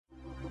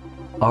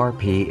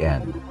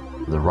RPN,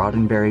 the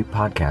Roddenberry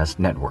Podcast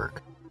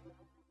Network.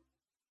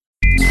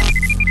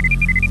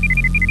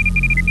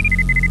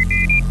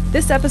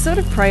 This episode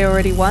of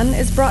Priority One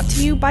is brought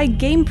to you by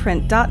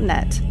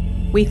GamePrint.net.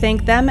 We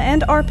thank them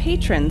and our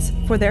patrons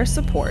for their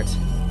support.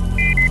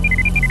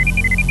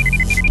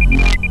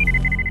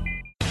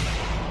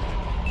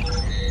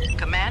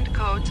 Command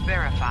codes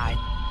verified.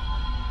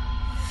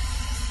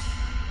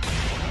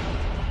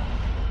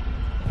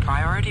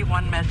 Priority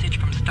One message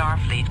from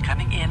Starfleet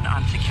coming in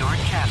on secured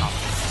channel.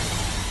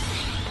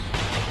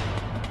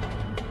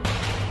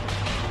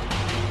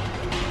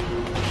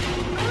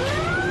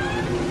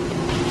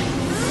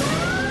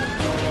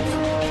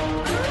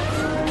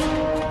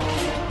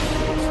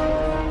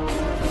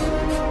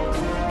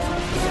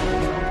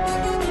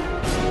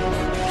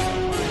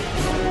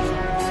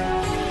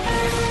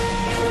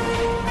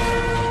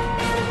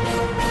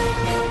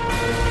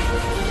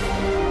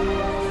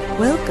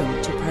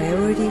 Welcome to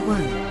Priority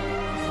One.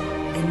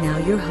 And now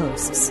your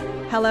hosts.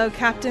 Hello,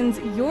 Captains.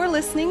 You're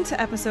listening to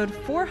episode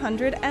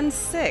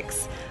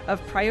 406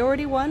 of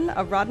Priority One,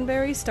 a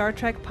Roddenberry Star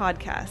Trek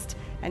podcast,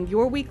 and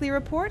your weekly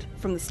report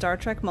from the Star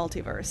Trek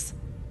multiverse.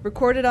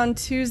 Recorded on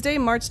Tuesday,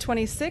 March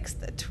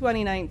 26th,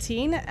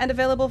 2019, and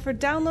available for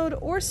download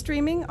or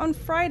streaming on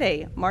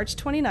Friday, March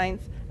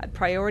 29th at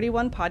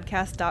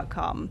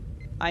PriorityOnePodcast.com.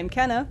 I'm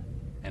Kenna.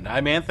 And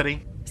I'm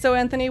Anthony. So,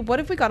 Anthony, what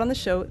have we got on the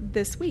show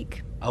this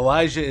week?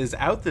 Elijah is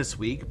out this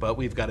week, but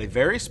we've got a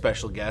very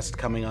special guest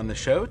coming on the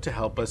show to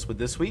help us with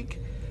this week.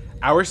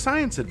 Our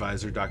science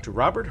advisor, Dr.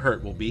 Robert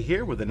Hurt, will be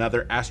here with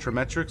another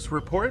astrometrics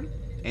report,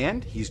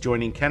 and he's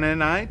joining Kenna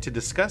and I to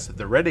discuss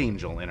the Red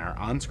Angel in our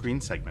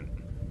on-screen segment.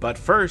 But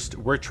first,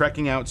 we're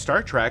trekking out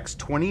Star Trek's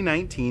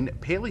 2019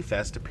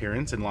 PaleyFest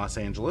appearance in Los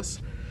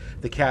Angeles.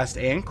 The cast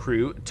and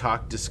crew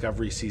talked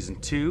Discovery Season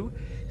 2,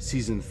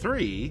 Season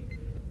 3,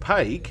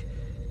 Pike,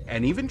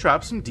 and even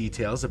dropped some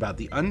details about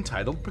the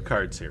untitled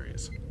Picard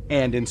series.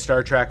 And in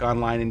Star Trek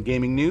Online and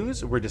Gaming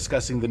News, we're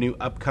discussing the new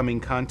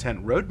upcoming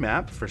content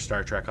roadmap for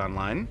Star Trek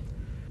Online.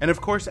 And of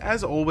course,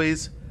 as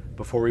always,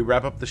 before we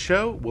wrap up the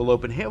show, we'll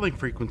open hailing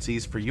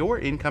frequencies for your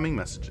incoming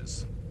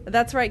messages.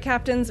 That's right,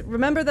 Captains.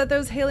 Remember that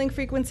those hailing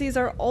frequencies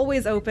are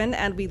always open,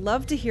 and we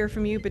love to hear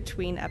from you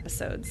between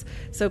episodes.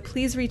 So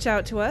please reach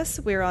out to us.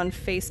 We're on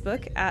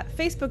Facebook at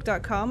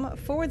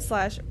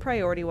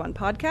facebook.com/Priority One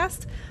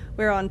Podcast.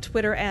 We're on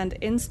Twitter and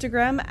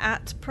Instagram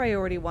at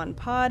Priority One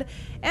Pod,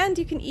 and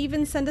you can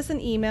even send us an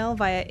email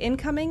via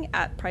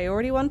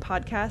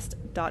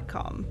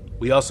incoming@PriorityOnePodcast.com.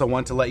 We also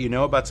want to let you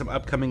know about some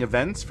upcoming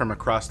events from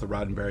across the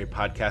Roddenberry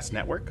Podcast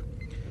Network.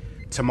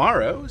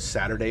 Tomorrow,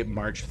 Saturday,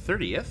 March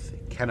 30th,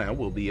 Kenna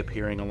will be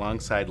appearing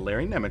alongside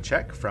Larry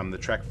Nemechek from the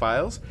Trek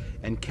Files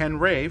and Ken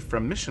Ray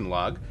from Mission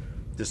Log,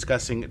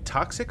 discussing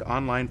toxic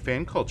online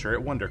fan culture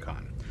at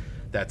WonderCon.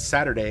 That's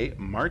Saturday,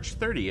 March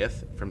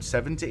 30th, from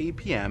 7 to 8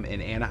 p.m. in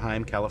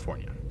Anaheim,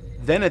 California.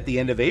 Then at the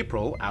end of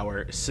April,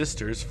 our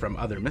sisters from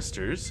Other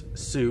Misters,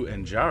 Sue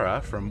and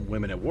Jara from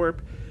Women at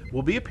Warp,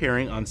 will be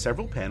appearing on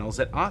several panels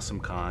at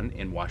AwesomeCon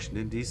in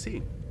Washington,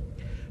 D.C.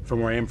 For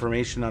more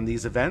information on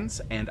these events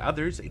and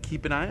others,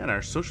 keep an eye on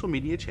our social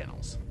media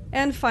channels.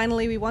 And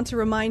finally, we want to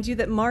remind you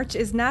that March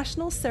is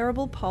National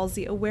Cerebral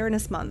Palsy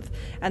Awareness Month,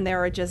 and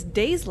there are just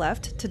days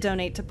left to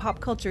donate to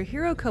Pop Culture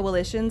Hero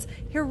Coalition's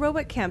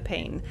Heroic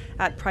campaign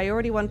at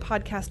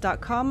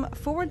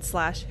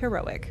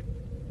PriorityOnePodcast.com/heroic.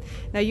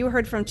 Now, you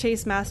heard from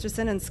Chase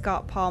Masterson and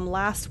Scott Palm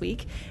last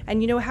week,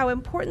 and you know how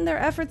important their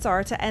efforts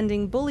are to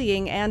ending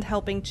bullying and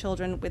helping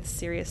children with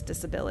serious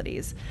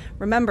disabilities.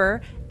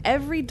 Remember,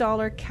 every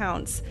dollar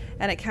counts,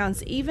 and it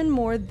counts even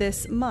more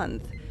this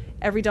month.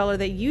 Every dollar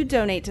that you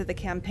donate to the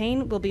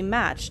campaign will be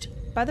matched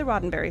by the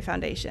Roddenberry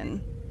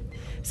Foundation.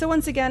 So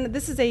once again,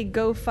 this is a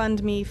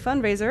GoFundMe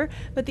fundraiser,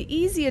 but the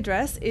easy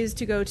address is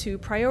to go to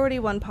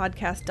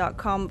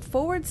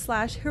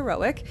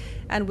PriorityOnePodcast.com/heroic,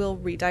 and we'll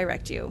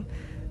redirect you.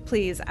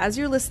 Please, as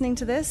you're listening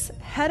to this,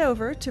 head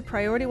over to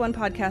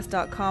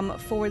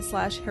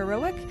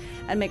PriorityOnePodcast.com/heroic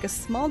and make a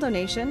small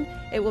donation.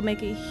 It will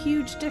make a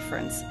huge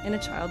difference in a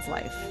child's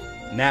life.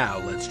 Now,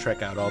 let's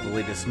check out all the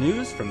latest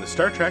news from the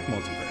Star Trek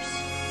multiverse.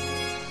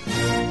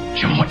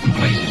 Jim, what in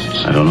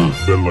places? I don't know.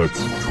 Then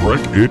let's trek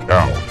it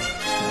out.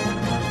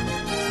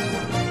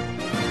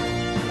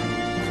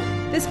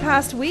 This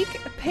past week,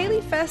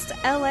 PaleyFest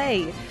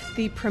LA,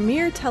 the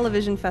premier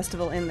television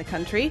festival in the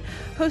country,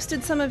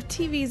 hosted some of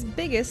TV's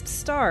biggest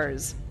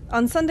stars.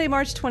 On Sunday,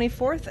 March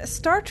 24th,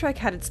 Star Trek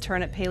had its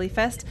turn at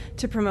PaleyFest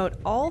to promote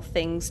all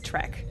things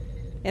Trek.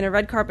 In a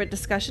red carpet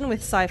discussion with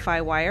Sci-Fi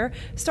Wire,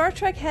 Star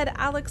Trek head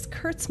Alex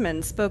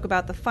Kurtzman spoke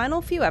about the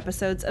final few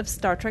episodes of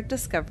Star Trek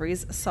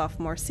Discovery's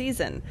sophomore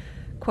season.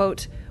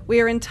 Quote, "We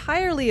are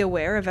entirely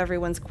aware of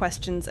everyone's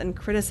questions and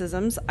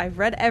criticisms. I've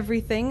read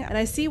everything, and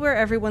I see where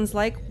everyone's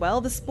like,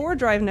 well, the spore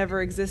drive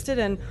never existed,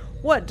 and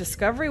what,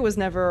 Discovery was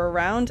never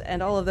around,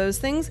 and all of those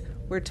things.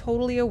 We're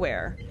totally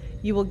aware.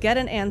 You will get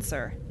an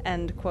answer."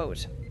 End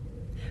quote.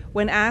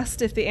 When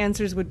asked if the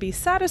answers would be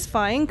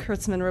satisfying,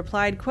 Kurtzman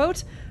replied,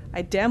 quote,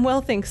 "I damn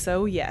well think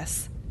so,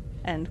 yes."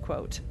 End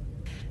quote.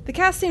 The The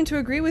cast seemed to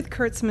agree with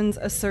Kurtzman's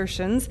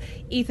assertions.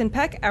 Ethan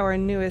Peck, our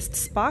newest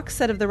Spock,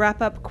 said of the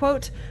wrap-up,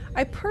 quote,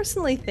 "I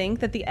personally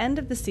think that the end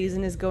of the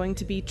season is going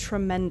to be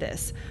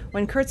tremendous.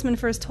 When Kurtzman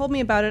first told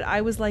me about it,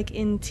 I was like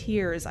in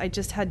tears. I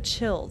just had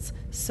chills.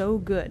 So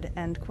good,"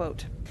 end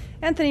quote.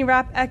 Anthony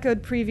Rapp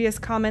echoed previous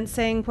comments,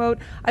 saying, quote,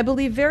 "I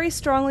believe very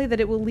strongly that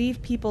it will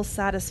leave people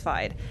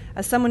satisfied.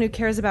 As someone who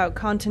cares about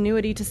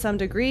continuity to some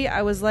degree,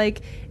 I was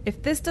like,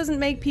 if this doesn't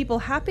make people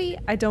happy,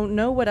 I don't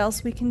know what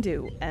else we can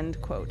do,"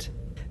 end quote.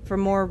 For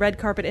more red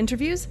carpet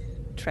interviews,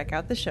 check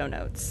out the show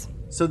notes.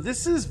 So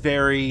this is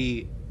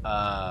very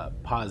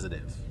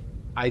positive.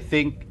 I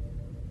think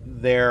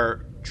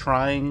they're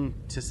trying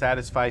to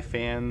satisfy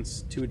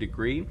fans to a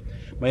degree.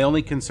 My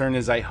only concern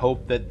is I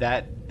hope that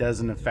that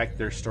doesn't affect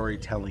their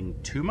storytelling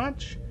too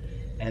much,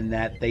 and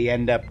that they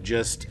end up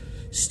just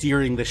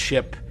steering the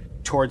ship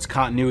towards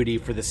continuity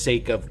for the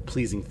sake of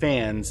pleasing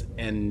fans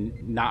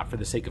and not for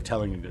the sake of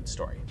telling a good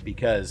story.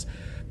 Because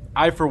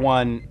I, for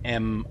one,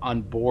 am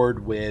on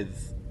board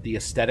with the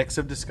aesthetics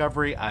of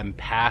Discovery. I'm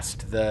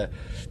past the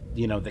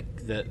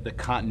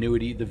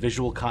continuity, the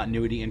visual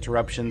continuity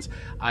interruptions.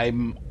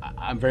 I'm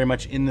very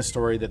much in the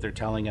story that they're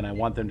telling, and I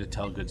want them to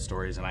tell good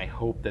stories, and I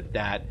hope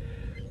that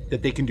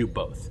they can do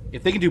both.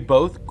 If they can do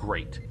both,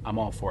 great. I'm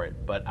all for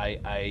it. But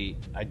I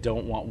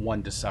don't want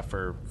one to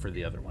suffer for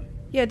the other one.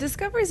 Yeah,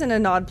 Discovery's in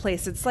an odd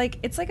place. It's like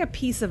a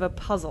piece of a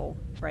puzzle,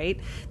 right?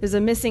 There's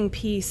a missing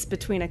piece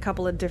between a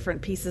couple of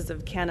different pieces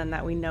of canon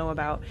that we know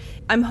about.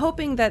 I'm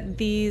hoping that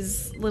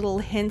these little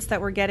hints that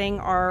we're getting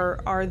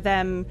are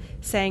them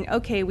saying,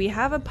 okay, we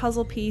have a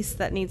puzzle piece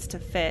that needs to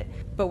fit,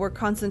 but we're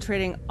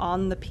concentrating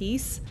on the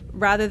piece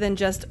rather than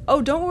just, oh,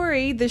 don't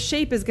worry, the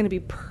shape is going to be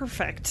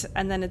perfect,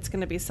 and then it's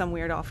going to be some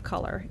weird off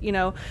color, you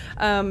know?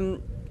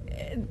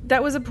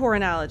 That was a poor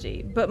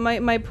analogy, but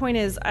my point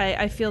is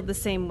I feel the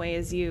same way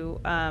as you.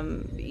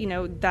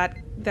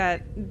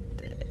 That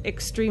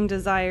extreme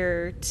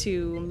desire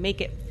to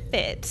make it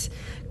fit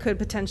could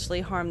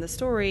potentially harm the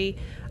story.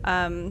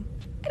 I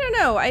don't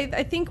know.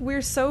 I think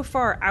we're so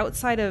far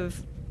outside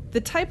of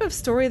the type of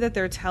story that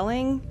they're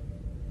telling.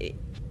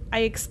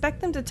 I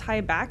expect them to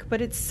tie back,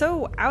 but it's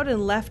so out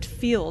in left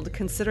field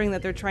considering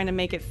that they're trying to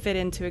make it fit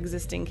into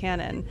existing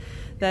canon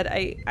that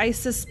I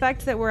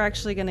suspect that we're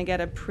actually going to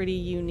get a pretty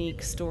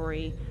unique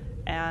story,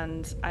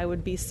 and I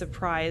would be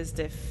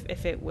surprised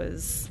if it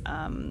was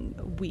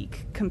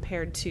weak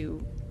compared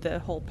to the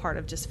whole part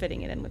of just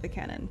fitting it in with the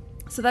canon.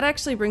 So that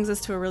actually brings us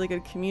to a really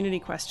good community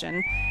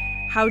question.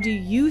 How do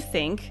you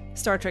think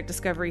Star Trek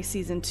Discovery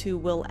Season 2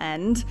 will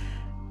end?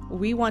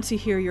 We want to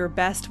hear your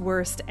best,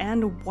 worst,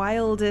 and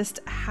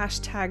wildest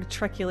hashtag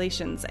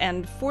Trekulations.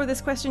 And for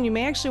this question, you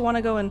may actually want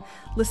to go and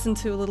listen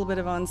to a little bit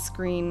of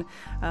on-screen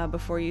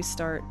before you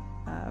start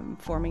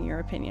forming your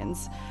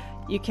opinions.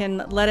 You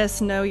can let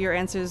us know your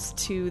answers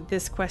to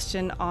this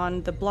question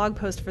on the blog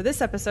post for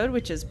this episode,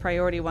 which is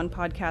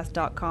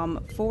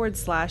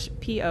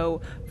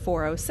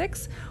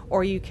priority1podcast.com/PO406,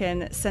 or you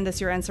can send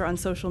us your answer on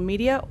social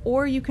media,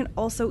 or you can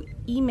also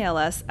email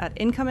us at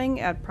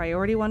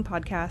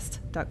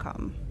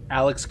incoming@priority1podcast.com.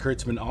 Alex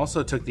Kurtzman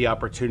also took the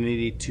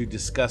opportunity to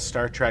discuss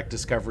Star Trek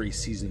Discovery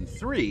Season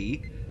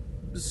 3,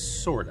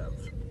 sort of.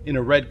 In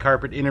a red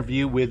carpet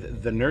interview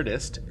with The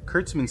Nerdist,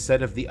 Kurtzman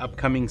said of the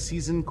upcoming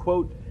season,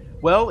 quote,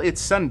 "Well, it's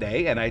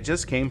Sunday, and I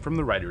just came from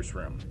the writer's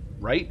room,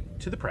 right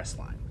to the press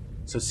line.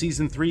 So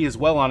Season 3 is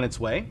well on its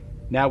way.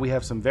 Now we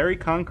have some very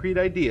concrete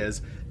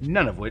ideas,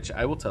 none of which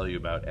I will tell you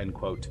about," end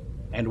quote.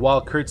 And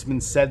while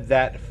Kurtzman said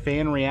that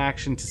fan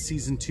reaction to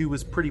Season 2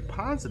 was pretty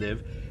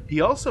positive, he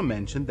also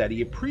mentioned that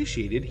he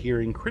appreciated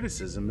hearing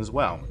criticism as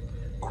well.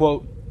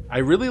 Quote, "I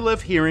really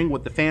love hearing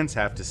what the fans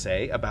have to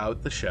say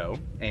about the show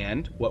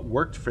and what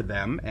worked for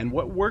them and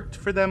what worked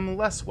for them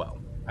less well.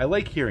 I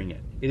like hearing it.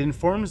 It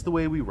informs the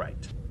way we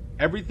write.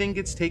 Everything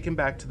gets taken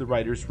back to the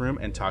writer's room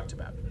and talked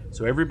about,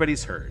 so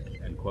everybody's heard,"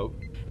 end quote.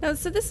 Now,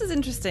 so this is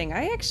interesting.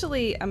 I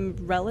actually am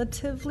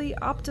relatively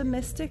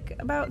optimistic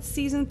about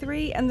Season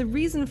 3, and the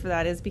reason for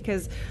that is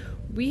because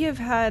we have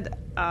had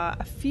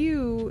a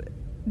few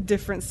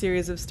different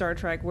series of Star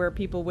Trek where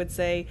people would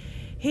say,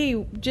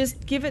 hey,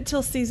 just give it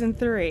till Season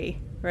 3,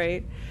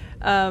 right?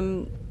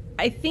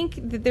 I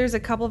think that there's a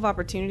couple of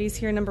opportunities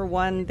here. Number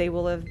one, they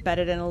will have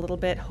bedded in a little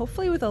bit,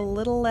 hopefully with a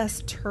little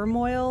less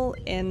turmoil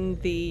in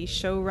the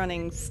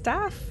show-running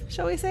staff,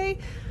 shall we say.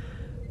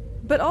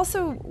 But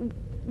also,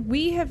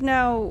 we have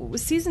now,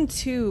 Season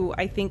 2,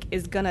 I think,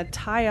 is going to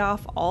tie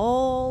off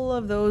all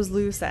of those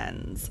loose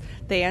ends.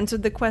 They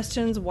answered the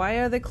questions, why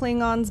are the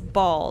Klingons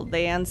bald?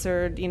 They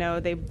answered,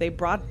 they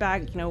brought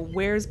back,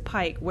 where's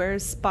Pike?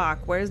 Where's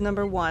Spock? Where's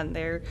number one?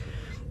 They're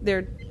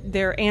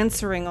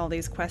answering all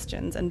these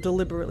questions and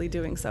deliberately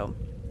doing so.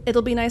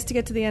 It'll be nice to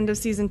get to the end of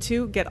Season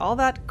 2, get all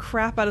that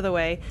crap out of the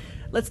way.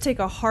 Let's take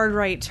a hard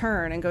right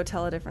turn and go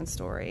tell a different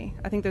story.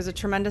 I think there's a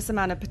tremendous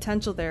amount of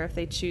potential there if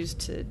they choose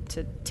to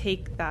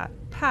take that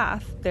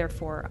path.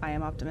 Therefore, I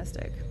am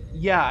optimistic.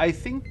 Yeah, I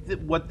think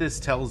that what this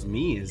tells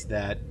me is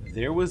that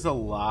there was a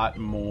lot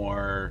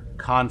more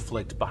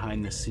conflict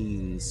behind the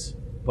scenes,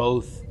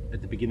 both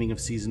at the beginning of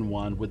season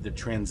 1 with the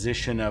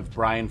transition of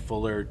Brian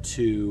Fuller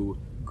to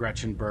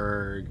Gretchen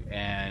Berg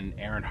and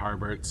Aaron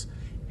Harberts,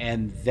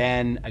 and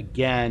then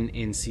again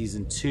in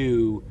season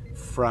 2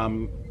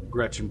 from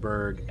Gretchen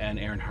Berg and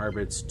Aaron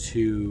Harberts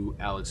to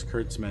Alex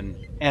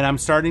Kurtzman. And I'm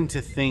starting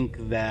to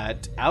think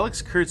that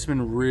Alex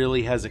Kurtzman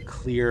really has a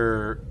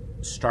clear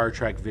Star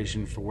Trek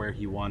vision for where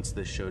he wants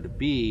this show to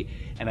be,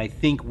 and I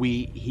think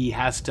he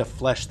has to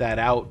flesh that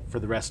out for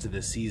the rest of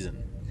this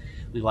season.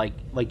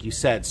 Like you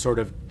said, sort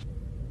of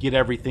get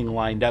everything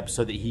lined up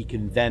so that he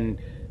can then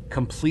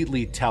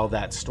completely tell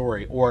that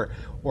story, or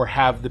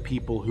have the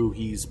people who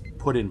he's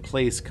put in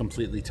place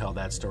completely tell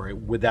that story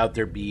without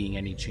there being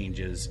any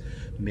changes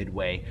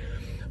midway.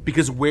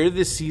 Because where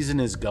this season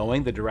is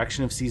going, the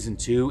direction of season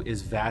 2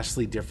 is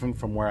vastly different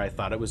from where I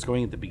thought it was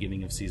going at the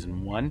beginning of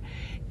season 1.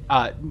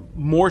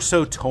 More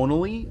so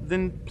tonally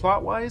than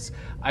plot-wise.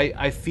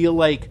 I feel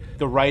like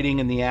the writing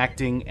and the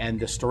acting and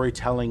the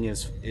storytelling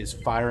is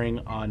firing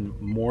on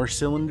more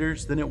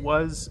cylinders than it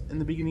was in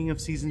the beginning of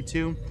season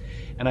 2.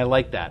 And I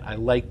like that. I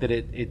like that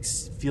it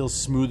feels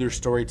smoother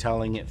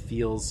storytelling. It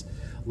feels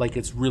like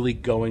it's really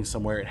going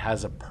somewhere. It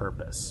has a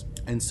purpose.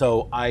 And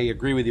so I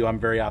agree with you. I'm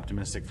very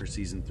optimistic for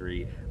season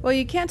 3. Well,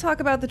 you can't talk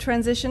about the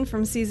transition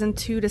from season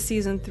 2 to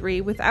season 3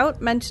 without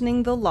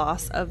mentioning the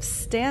loss of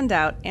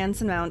standout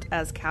Anson Mount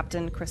as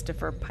Captain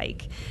Christopher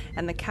Pike,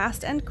 and the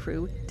cast and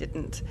crew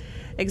didn't.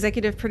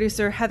 Executive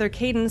producer Heather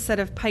Caden said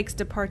of Pike's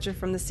departure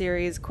from the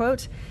series,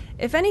 quote,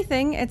 "If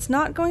anything, it's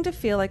not going to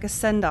feel like a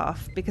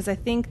send-off, because I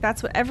think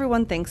that's what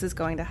everyone thinks is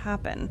going to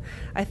happen.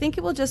 I think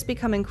it will just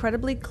become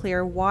incredibly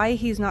clear why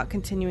he's not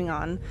continuing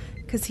on,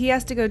 because he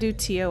has to go do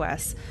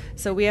TOS,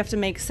 so we have to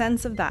make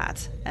sense of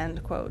that,"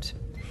 end quote.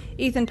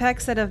 Ethan Peck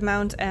said of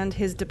Mount and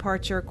his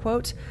departure,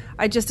 quote,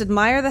 "I just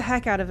admire the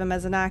heck out of him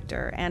as an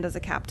actor and as a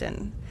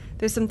captain.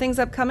 There's some things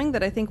upcoming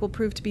that I think will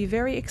prove to be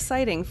very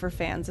exciting for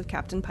fans of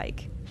Captain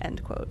Pike,"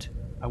 end quote.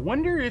 I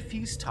wonder if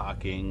he's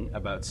talking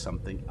about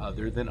something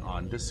other than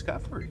on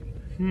Discovery.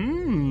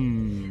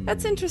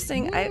 That's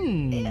interesting.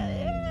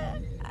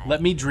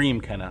 Let me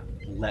dream, Kenna.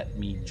 Let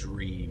me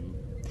dream.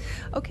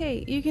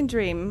 Okay, you can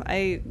dream.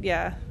 I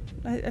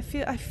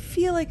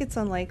feel like it's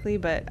unlikely,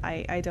 but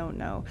I don't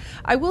know.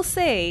 I will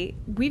say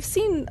we've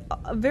seen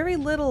very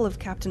little of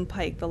Captain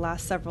Pike the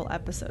last several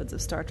episodes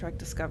of Star Trek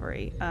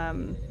Discovery,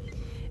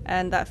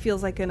 and that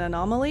feels like an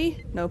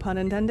anomaly, no pun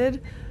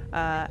intended.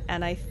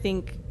 And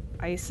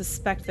I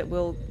suspect that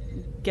we'll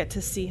get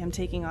to see him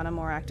taking on a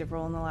more active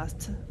role in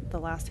the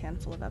last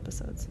handful of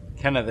episodes.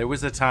 Kenna, there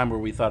was a time where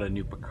we thought a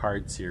new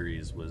Picard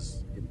series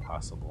was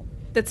impossible.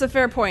 That's a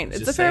fair point.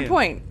 It's a fair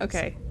point.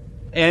 Okay.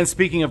 And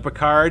speaking of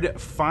Picard,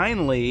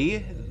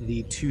 finally,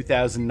 the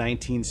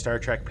 2019 Star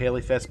Trek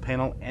Paley Fest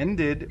panel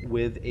ended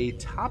with a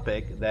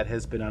topic that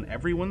has been on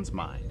everyone's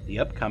mind, the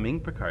upcoming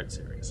Picard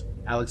series.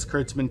 Alex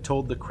Kurtzman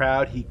told the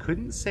crowd he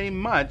couldn't say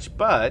much,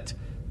 but,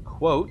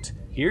 quote,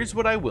 "Here's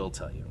what I will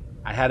tell you.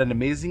 I had an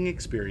amazing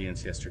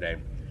experience yesterday.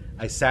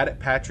 I sat at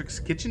Patrick's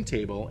kitchen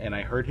table and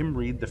I heard him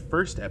read the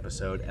first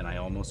episode and I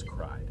almost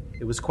cried.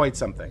 It was quite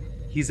something.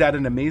 He's at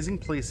an amazing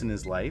place in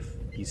his life.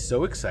 He's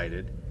so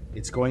excited.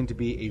 It's going to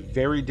be a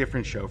very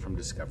different show from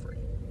Discovery.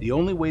 The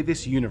only way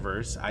this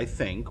universe, I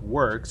think,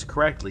 works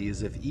correctly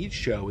is if each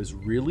show is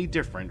really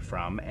different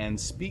from and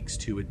speaks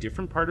to a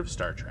different part of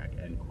Star Trek,"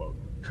 end quote.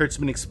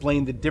 Kurtzman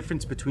explained the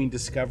difference between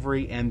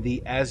Discovery and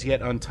the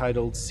as-yet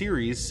untitled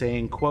series,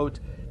 saying, quote,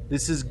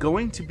 "This is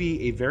going to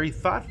be a very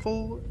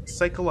thoughtful,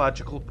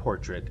 psychological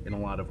portrait in a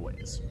lot of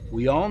ways.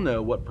 We all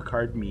know what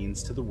Picard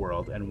means to the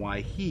world and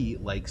why he,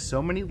 like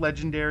so many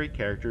legendary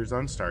characters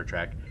on Star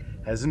Trek,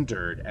 has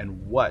endured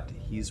and what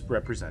he's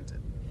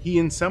represented. He,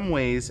 in some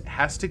ways,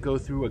 has to go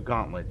through a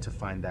gauntlet to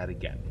find that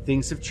again.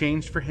 Things have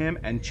changed for him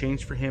and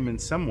changed for him in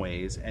some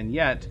ways, and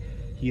yet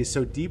he is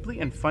so deeply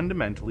and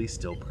fundamentally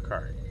still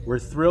Picard. We're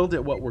thrilled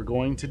at what we're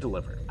going to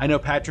deliver. I know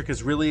Patrick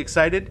is really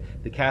excited.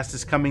 The cast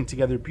is coming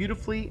together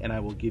beautifully, and I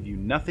will give you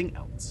nothing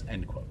else,"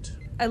 end quote.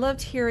 I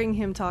loved hearing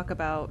him talk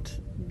about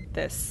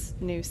this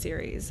new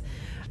series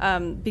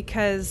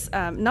because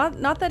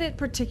not that it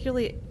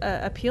particularly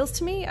appeals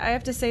to me. I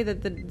have to say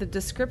that the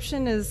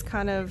description is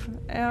kind of,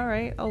 all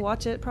right, I'll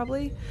watch it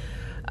probably.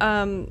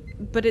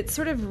 But it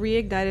sort of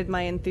reignited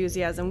my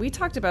enthusiasm. We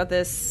talked about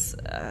this,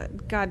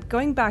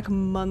 going back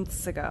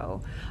months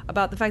ago,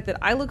 about the fact that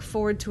I look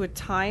forward to a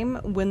time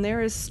when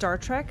there is Star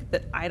Trek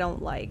that I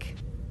don't like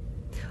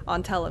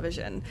on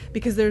television,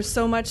 because there's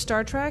so much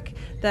Star Trek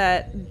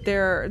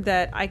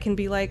that I can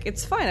be like,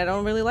 it's fine, I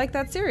don't really like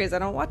that series, I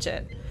don't watch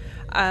it.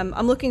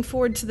 I'm looking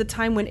forward to the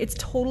time when it's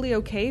totally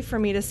okay for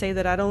me to say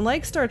that I don't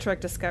like Star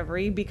Trek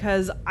Discovery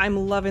because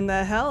I'm loving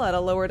the hell out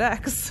of Lower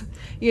Decks.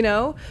 You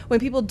know? When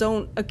people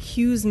don't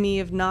accuse me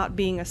of not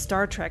being a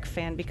Star Trek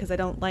fan because I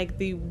don't like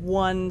the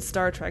one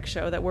Star Trek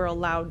show that we're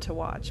allowed to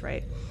watch,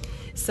 right?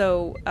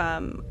 So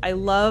I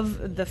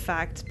love the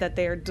fact that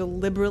they are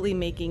deliberately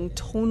making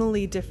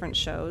tonally different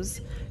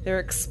shows. They're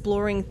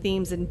exploring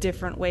themes in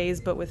different ways,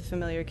 but with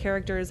familiar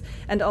characters,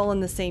 and all in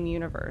the same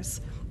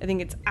universe. I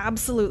think it's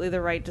absolutely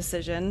the right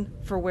decision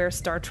for where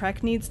Star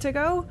Trek needs to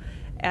go,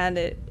 and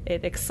it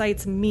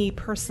excites me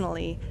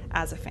personally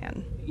as a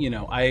fan.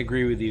 I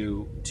agree with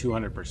you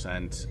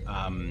 200%.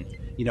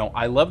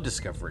 I love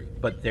Discovery,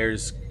 but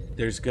there's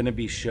going to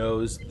be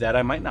shows that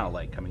I might not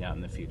like coming out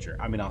in the future.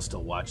 I mean, I'll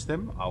still watch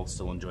them. I'll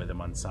still enjoy them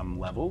on some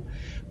level.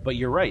 But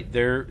you're right.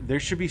 There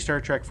should be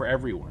Star Trek for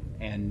everyone.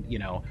 And,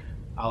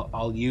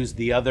 I'll use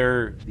the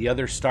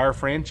other Star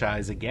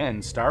franchise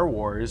again, Star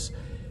Wars.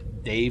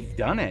 They've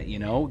done it,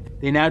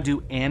 They now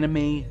do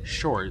anime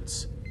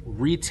shorts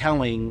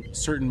retelling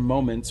certain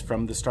moments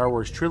from the Star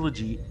Wars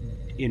trilogy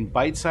in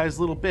bite-sized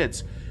little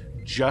bits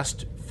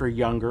just for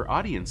younger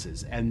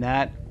audiences. And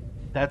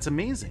that's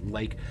amazing.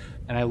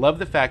 And I love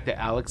the fact that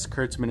Alex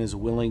Kurtzman is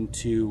willing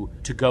to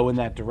go in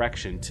that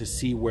direction, to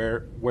see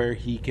where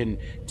he can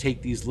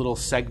take these little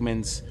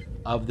segments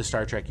of the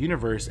Star Trek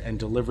universe and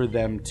deliver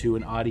them to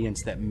an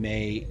audience that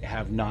may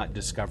have not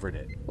discovered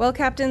it. Well,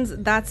 Captains,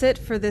 that's it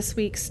for this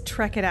week's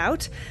Trek It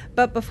Out.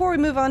 But before we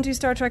move on to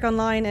Star Trek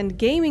Online and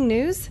gaming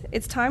news,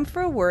 it's time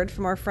for a word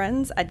from our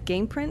friends at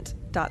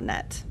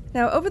GamePrint.net.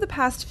 Now, over the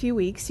past few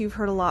weeks, you've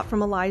heard a lot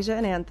from Elijah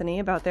and Anthony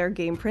about their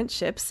GamePrint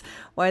ships,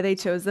 why they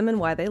chose them and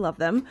why they love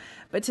them.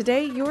 But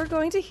today, you're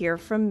going to hear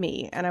from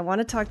me, and I want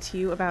to talk to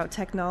you about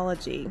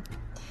technology.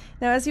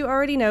 Now, as you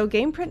already know,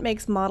 GamePrint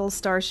makes model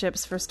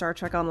starships for Star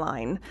Trek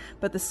Online,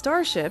 but the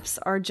starships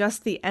are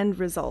just the end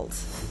result.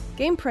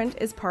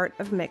 GamePrint is part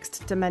of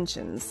Mixed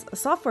Dimensions, a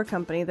software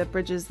company that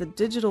bridges the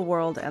digital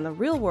world and the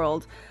real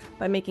world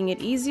by making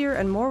it easier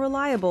and more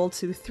reliable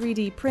to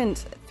 3D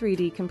print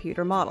 3D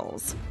computer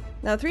models.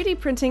 Now, 3D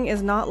printing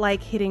is not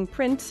like hitting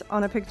print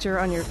on a picture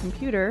on your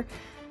computer.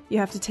 You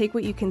have to take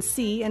what you can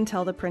see and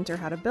tell the printer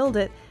how to build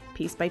it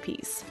piece by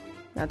piece.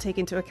 Now, take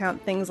into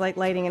account things like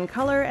lighting and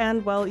color,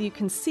 and, well, you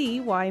can see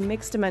why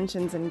Mixed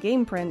Dimensions and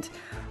GamePrint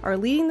are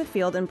leading the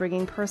field in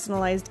bringing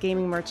personalized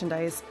gaming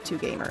merchandise to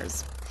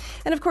gamers.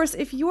 And of course,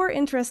 if you're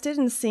interested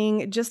in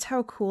seeing just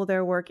how cool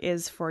their work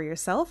is for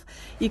yourself,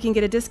 you can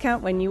get a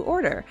discount when you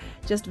order.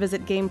 Just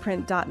visit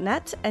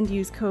GamePrint.net and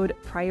use code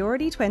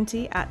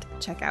PRIORITY20 at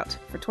checkout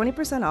for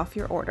 20% off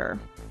your order.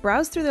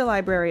 Browse through their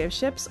library of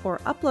ships or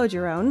upload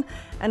your own,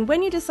 and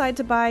when you decide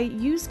to buy,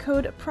 use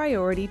code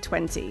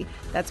PRIORITY20.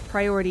 That's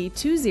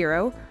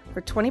PRIORITY20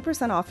 for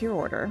 20% off your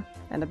order.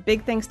 And a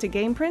big thanks to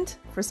GamePrint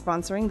for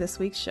sponsoring this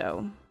week's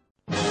show.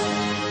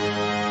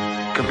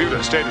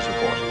 Computer status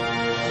report.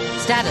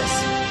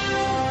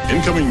 Status.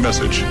 Incoming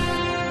message.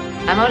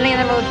 I'm only in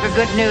the mood for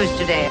good news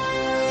today.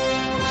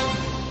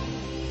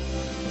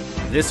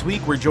 This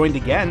week, we're joined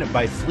again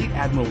by Fleet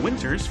Admiral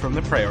Winters from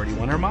the Priority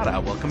One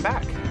Armada. Welcome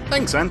back.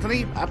 Thanks,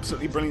 Anthony.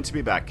 Absolutely brilliant to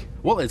be back.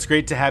 Well, it's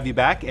great to have you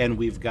back, and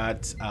we've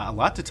got a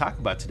lot to talk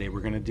about today.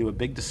 We're going to do a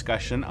big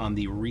discussion on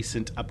the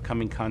recent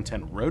upcoming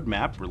content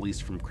roadmap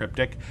released from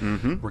Cryptic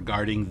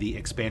regarding the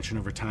expansion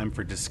over time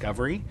for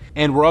Discovery.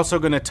 And we're also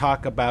going to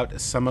talk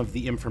about some of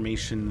the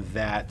information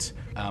that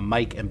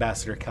Mike,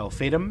 Ambassador Cal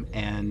Fatum,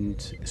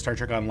 and Star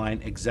Trek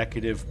Online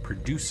executive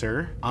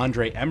producer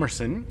Andre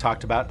Emerson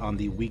talked about on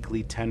the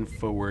weekly 10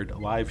 Forward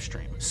live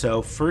stream.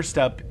 So first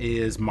up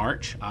is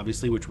March,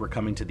 obviously, which we're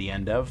coming to the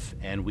end of,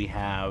 and we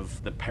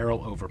have the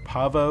Peril over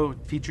Pavo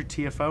featured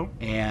TFO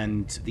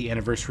and the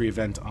anniversary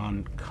event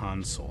on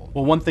console.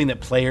 Well, one thing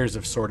that players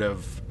have sort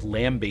of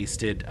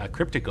lambasted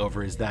Cryptic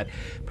over is that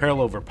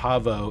Peril over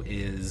Pavo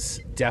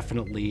is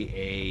definitely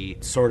a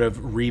sort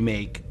of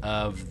remake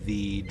of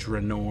the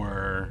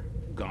Draenor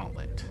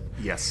Gauntlet.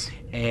 Yes.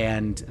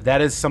 And that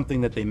is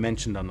something that they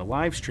mentioned on the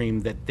live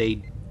stream, that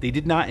they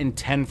did not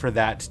intend for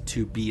that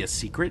to be a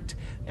secret,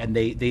 and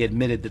they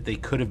admitted that they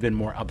could have been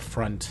more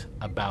upfront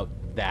about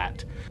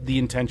that. The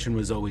intention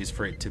was always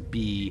for it to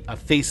be a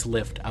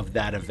facelift of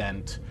that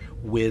event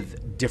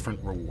with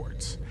different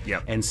rewards.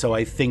 Yep. And so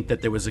I think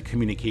that there was a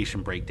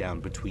communication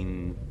breakdown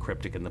between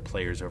Cryptic and the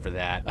players over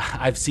that.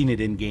 I've seen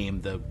it in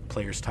game, the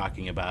players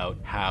talking about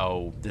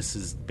how this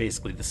is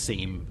basically the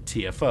same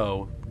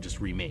TFO,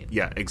 just remade.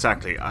 Yeah,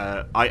 exactly.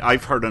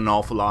 I've heard an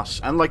awful lot,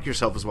 and like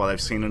yourself as well,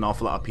 I've seen an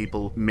awful lot of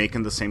people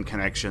making the same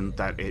connection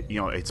that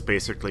it's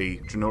basically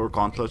Draenor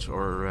Gauntlet,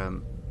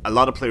 or a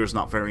lot of players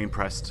not very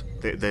impressed.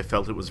 They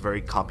felt it was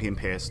very copy and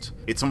paste.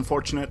 It's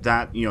unfortunate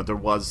that there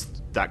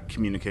was that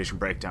communication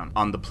breakdown.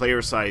 On the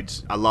player side,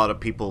 a lot of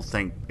people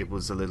think it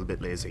was a little bit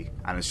lazy,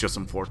 and it's just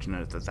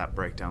unfortunate that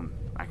breakdown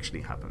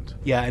actually happened.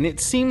 Yeah, and it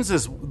seems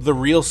as the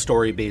real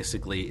story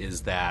basically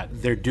is that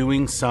they're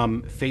doing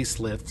some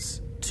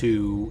facelifts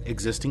to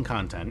existing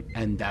content,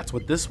 and that's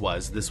what this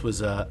was. This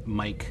was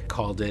Mike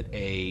called it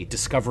a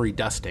discovery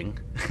dusting,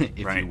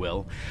 if right. you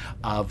will,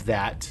 of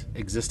that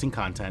existing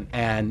content,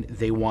 and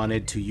they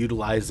wanted to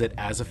utilize it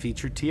as a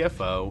featured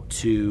TFO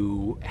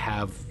to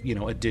have,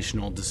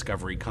 additional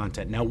discovery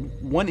content. Now,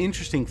 one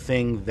interesting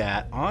thing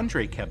that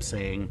Andre kept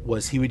saying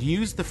was he would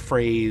use the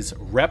phrase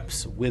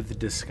reps with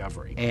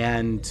discovery,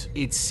 and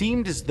it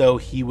seemed as though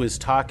he was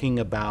talking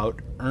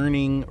about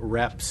earning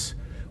reps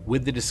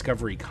with the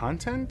Discovery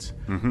content,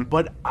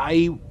 but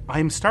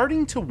I'm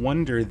starting to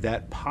wonder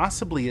that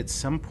possibly at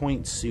some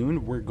point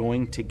soon we're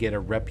going to get a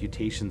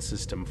reputation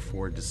system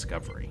for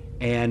Discovery.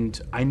 And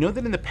I know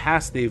that in the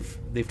past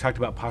they've talked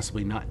about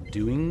possibly not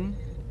doing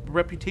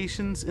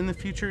reputations in the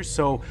future.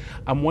 So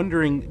I'm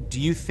wondering, do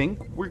you think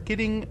we're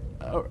getting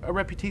a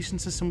reputation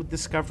system with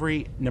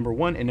Discovery, number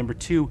one? And number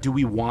two, do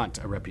we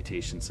want a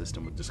reputation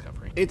system with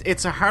Discovery?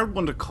 It's a hard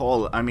one to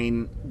call. I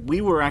mean,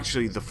 we were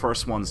actually the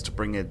first ones to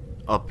bring it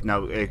up.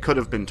 Now, it could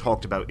have been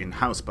talked about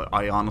in-house, but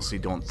I honestly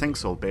don't think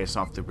so based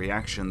off the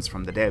reactions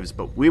from the devs.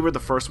 But we were the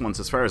first ones,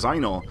 as far as I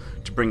know,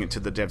 to bring it to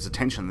the devs'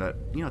 attention that,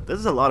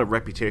 there's a lot of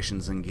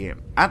reputations in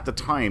game. At the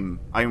time,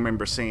 I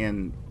remember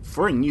saying,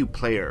 for a new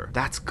player,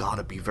 that's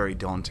gotta be very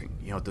daunting.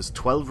 There's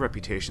 12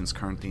 reputations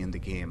currently in the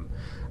game.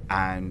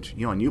 And,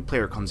 a new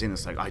player comes in,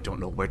 it's like, I don't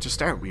know where to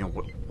start.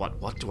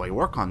 What do I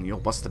work on?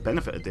 What's the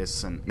benefit of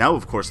this? And now,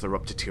 of course, they're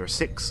up to tier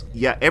 6.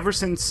 Yeah, ever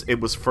since it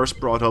was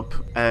first brought up,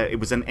 it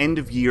was an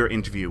end-of-year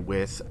interview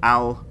with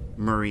Al,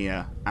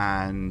 Maria,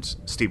 and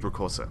Steve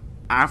Ricosa.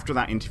 After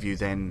that interview,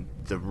 then,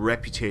 the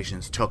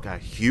reputations took a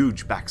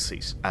huge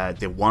backseat.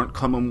 They weren't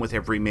coming with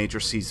every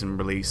major season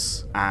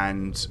release,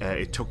 and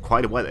it took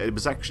quite a while. It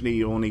was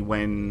actually only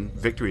when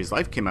Victory is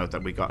Life came out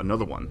that we got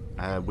another one,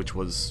 which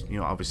was,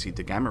 obviously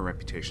the Gamma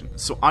reputation.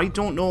 So I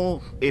don't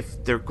know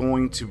if they're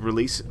going to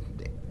release...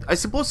 I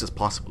suppose it's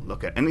possible.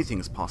 Look, anything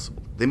is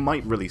possible. They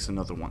might release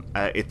another one.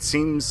 It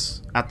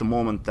seems at the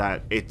moment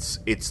that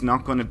it's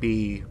not going to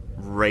be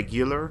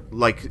regular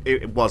like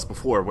it was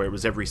before, where it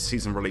was every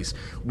season release.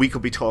 We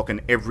could be talking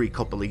every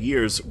couple of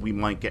years we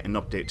might get an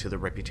update to the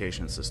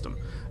reputation system,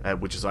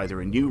 which is either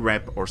a new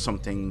rep or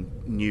something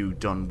new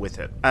done with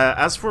it.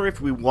 As for if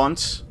we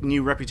want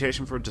new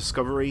reputation for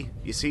Discovery,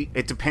 you see,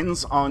 it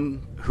depends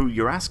on who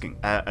you're asking.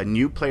 A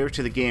new player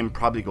to the game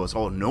probably goes,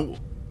 oh no,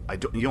 I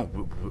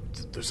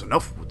don't, there's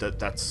enough.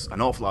 That's an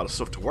awful lot of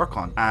stuff to work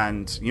on,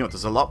 and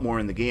there's a lot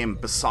more in the game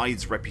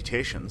besides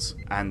reputations,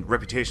 and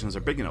reputations are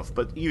big enough.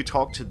 But you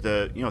talk to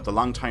the the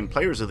long-time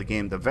players of the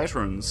game, the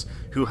veterans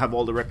who have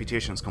all the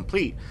reputations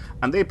complete,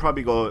 and they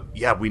probably go,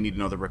 yeah, we need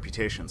another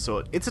reputation.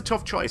 So it's a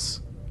tough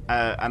choice,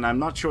 and I'm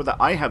not sure that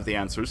I have the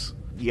answers.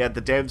 Yeah,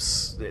 the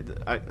devs.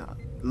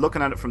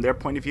 Looking at it from their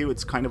point of view,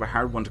 it's kind of a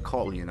hard one to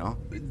call,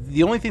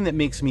 The only thing that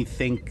makes me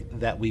think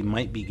that we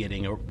might be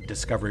getting a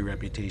Discovery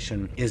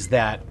reputation is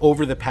that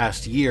over the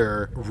past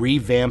year,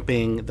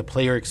 revamping the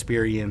player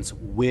experience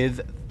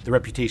with the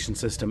reputation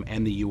system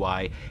and the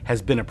UI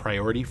has been a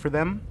priority for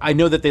them. I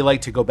know that they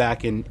like to go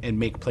back and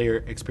make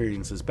player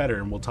experiences better,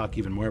 and we'll talk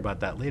even more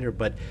about that later,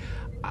 but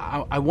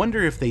I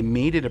wonder if they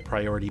made it a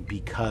priority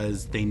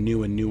because they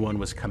knew a new one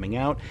was coming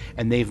out,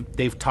 and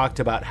they've talked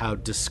about how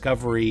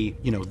Discovery,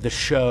 the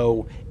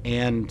show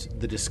and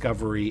the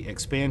Discovery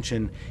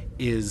expansion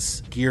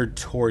is geared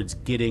towards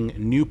getting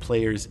new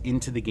players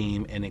into the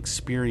game and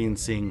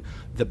experiencing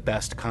the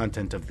best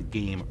content of the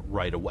game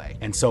right away.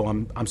 And so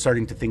I'm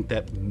starting to think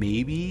that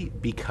maybe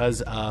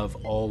because of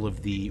all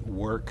of the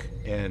work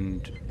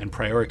and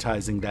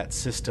prioritizing that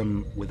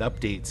system with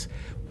updates,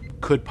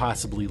 could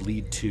possibly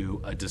lead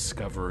to a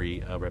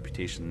Discovery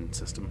reputation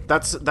system.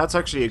 That's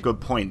actually a good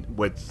point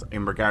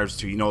in regards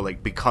to,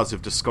 because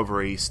of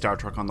Discovery, Star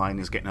Trek Online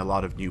is getting a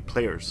lot of new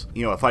players.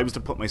 If I was to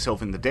put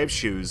myself in the dev's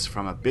shoes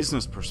from a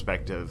business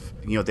perspective,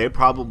 they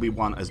probably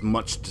want as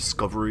much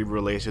Discovery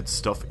related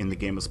stuff in the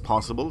game as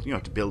possible,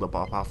 to build up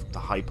off the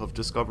hype of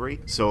Discovery.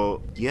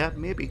 So yeah,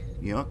 maybe,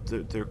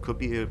 there could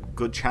be a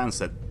good chance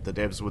that the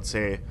devs would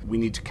say, we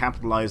need to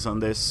capitalize on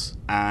this,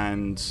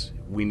 and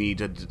we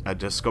need a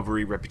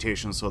Discovery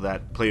reputation so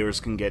that players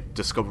can get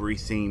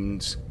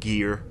Discovery-themed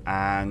gear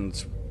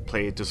and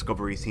play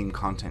Discovery-themed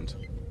content.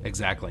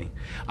 Exactly.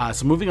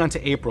 So moving on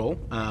to April,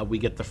 we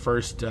get the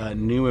first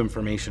new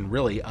information,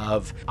 really,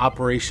 of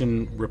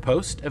Operation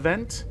Riposte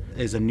event.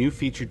 Is a new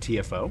featured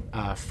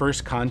TFO.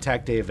 First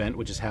Contact Day event,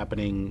 which is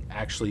happening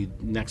actually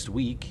next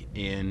week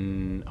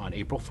on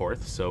April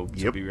 4th, so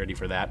be ready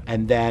for that.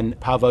 And then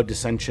Pavo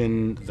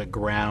Dissension, the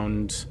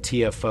ground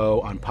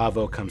TFO on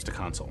Pavo comes to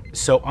console.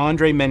 So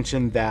Andre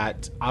mentioned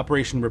that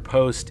Operation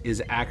Riposte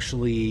is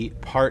actually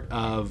part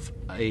of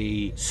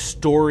a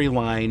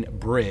storyline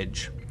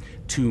bridge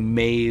to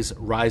May's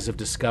Rise of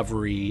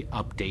Discovery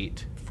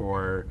update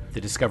for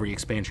the Discovery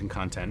expansion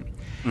content.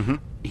 Mm-hmm.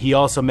 He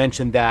also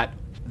mentioned that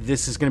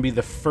this is going to be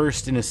the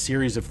first in a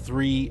series of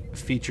 3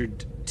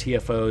 featured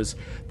TFOs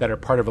that are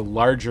part of a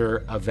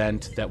larger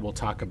event that we'll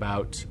talk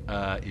about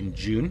in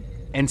June.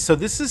 And so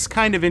this is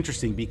kind of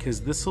interesting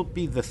because this will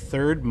be the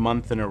 3rd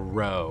month in a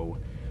row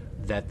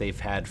that they've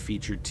had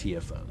featured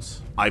TFOs.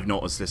 I've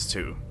noticed this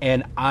too.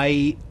 And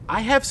I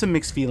have some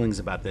mixed feelings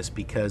about this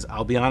because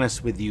I'll be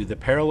honest with you, the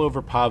Peril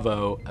over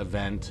Pavo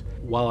event,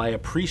 while I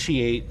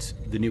appreciate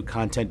the new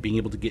content, being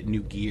able to get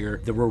new gear,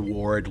 the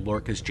reward,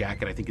 Lorca's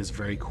jacket, I think is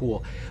very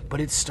cool,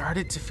 but it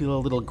started to feel a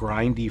little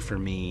grindy for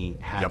me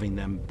having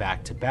them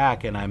back to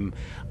back, and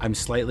I'm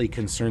slightly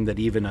concerned that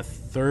even a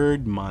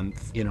 3rd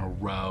month in a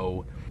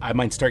row, I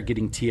might start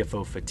getting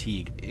TFO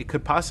fatigue. It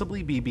could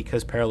possibly be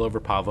because Peril over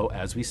Pavo,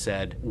 as we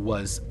said,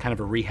 was kind of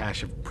a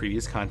rehash of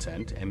previous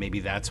content. content, and maybe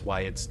that's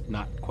why it's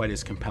not quite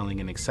as compelling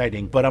and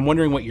exciting. But I'm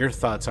wondering what your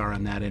thoughts are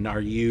on that, and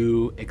are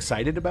you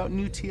excited about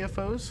new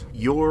TFOs?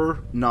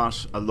 You're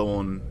not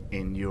alone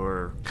in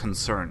your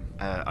concern.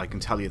 I can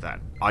tell you that.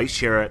 I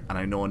share it, and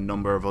I know a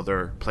number of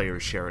other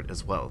players share it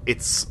as well.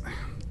 It's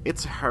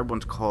a hard one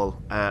to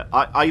call.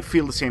 I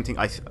feel the same thing.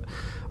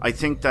 I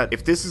think that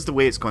if this is the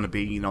way it's going to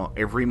be,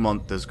 every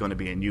month there's going to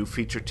be a new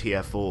feature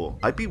TFO,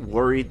 I'd be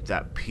worried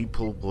that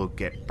people will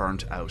get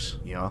burnt out,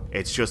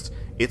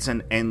 It's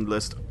an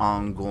endless,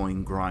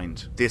 ongoing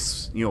grind.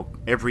 This,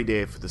 every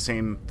day for the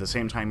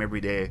same time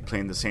every day,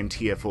 playing the same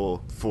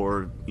TFO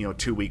for,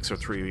 2 weeks or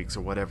 3 weeks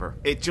or whatever.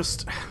 It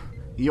just,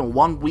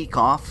 1 week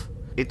off,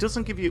 it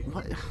doesn't give you...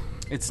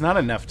 It's not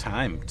enough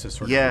time to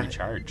sort of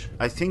recharge.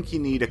 I think you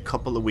need a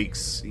couple of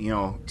weeks,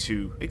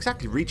 to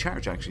exactly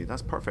recharge, actually.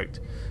 That's perfect.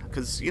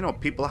 Because,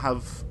 people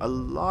have a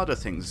lot of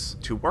things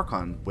to work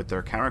on with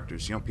their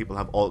characters. People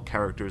have alt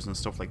characters and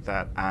stuff like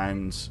that.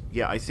 And,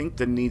 I think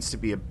there needs to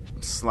be a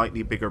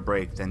slightly bigger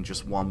break than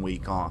just 1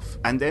 week off.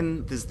 And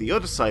then there's the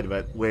other side of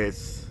it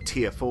with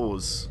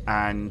TFOs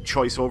and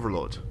choice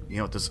overload.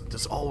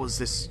 There's always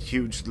this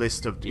huge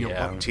list of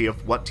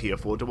what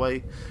TFO do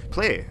I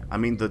play? I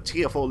mean, the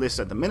TFO list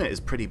at the minute is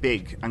pretty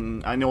big,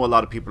 and I know a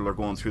lot of people are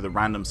going through the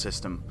random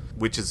system,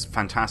 which is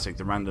fantastic.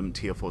 The random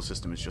TFO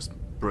system is just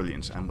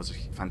brilliant and was a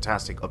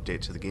fantastic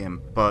update to the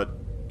game. But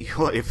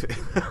if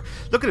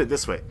look at it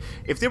this way,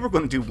 if they were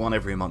going to do one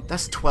every month,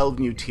 that's 12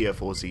 new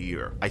TFOs a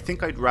year. I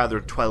think I'd rather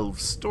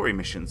 12 story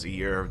missions a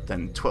year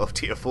than 12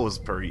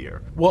 TFOs per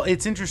year. Well,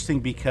 it's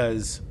interesting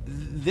because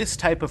this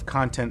type of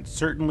content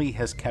certainly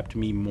has kept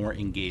me more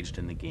engaged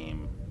in the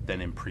game than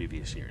in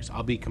previous years.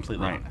 I'll be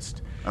completely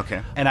honest.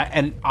 Okay.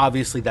 And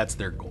obviously that's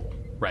their goal,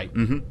 right?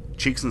 Mm-hmm.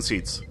 Cheeks and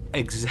seats.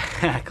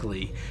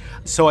 Exactly.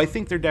 So I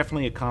think they're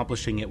definitely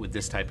accomplishing it with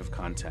this type of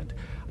content.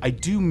 I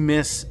do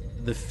miss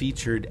the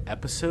featured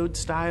episode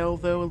style,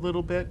 though, a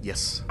little bit.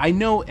 Yes. I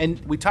know,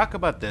 and we talk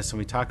about this, and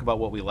we talk about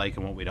what we like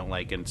and what we don't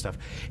like and stuff,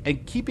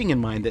 and keeping in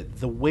mind that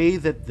the way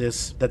that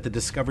the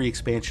Discovery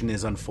expansion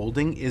is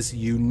unfolding is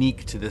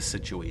unique to this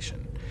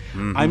situation.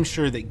 Mm-hmm. I'm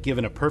sure that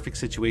given a perfect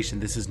situation,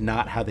 this is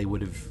not how they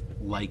would have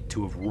liked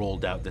to have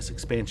rolled out this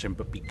expansion,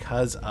 but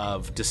because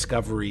of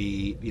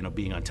Discovery,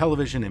 being on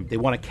television, and they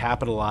want to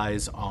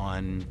capitalize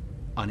on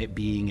it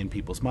being in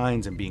people's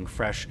minds and being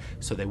fresh,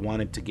 so they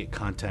wanted to get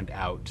content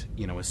out,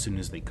 as soon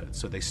as they could.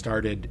 So they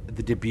started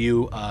the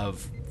debut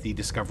of the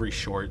Discovery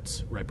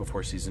shorts right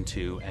before season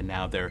 2, and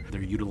now they're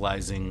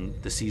utilizing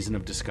the season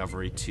of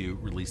Discovery to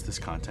release this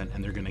content,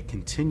 and they're going to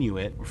continue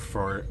it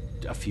for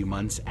a few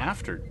months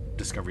after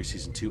Discovery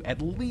season 2,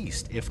 at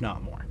least, if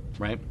not more.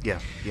 Right? Yeah.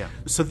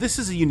 So this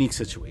is a unique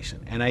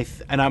situation,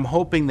 and I'm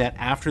hoping that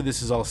after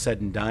this is all said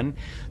and done,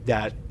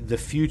 that the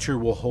future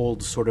will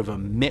hold sort of a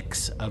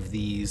mix of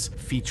these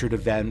featured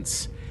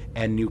events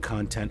and new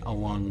content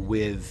along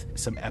with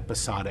some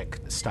episodic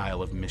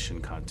style of mission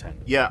content.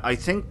 Yeah, I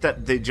think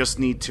that they just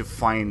need to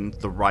find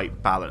the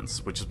right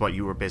balance, which is what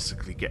you were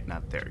basically getting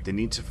at there. They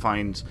need to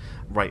find,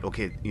 right,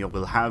 okay,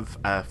 we'll have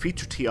a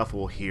featured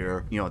TFO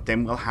here,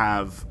 then we'll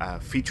have a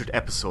featured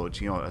episode,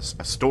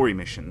 a story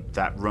mission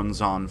that runs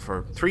on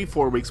for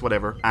 3-4 weeks,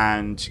 whatever,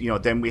 and,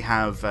 then we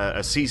have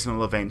a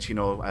seasonal event,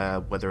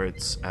 whether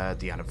it's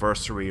the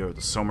anniversary or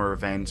the summer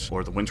event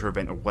or the winter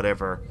event or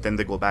whatever. Then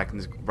they go back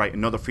and write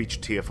another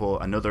featured TFO,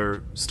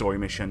 another story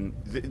mission.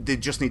 They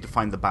just need to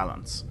find the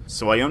balance.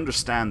 So I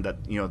understand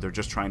that they're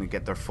just trying to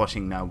get their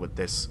footing now with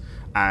this,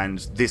 and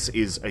this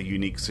is a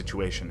unique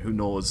situation. Who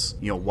knows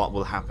what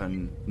will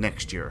happen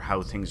next year,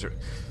 how things are.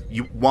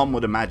 One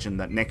would imagine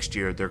that next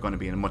year they're going to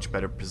be in a much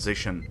better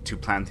position to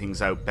plan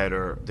things out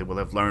better. They will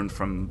have learned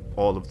from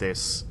all of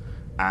this,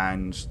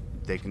 and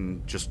they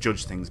can just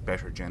judge things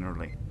better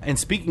generally. And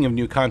speaking of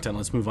new content,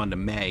 let's move on to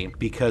May,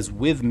 because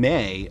with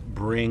May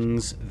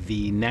brings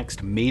the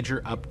next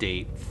major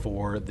update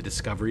for the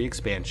Discovery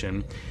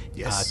expansion,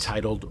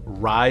 titled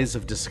Rise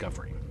of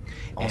Discovery.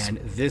 Awesome.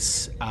 And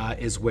this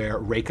is where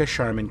Rekha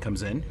Sharman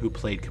comes in, who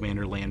played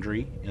Commander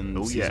Landry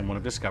in season 1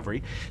 of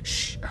Discovery.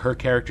 Her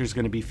character is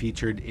going to be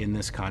featured in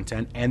this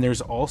content. And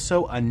there's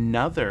also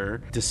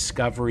another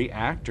Discovery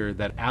actor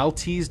that Al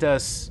teased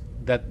us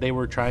that they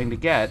were trying to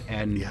get,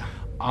 and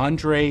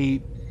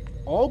Andre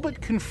all but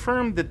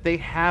confirmed that they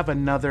have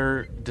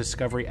another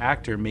Discovery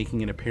actor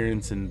making an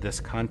appearance in this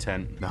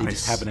content. Nice. They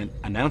just haven't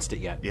announced it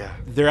yet. Yeah.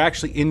 They're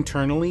actually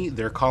internally,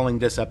 they're calling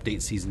this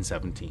update Season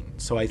 17.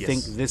 So I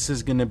think this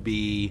is going to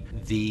be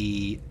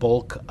the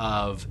bulk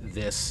of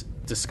this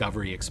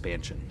Discovery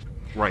expansion.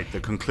 Right,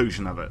 the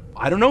conclusion of it.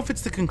 I don't know if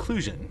it's the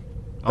conclusion,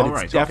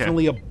 but it's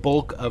definitely a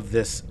bulk of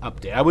this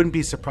update. I wouldn't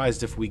be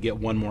surprised if we get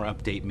one more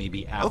update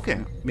maybe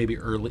after, maybe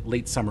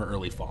late summer,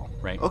 early fall,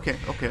 right? Okay.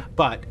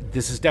 But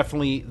this is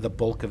definitely the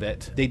bulk of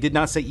it. They did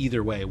not say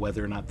either way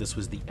whether or not this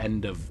was the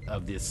end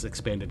of this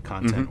expanded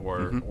content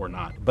or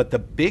not. But the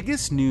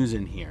biggest news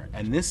in here,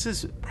 and this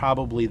is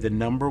probably the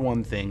number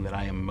one thing that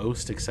I am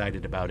most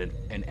excited about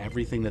in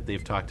everything that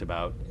they've talked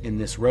about in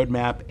this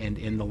roadmap and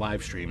in the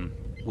live stream,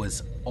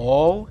 was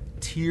all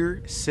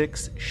Tier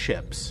 6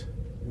 ships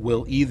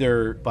will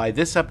either, by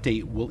this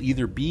update, will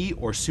either be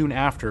or soon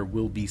after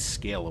will be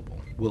scalable,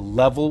 will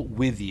level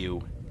with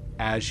you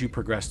as you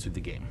progress through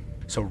the game.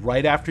 So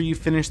right after you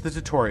finish the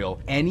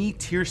tutorial, any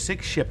tier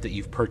 6 ship that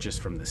you've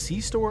purchased from the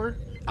C-Store,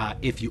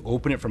 if you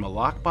open it from a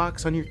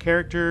lockbox on your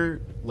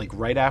character, like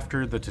right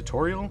after the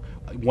tutorial,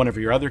 one of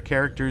your other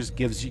characters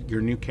gives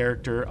your new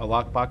character a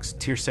lockbox,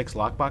 tier 6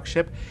 lockbox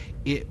ship,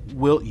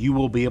 you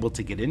will be able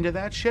to get into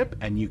that ship,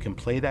 and you can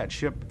play that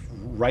ship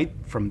right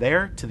from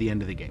there to the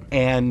end of the game.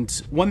 And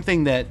one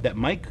thing that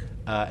Mike,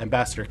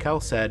 Ambassador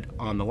Kell, said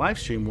on the live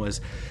stream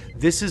was,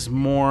 this is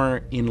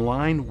more in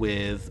line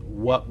with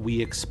what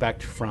we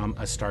expect from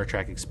a Star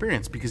Trek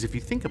experience, because if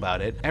you think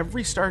about it,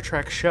 every Star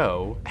Trek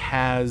show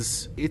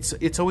has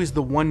it's always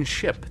the one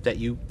ship that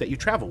you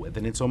travel with,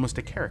 and it's almost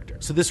a character.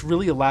 So this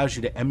really allows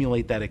you to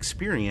emulate that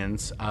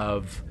experience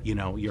of,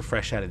 you're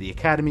fresh out of the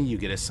academy, you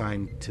get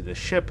assigned to the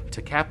ship,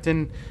 to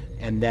captain,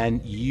 and then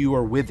you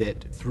are with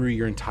it through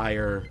your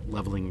entire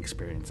leveling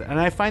experience. And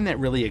I find that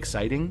really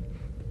exciting.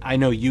 I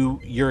know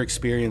your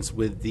experience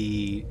with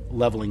the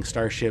leveling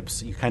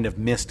starships, you kind of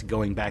missed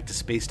going back to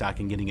Space Dock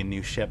and getting a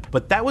new ship.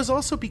 But that was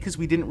also because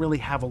we didn't really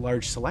have a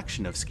large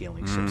selection of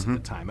scaling ships at the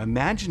time.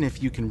 Imagine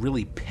if you can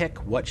really pick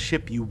what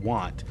ship you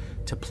want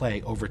to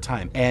play over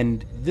time.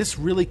 And this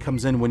really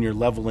comes in when you're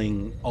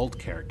leveling alt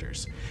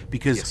characters.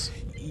 Because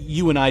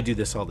you and I do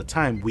this all the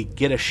time. We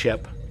get a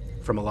ship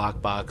from a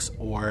lockbox,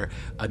 or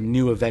a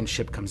new event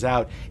ship comes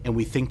out, and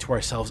we think to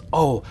ourselves,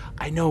 oh,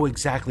 I know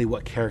exactly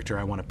what character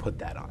I want to put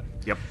that on.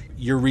 Yep.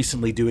 You're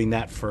recently doing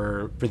that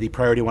for the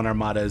Priority 1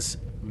 Armada's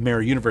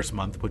Mirror Universe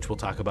month, which we'll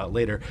talk about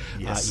later.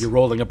 Yes. You're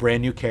rolling a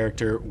brand new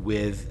character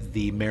with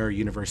the Mirror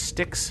Universe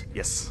Styx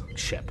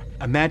ship.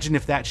 Imagine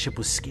if that ship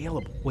was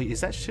scalable. Wait, is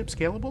that ship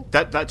scalable?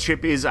 That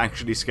ship is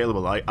actually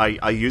scalable.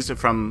 I used it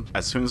from,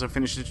 as soon as I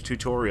finished the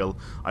tutorial,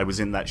 I was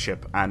in that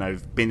ship, and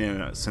I've been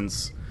in it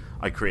since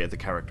I created the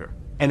character.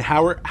 And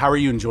how are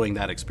you enjoying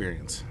that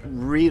experience?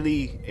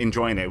 Really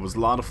enjoying it. It was a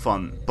lot of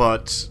fun.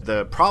 But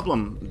the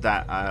problem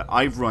that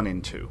I've run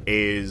into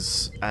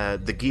is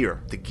the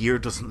gear. The gear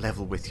doesn't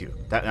level with you.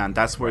 And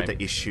that's where the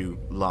issue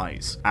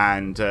lies.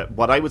 And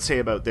what I would say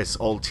about this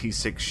all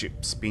T6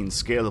 ships being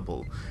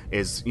scalable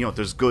is,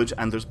 there's good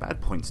and there's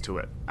bad points to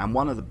it. And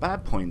one of the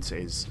bad points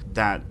is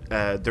that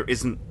there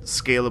isn't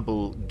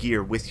scalable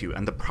gear with you.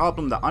 And the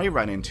problem that I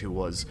ran into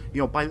was,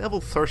 by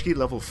level 30,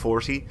 level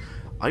 40,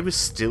 I was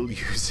still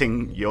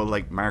using your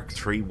Mark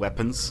III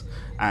weapons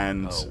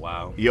and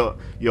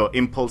your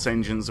impulse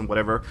engines and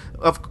whatever.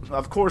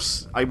 Of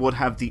course, I would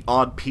have the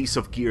odd piece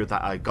of gear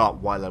that I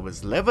got while I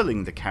was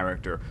leveling the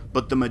character,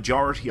 but the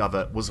majority of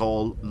it was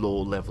all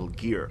low-level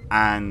gear.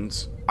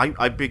 And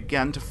I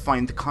began to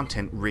find the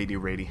content really,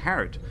 really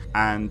hard.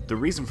 And the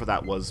reason for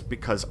that was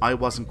because I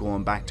wasn't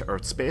going back to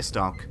Earth Space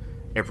Dock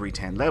every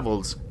 10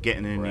 levels,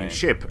 getting a new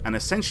ship, and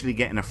essentially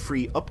getting a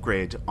free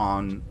upgrade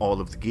on all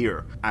of the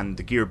gear. And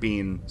the gear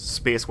being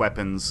space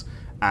weapons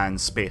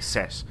and space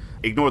set.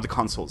 Ignore the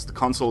consoles. The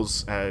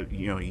consoles,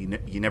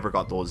 you never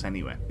got those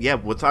anyway. Yeah,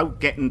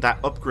 without getting that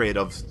upgrade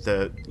of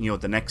the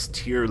next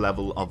tier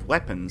level of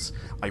weapons,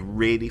 I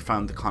really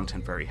found the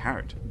content very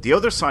hard. The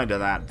other side of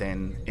that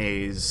then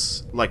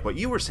is, like what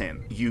you were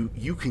saying,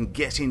 you can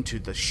get into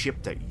the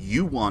ship that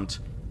you want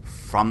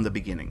from the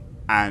beginning.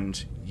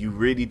 And you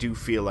really do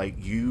feel like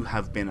you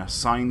have been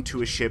assigned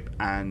to a ship,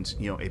 and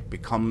it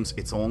becomes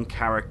its own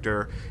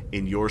character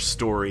in your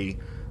story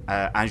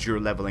as you're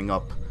leveling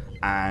up.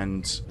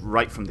 And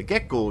right from the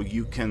get-go,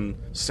 you can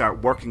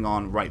start working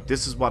on,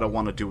 this is what I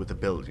want to do with the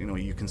build.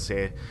 You can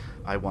say,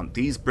 I want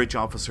these bridge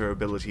officer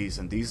abilities,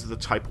 and these are the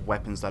type of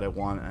weapons that I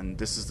want, and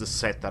this is the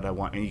set that I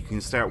want. And you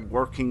can start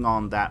working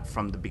on that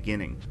from the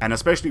beginning. And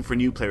especially for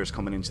new players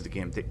coming into the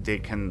game, they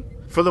can,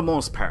 for the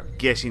most part,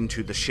 get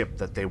into the ship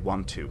that they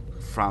want to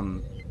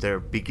from their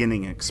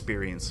beginning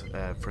experience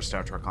for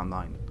Star Trek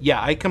Online.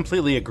 Yeah, I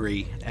completely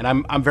agree, and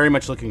I'm very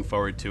much looking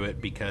forward to it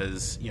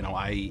because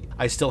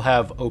I still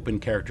have open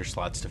character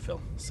slots to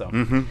fill. So,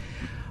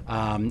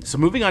 so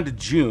moving on to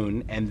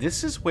June, and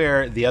this is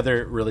where the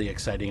other really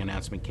exciting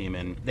announcement came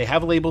in. They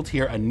have labeled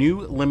here a new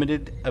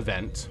limited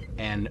event,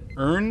 and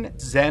earn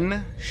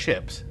Zen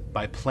ships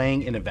by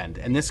playing an event.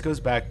 And this goes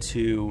back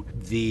to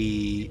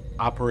the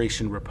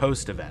Operation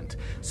Riposte event.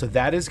 So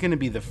that is going to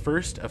be the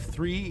first of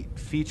 3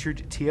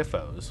 featured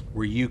TFOs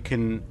where you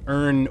can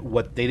earn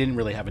what they didn't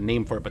really have a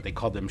name for it, but they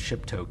called them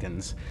ship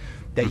tokens,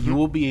 that you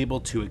will be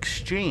able to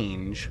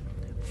exchange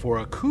for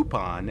a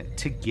coupon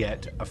to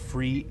get a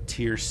free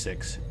tier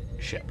 6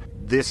 ship.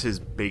 This is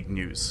big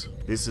news.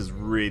 This is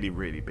really,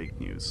 really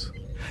big news.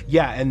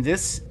 Yeah,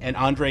 and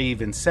Andre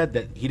even said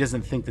that he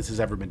doesn't think this has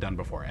ever been done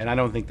before, and I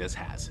don't think this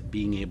has.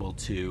 Being able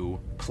to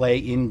play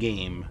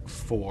in-game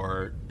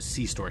for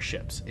C-Store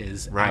ships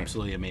is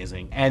absolutely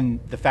amazing. And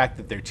the fact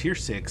that they're tier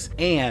 6,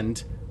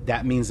 and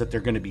that means that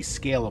they're going to be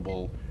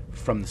scalable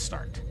from the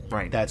start.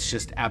 Right. That's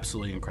just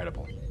absolutely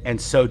incredible.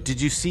 And so, did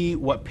you see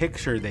what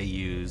picture they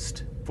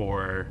used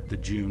for the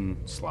June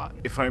slot.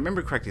 If I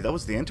remember correctly, that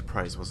was the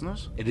Enterprise, wasn't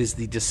it? It is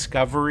the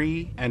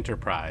Discovery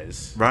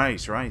Enterprise.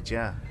 Right,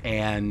 yeah.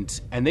 And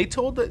they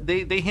told that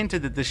they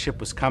hinted that this ship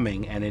was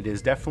coming, and it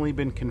has definitely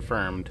been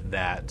confirmed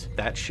that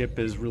that ship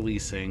is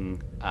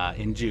releasing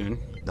in June.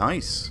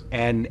 Nice.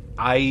 And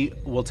I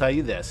will tell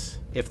you this.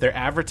 If they're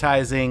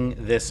advertising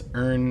this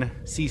Earn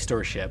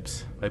C-Store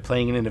ships by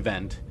playing in an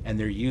event, and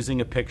they're using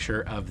a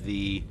picture of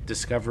the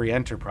Discovery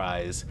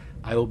Enterprise,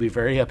 I will be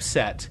very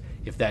upset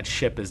if that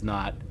ship is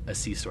not a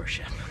C-Store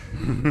ship.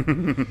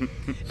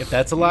 If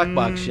that's a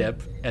lockbox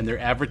ship, and they're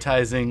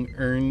advertising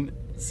Earn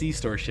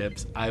C-Store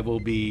ships, I will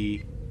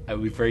be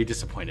very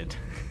disappointed.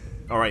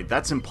 All right,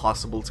 that's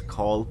impossible to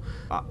call.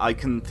 I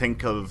can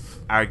think of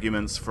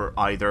arguments for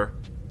either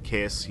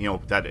case,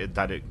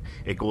 that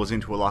it goes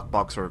into a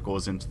lockbox or it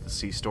goes into the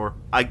C-Store.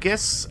 I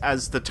guess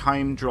as the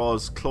time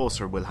draws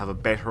closer, we'll have a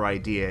better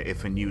idea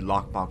if a new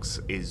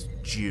lockbox is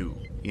due.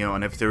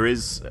 And if there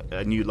is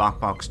a new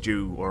lockbox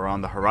due or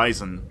on the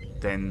horizon,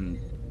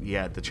 then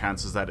yeah, the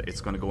chances that it's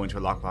going to go into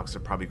a lockbox are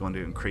probably going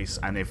to increase.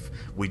 And if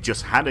we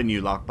just had a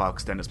new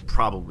lockbox, then it's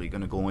probably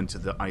going to go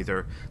into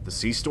either the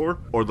C-Store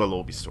or the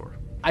Lobby store.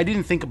 I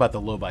didn't think about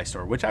the Lobi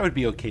store, which I would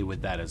be okay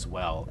with that as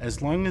well,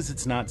 as long as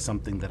it's not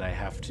something that I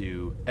have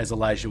to, as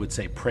Elijah would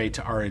say, pray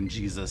to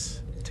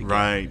RNGesus to get.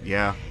 Right,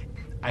 yeah.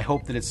 I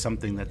hope that it's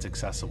something that's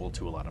accessible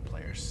to a lot of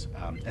players,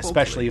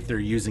 especially if they're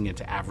using it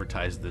to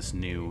advertise this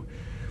new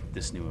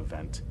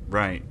event.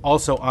 Right.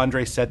 Also,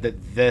 Andre said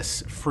that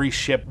this free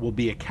ship will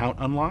be account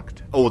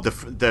unlocked. Oh,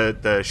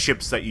 the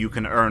ships that you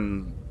can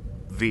earn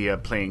via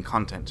playing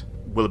content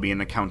will be an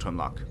account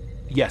unlock.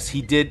 Yes,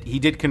 he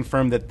did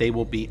confirm that they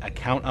will be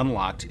account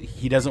unlocked.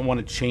 He doesn't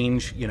want to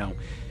change,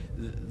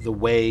 the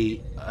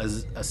way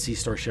a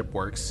C-Store ship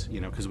works,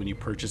 because when you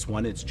purchase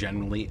one, it's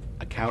generally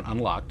account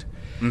unlocked.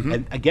 Mm-hmm.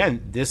 And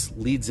again, this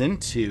leads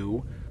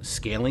into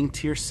scaling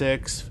tier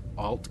 6,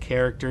 alt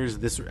characters.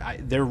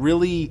 They're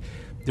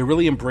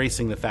really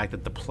embracing the fact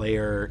that the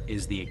player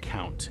is the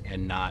account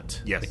and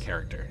not the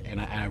character, and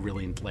I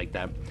really like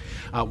that.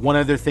 One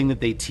other thing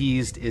that they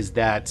teased is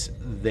that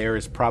there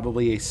is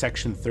probably a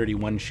Section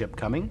 31 ship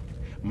coming.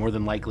 More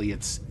than likely,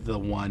 it's the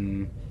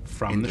one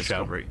from the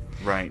Discovery.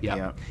 Show. Right,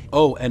 yeah.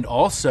 Oh, and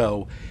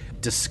also,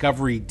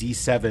 Discovery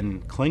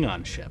D7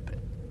 Klingon ship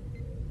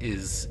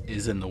is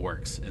in the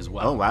works as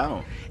well. Oh,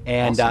 wow.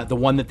 And awesome. The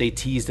one that they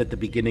teased at the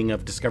beginning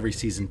of Discovery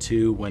Season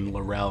 2 when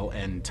Laurel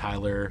and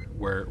Tyler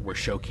were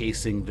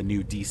showcasing the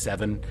new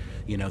D7,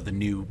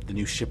 the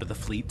new ship of the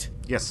fleet.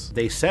 Yes.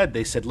 They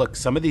said, look,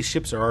 some of these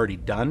ships are already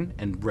done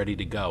and ready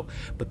to go,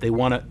 but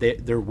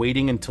they're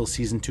waiting until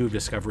Season 2 of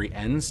Discovery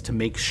ends to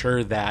make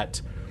sure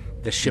that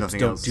the ships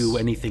don't do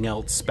anything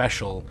else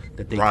special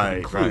that they can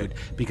include,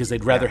 because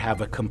they'd rather have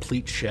a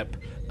complete ship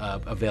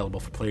available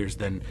for players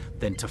than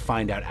to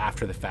find out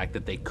after the fact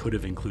that they could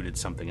have included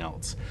something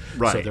else.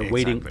 Right. So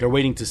they're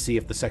waiting to see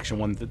if the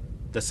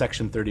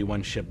Section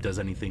 31 ship does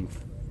anything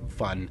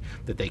fun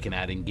that they can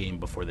add in game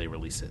before they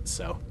release it.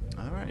 So,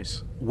 all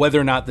right. Whether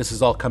or not this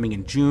is all coming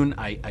in June,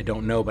 I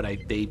don't know, but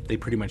they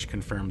pretty much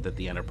confirmed that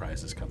the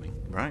Enterprise is coming.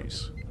 Right.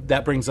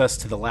 That brings us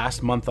to the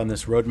last month on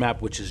this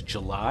roadmap, which is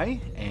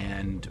July,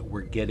 and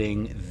we're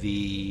getting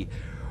the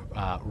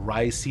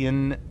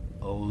Rycian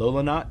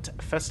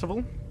Lolanaut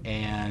Festival,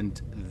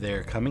 and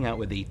they're coming out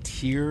with a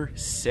Tier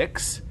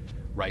 6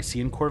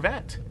 Rycian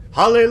Corvette.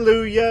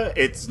 Hallelujah!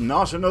 It's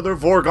not another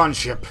Vorgon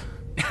ship.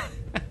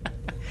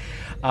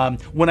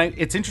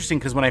 It's interesting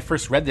because when I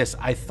first read this,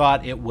 I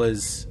thought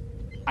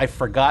I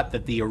forgot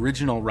that the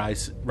original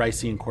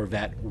Rycian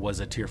Corvette was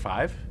a Tier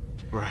 5.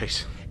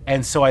 Right.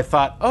 And so I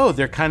thought,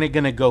 they're kind of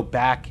going to go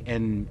back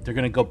and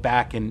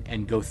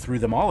go through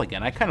them all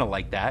again. I kind of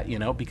like that,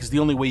 because the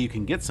only way you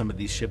can get some of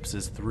these ships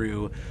is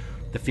through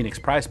the Phoenix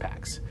prize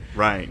packs.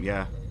 Right,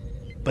 yeah.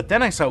 But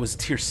then I saw it was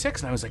Tier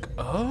 6, and I was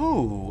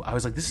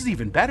like, this is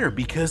even better,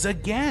 because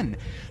again,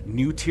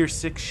 new Tier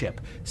 6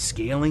 ship,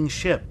 scaling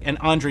ship. And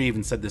Andre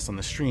even said this on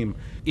the stream,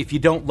 if you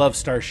don't love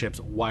starships,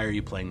 why are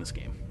you playing this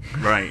game?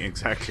 Right,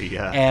 exactly,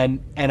 yeah.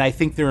 And I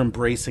think they're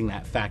embracing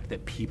that fact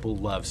that people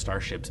love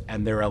starships,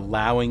 and they're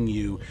allowing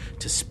you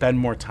to spend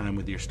more time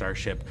with your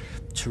starship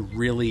to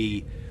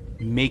really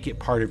make it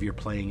part of your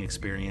playing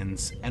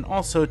experience, and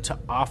also to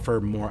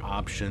offer more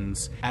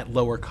options at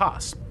lower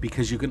cost,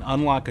 because you can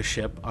unlock a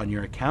ship on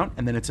your account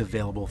and then it's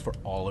available for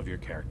all of your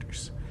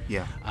characters.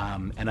 Yeah.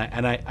 And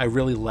I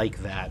really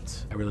like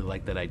that. I really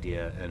like that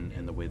idea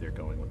and the way they're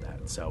going with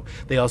that. So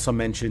they also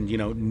mentioned,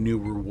 new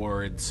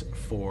rewards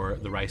for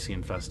the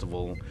Rycian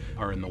Festival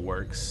are in the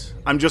works.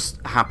 I'm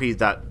just happy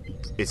that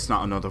it's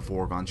not another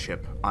Vorgon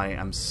ship. I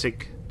am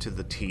sick to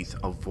the teeth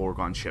of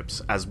Vorgon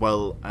ships, as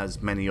well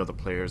as many other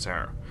players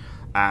are.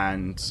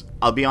 And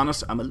I'll be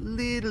honest, I'm a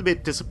little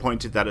bit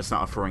disappointed that it's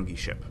not a Ferengi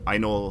ship. I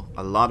know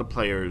a lot of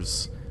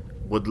players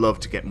would love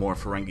to get more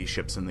Ferengi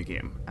ships in the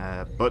game,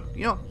 but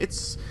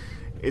it's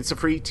a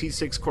free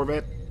T6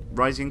 Corvette,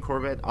 Rycian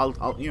Corvette.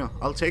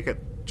 I'll take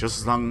it. just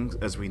as long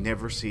as we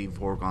never see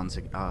Vorgons.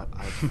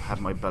 I've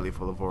had my belly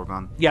full of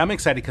Vorgon. Yeah, I'm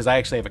excited because I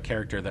actually have a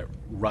character that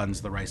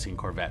runs the Ricine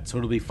Corvette, so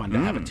it'll be fun to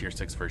have a Tier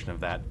 6 version of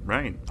that.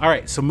 Right. All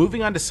right, so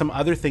moving on to some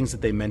other things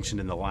that they mentioned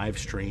in the live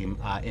stream.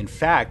 In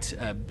fact,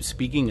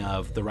 speaking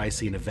of the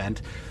Ricine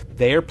event,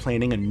 they are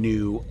planning a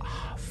new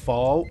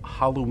fall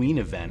Halloween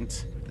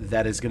event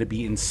that is going to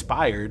be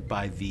inspired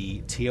by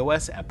the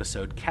TOS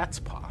episode Cat's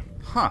Paw.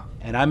 Huh.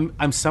 And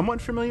I'm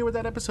somewhat familiar with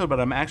that episode, but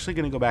I'm actually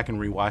going to go back and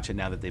rewatch it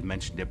now that they've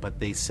mentioned it. But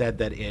they said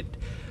that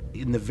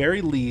in the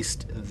very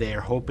least,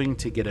 they're hoping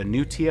to get a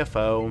new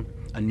TFO,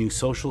 a new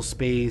social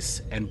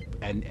space,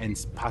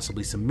 and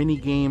possibly some mini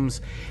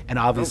games, and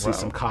obviously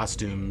some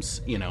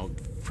costumes,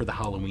 for the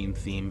Halloween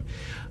theme.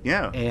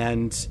 Yeah.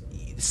 And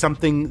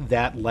something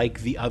that,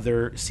 like the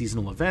other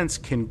seasonal events,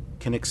 can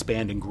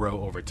expand and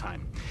grow over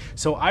time.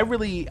 So I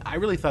really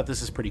thought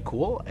this is pretty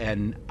cool,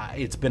 and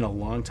it's been a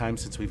long time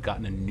since we've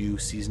gotten a new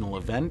seasonal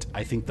event.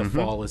 I think the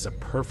fall is a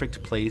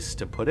perfect place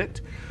to put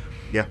it.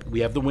 Yeah, we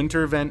have the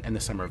winter event and the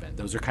summer event.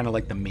 Those are kind of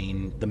like the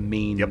main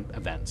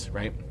events,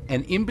 right?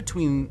 And in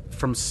between,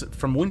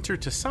 from winter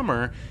to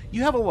summer,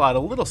 you have a lot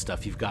of little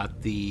stuff. You've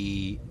got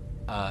the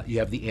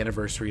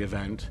anniversary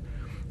event.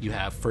 You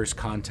have First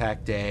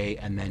Contact Day,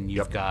 and then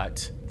you've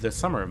got the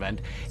summer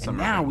event. And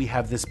now we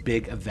have this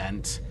big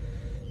event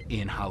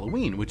in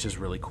Halloween, which is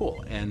really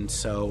cool. And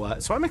so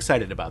I'm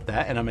excited about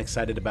that, and I'm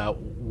excited about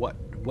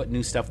what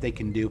new stuff they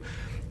can do,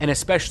 and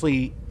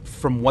especially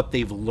from what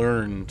they've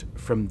learned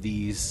from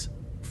the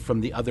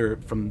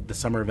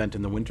summer event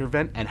and the winter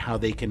event, and how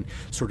they can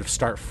sort of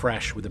start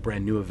fresh with a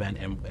brand new event,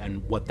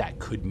 and what that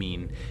could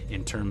mean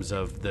in terms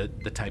of the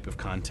type of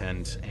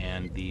content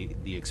and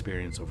the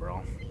experience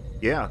overall.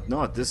 Yeah,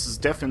 no, this is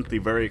definitely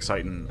very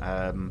exciting.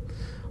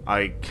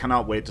 I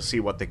cannot wait to see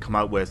what they come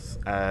out with.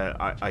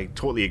 I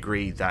totally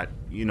agree that,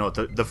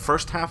 the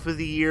first half of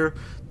the year,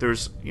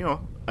 there's,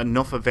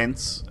 enough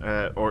events,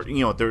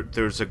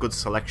 there's a good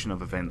selection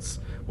of events,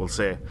 we'll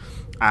say.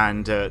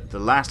 And the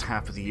last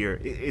half of the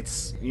year,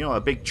 it's, a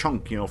big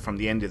chunk, from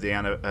the end of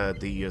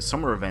the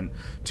summer event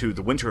to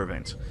the winter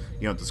event.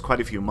 There's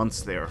quite a few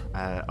months there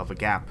of a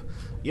gap.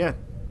 Yeah.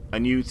 A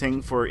new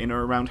thing for in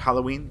or around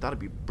Halloween, that'd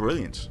be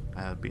brilliant.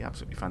 It'd be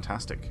absolutely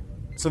fantastic.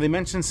 So they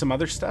mentioned some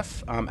other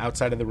stuff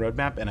outside of the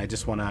roadmap, and I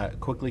just want to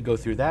quickly go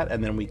through that,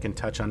 and then we can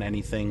touch on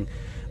anything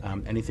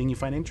you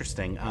find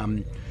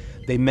interesting.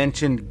 They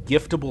mentioned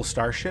giftable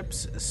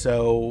starships.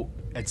 So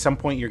at some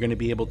point you're going to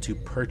be able to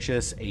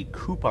purchase a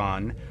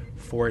coupon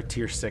for a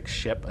Tier 6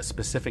 ship, a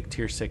specific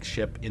Tier 6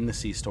 ship in the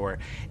C-Store,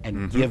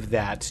 and give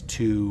that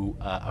to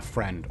a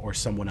friend or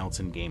someone else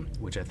in game,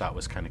 which I thought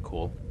was kind of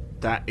cool.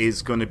 That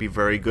is going to be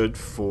very good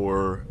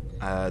for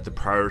the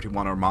Priority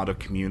 1 Armada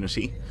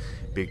community,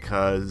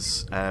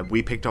 because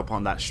we picked up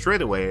on that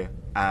straight away,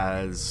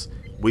 as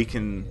we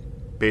can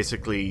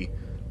basically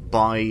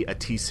buy a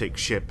T6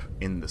 ship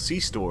in the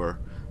C-Store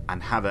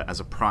and have it as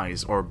a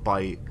prize, or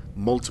buy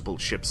multiple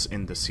ships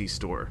in the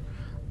C-Store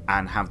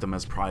and have them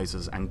as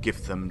prizes and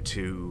gift them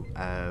to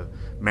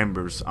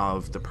members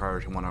of the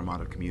Priority 1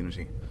 Armada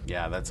community.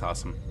 Yeah, that's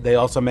awesome. They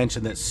also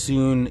mentioned that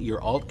soon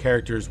your alt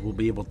characters will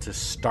be able to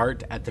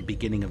start at the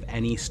beginning of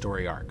any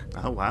story arc.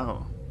 Oh,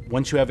 wow.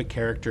 Once you have a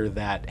character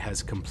that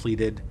has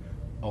completed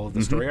all of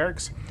the story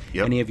arcs,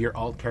 any of your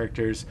alt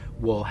characters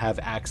will have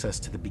access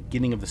to the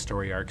beginning of the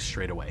story arc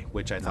straight away,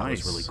 which I thought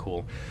was really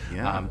cool.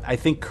 Yeah. I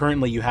think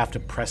currently you have to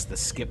press the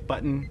skip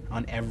button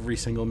on every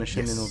single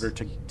mission in order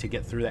to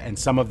get through that, and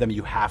some of them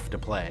you have to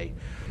play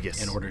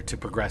in order to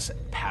progress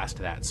past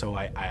that. So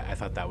I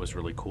thought that was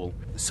really cool.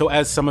 So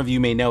as some of you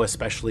may know,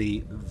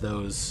 especially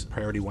those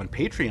Priority 1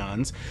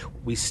 Patreons,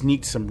 we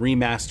sneaked some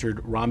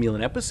remastered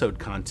Romulan episode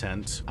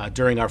content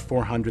during our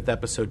 400th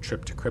episode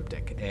trip to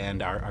Cryptic,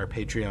 and our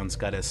Patreons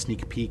got a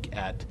sneak peek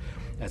at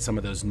some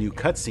of those new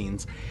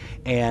cutscenes.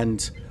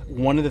 And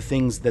one of the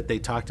things that they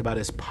talked about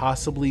is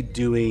possibly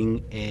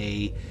doing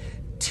a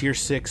Tier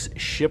 6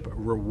 ship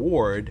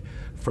reward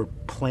for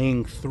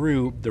playing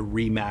through the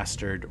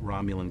remastered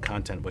Romulan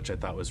content, which I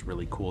thought was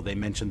really cool. They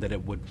mentioned that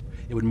it would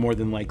more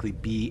than likely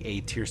be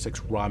a Tier 6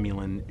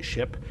 Romulan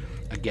ship.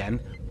 Again,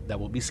 that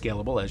will be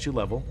scalable as you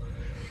level.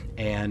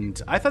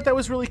 And I thought that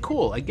was really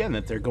cool. Again,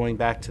 that they're going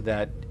back to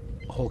that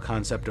whole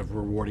concept of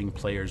rewarding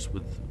players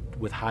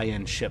with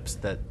high-end ships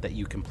that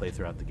you can play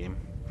throughout the game.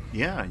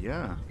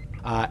 Yeah.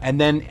 And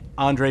then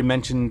Andre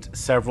mentioned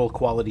several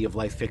quality of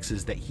life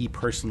fixes that he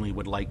personally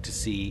would like to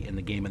see in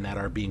the game and that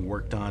are being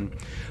worked on.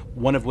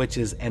 One of which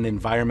is an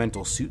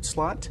environmental suit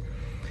slot.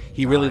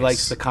 He really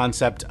likes the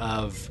concept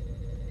of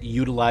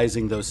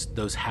utilizing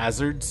those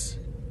hazards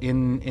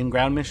in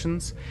ground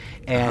missions.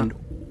 And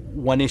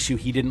one issue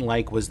he didn't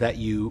like was that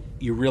you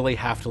really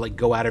have to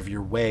go out of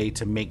your way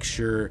to make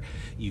sure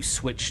you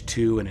switch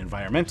to an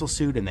environmental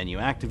suit and then you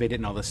activate it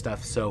and all this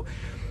stuff. So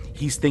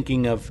he's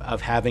thinking of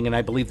having, and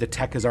I believe the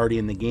tech is already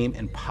in the game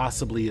and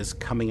possibly is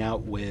coming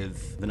out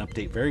with an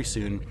update very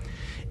soon,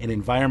 an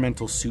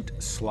environmental suit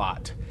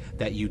slot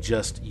that you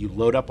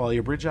load up all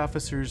your bridge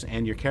officers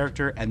and your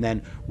character, and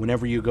then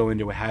whenever you go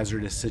into a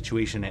hazardous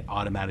situation, it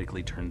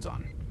automatically turns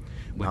on,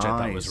 which I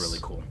thought was really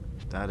cool.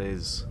 That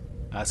is.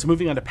 So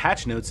moving on to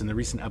patch notes, in the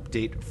recent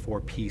update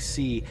for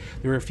PC,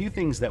 there were a few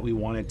things that we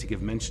wanted to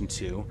give mention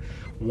to.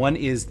 One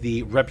is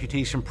the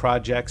Reputation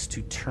projects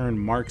to turn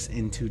marks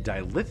into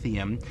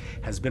dilithium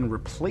has been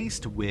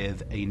replaced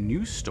with a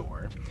new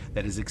store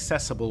that is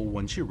accessible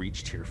once you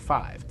reach Tier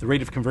 5. The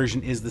rate of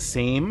conversion is the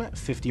same,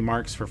 50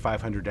 marks for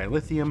 500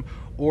 dilithium,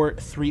 or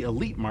 3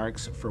 elite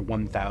marks for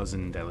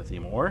 1,000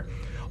 dilithium ore.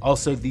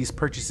 Also, these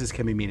purchases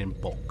can be made in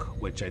bulk,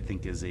 which I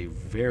think is a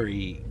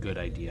very good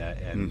idea,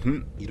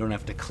 and you don't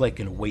have to click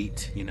and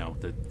wait,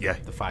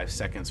 the 5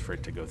 seconds for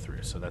it to go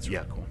through, so that's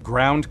really cool.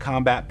 Ground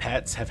combat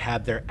pets have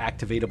had their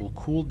activatable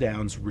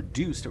cooldowns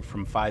reduced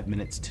from 5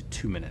 minutes to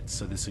 2 minutes,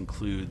 so this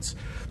includes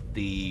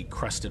the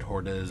Crusted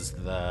Hordas,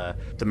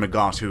 the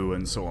Megatu,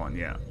 and so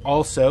on,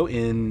 Also,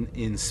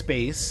 in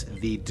space,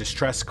 the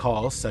distress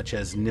calls, such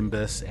as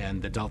Nimbus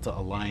and the Delta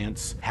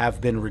Alliance,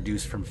 have been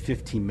reduced from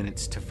 15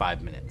 minutes to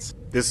 5 minutes.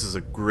 This is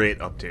a great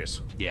update.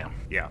 Yeah.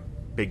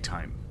 Big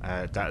time.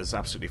 That is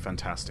absolutely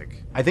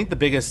fantastic. I think the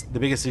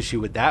biggest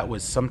issue with that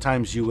was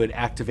sometimes you would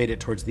activate it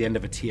towards the end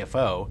of a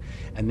TFO,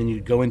 and then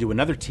you'd go into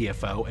another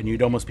TFO, and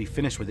you'd almost be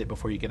finished with it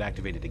before you get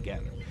activated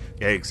again.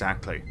 Yeah,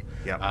 exactly.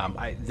 Yeah.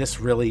 I think this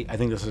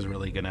is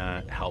really going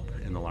to help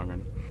in the long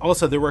run.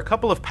 Also, there were a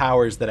couple of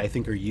powers that I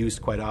think are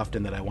used quite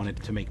often that I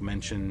wanted to make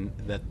mention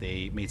that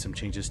they made some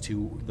changes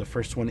to. The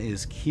first one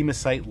is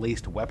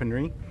Chemosite-laced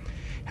weaponry.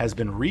 Has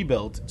been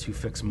rebuilt to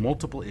fix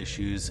multiple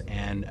issues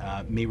and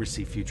may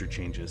receive future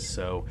changes.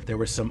 So there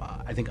were some,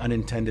 I think,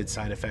 unintended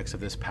side effects of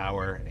this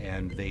power,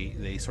 and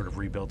they sort of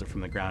rebuilt it from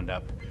the ground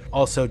up.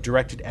 Also,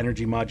 directed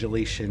energy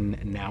modulation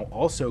now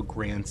also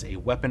grants a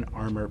weapon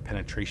armor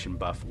penetration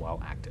buff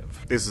while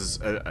active. This is,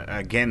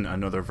 again,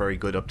 another very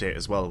good update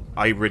as well.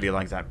 I really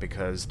like that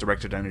because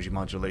directed energy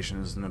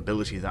modulation is an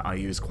ability that I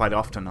use quite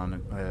often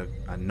on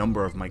a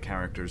number of my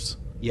characters.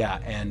 Yeah,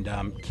 and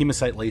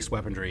Chemosite-laced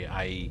weaponry,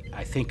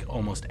 I think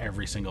almost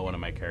every single one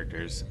of my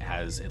characters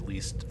has at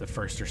least the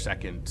first or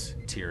second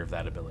tier of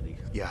that ability.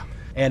 Yeah.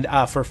 And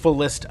for a full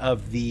list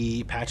of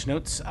the patch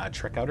notes,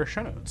 check out our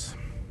show notes.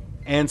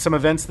 And some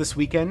events this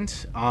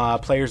weekend.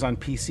 Players on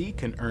PC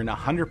can earn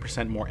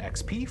 100% more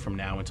XP from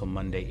now until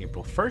Monday,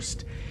 April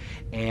 1st.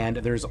 And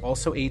there's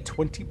also a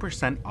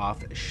 20%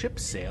 off ship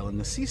sale in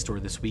the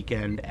C-Store this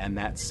weekend, and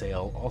that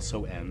sale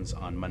also ends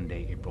on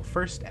Monday, April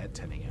 1st at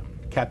 10 a.m.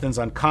 Captains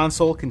on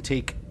console can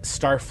take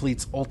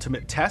Starfleet's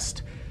Ultimate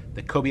Test.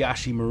 The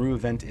Kobayashi Maru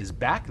event is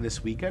back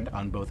this weekend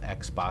on both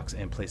Xbox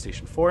and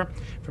PlayStation 4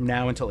 from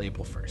now until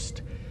April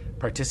 1st.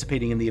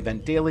 Participating in the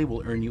event daily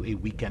will earn you a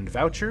weekend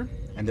voucher,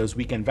 and those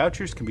weekend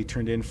vouchers can be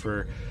turned in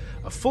for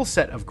a full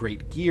set of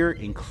great gear,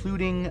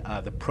 including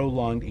the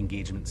Prolonged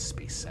Engagement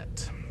Space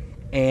Set.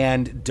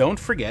 And don't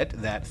forget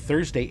that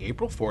Thursday,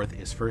 April 4th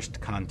is First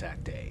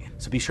Contact Day.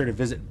 So be sure to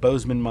visit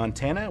Bozeman,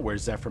 Montana, where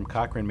Zephram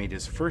Cochrane made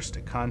his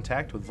first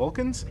contact with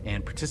Vulcans,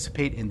 and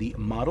participate in the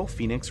Model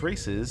Phoenix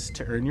races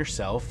to earn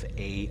yourself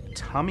a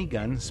Tommy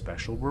Gun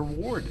special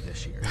reward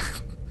this year.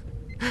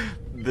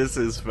 This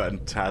is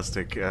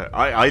fantastic.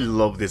 I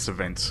love this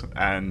event,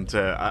 and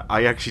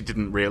I actually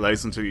didn't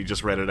realize until you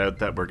just read it out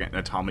that we're getting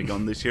a Tommy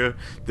Gun this year.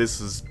 This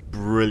is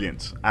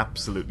brilliant.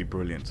 Absolutely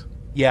brilliant.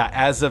 Yeah,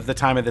 as of the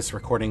time of this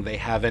recording, they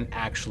haven't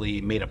actually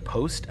made a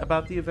post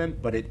about the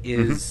event, but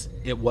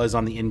it was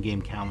on the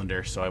in-game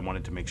calendar, so I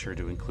wanted to make sure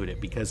to include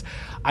it, because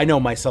I know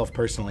myself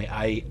personally,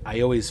 I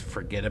always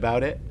forget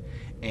about it,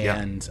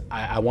 and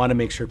I want to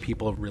make sure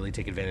people really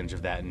take advantage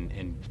of that,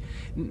 and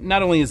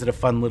not only is it a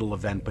fun little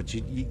event, but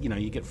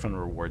you get fun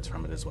rewards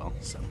from it as well.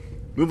 So,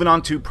 moving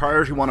on to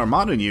Priority 1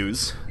 Armada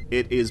news,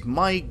 it is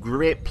my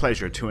great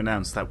pleasure to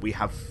announce that we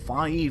have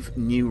 5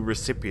 new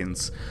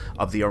recipients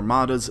of the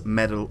Armada's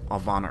Medal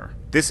of Honor.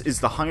 This is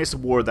the highest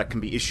award that can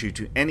be issued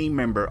to any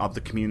member of the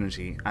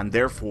community, and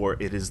therefore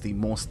it is the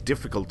most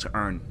difficult to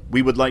earn.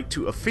 We would like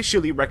to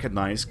officially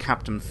recognize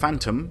Captain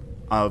Phantom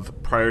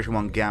of Priority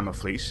 1 Gamma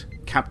Fleet,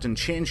 Captain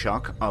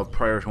Chainshock of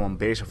Priority 1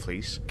 Beta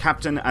Fleet,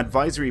 Captain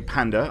Advisory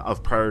Panda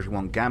of Priority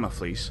 1 Gamma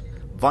Fleet,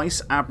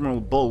 Vice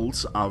Admiral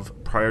Bulls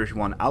of Priority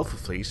 1 Alpha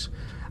Fleet,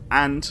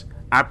 and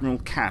Admiral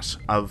Cat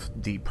of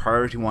the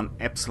Priority 1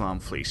 Epsilon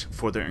Fleet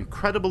for their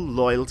incredible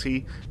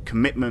loyalty,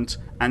 commitment,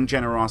 and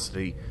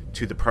generosity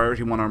to the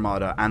Priority 1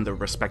 Armada and their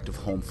respective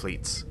home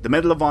fleets. The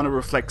Medal of Honor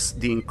reflects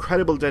the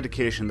incredible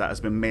dedication that has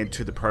been made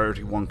to the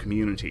Priority 1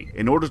 community.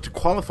 In order to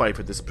qualify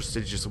for this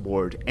prestigious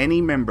award, any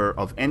member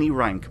of any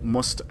rank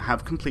must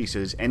have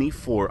completed any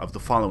 4 of the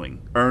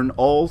following: earn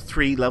all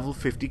 3 level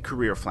 50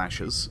 career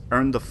flashes,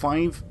 earn the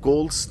 5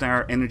 Gold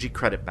Star Energy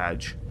Credit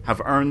Badge,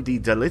 have earned the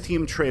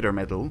Dilithium Trader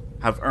Medal,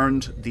 have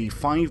earned the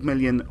 5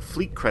 million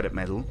Fleet Credit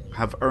Medal,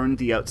 have earned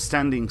the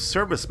Outstanding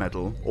Service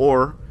Medal,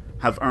 or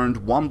have earned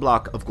 1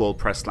 block of Gold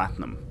Press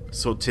Platinum.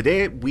 So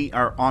today we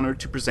are honoured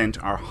to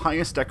present our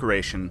highest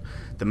decoration,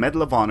 the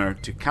Medal of Honor,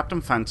 to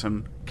Captain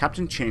Phantom,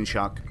 Captain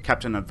Chainshock,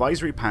 Captain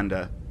Advisory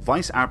Panda,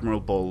 Vice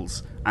Admiral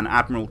Bulls, and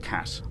Admiral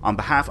Cat. On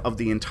behalf of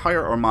the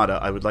entire Armada,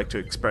 I would like to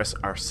express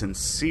our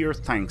sincere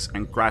thanks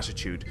and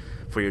gratitude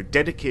for your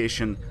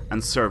dedication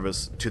and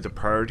service to the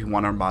Priority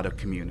 1 Armada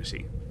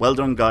community. Well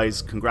done,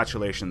 guys.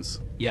 Congratulations.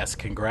 Yes,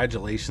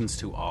 congratulations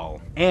to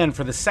all. And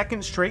for the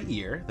second straight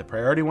year, the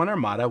Priority 1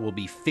 Armada will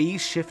be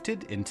phase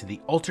shifted into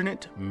the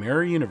alternate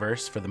Mirror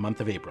Universe for the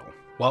month of April.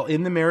 While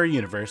in the Mirror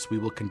Universe, we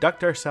will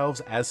conduct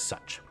ourselves as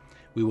such.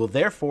 We will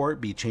therefore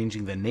be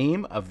changing the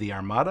name of the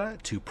Armada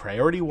to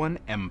Priority 1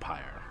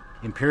 Empire.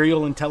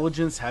 Imperial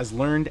intelligence has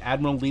learned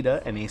Admiral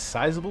Lita and a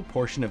sizable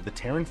portion of the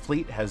Terran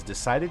fleet has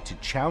decided to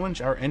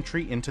challenge our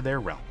entry into their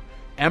realm.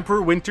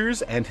 Emperor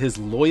Winters and his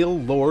loyal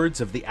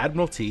lords of the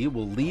Admiralty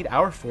will lead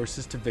our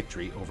forces to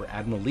victory over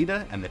Admiral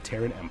Lita and the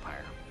Terran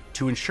Empire.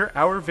 To ensure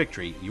our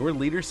victory, your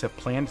leaders have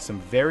planned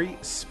some very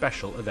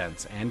special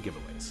events and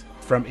giveaways.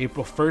 From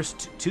April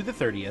 1st to the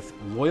 30th,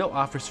 loyal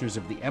officers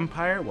of the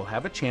Empire will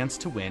have a chance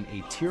to win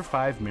a Tier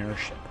 5 mirror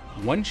ship.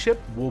 One ship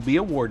will be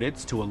awarded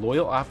to a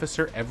loyal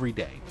officer every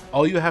day.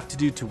 All you have to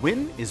do to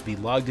win is be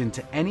logged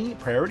into any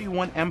Priority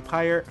 1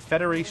 Empire,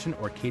 Federation,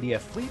 or KDF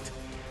fleet.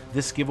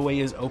 This giveaway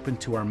is open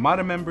to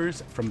Armada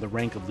members from the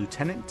rank of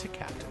Lieutenant to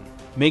Captain.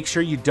 Make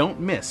sure you don't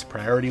miss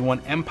Priority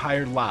 1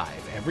 Empire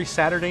Live every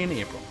Saturday in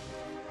April.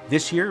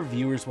 This year,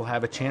 viewers will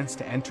have a chance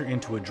to enter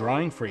into a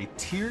drawing for a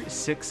Tier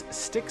 6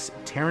 Styx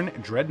Terran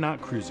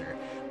Dreadnought Cruiser,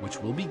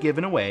 which will be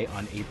given away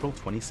on April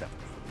 27th.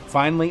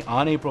 Finally,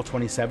 on April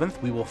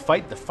 27th, we will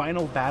fight the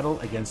final battle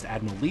against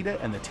Admiral Lita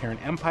and the Terran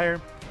Empire.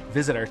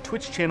 Visit our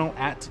Twitch channel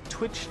at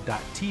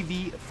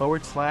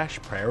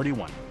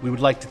twitch.tv/Priority1. We would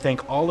like to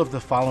thank all of the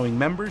following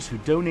members who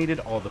donated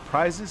all the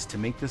prizes to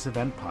make this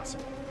event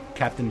possible.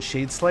 Captain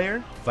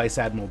Shadeslayer, Vice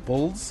Admiral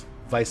Bulls,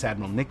 Vice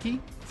Admiral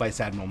Nikki, Vice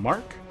Admiral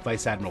Mark,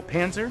 Vice Admiral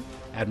Panzer,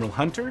 Admiral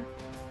Hunter,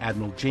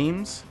 Admiral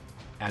James,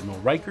 Admiral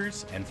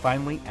Rikers, and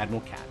finally,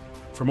 Admiral Cat.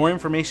 For more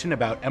information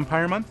about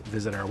Empire Month,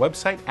 visit our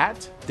website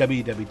at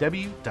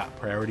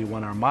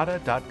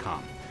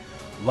www.priority1armada.com.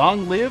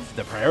 Long live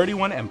the Priority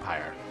 1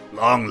 Empire.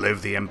 Long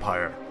live the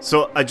Empire.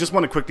 So I just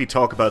want to quickly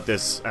talk about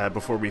this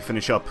before we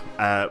finish up.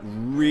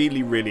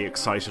 Really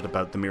excited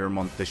about the Mirror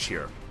Month this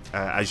year.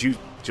 As you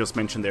just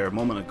mentioned there a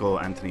moment ago,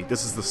 Anthony,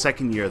 this is the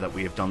second year that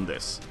we have done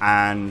this.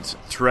 And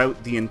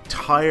throughout the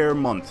entire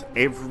month,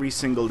 every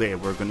single day,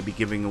 we're going to be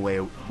giving away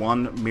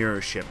one mirror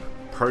ship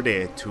per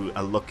day to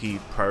a lucky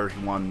Priority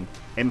 1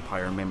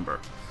 Empire member.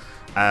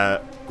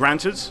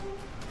 Granted,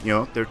 you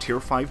know, they're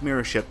Tier 5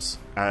 mirror ships,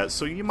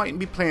 so you mightn't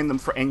be playing them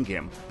for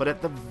endgame, but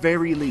at the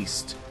very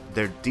least,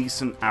 they're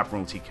decent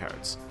Admiralty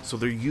cards. So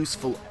they're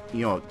useful,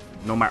 you know,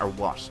 no matter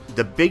what.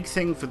 The big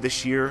thing for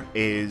this year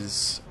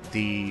is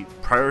the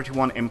Priority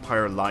 1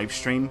 Empire live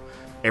stream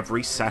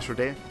every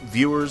Saturday.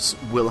 Viewers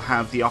will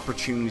have the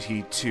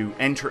opportunity to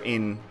enter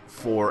in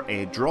for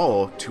a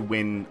draw to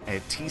win a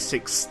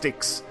T6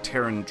 Styx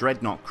Terran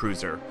Dreadnought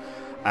Cruiser,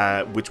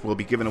 which will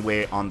be given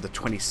away on the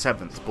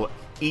 27th. But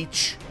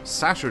each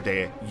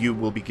Saturday, you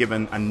will be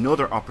given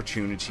another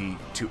opportunity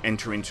to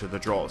enter into the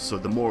draw. So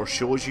the more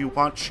shows you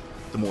watch,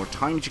 the more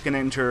times you can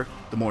enter,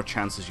 the more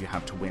chances you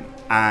have to win.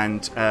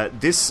 And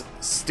this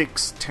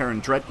Styx Terran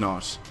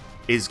Dreadnought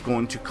is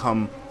going to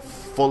come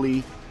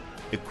fully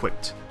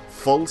equipped.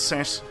 Full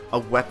set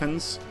of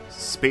weapons,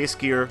 space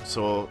gear,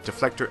 so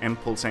deflector,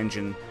 impulse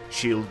engine,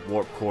 shield,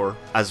 warp core,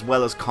 as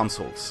well as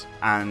consoles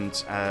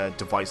and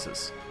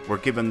devices. We're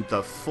given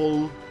the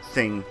full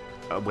thing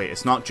away.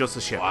 It's not just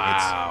a ship.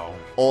 Wow.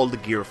 It's all the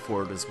gear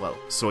for it as well.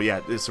 So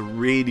yeah, it's a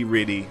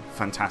really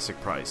fantastic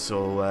prize.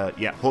 So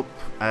yeah, hope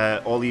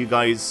all of you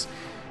guys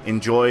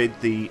enjoyed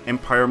the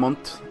Empire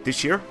Month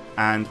this year,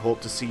 and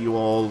hope to see you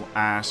all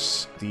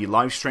at the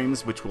live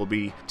streams, which will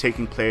be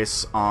taking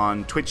place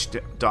on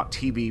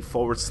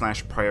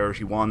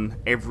twitch.tv/Priority1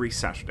 every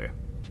Saturday.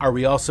 Are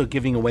we also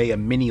giving away a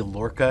mini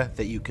Lorca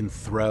that you can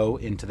throw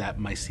into that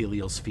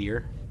mycelial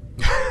sphere?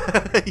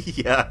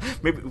 Yeah,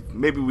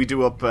 maybe we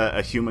do up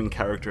a human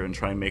character and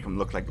try and make him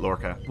look like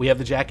Lorca. We have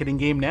the jacket in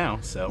game now,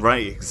 so...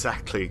 Right,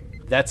 exactly.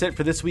 That's it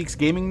for this week's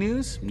gaming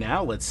news.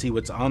 Now let's see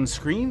what's on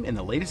screen in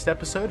the latest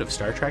episode of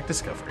Star Trek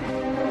Discovery.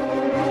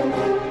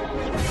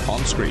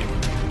 On screen.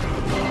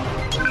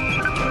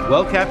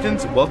 Well,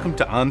 Captains, welcome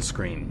to On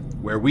Screen,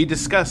 where we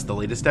discuss the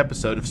latest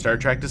episode of Star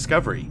Trek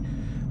Discovery.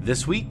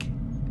 This week,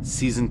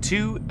 Season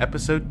 2,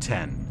 Episode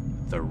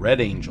 10, The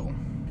Red Angel.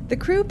 The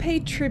crew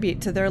paid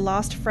tribute to their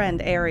lost friend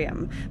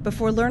Arium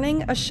before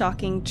learning a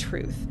shocking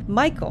truth.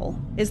 Michael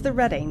is the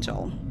Red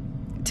Angel.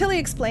 Tilly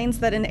explains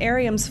that in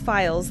Arium's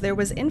files there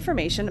was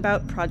information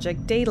about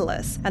Project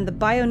Daedalus and the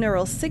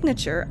bioneural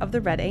signature of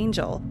the Red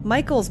Angel,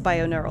 Michael's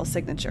bioneural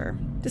signature.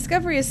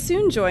 Discovery is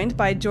soon joined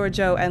by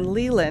Georgiou and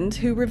Leland,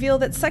 who reveal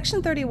that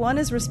Section 31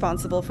 is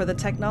responsible for the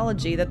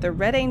technology that the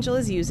Red Angel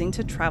is using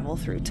to travel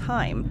through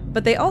time,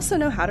 but they also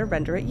know how to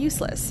render it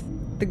useless.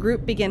 The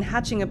group begin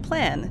hatching a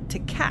plan to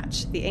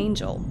catch the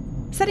Angel.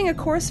 Setting a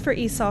course for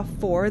Esau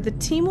 4, the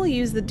team will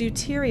use the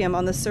deuterium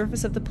on the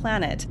surface of the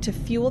planet to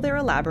fuel their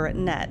elaborate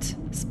net.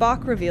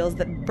 Spock reveals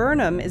that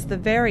Burnham is the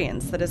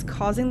variance that is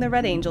causing the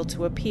Red Angel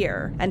to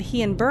appear, and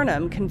he and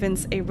Burnham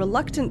convince a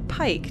reluctant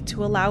Pike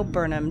to allow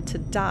Burnham to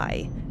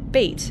die.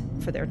 Bait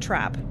for their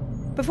trap.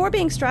 Before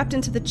being strapped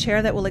into the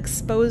chair that will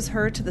expose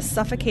her to the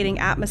suffocating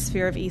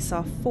atmosphere of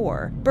Esau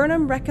 4,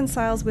 Burnham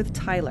reconciles with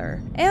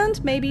Tyler,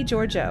 and maybe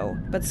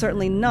Georgiou, but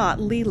certainly not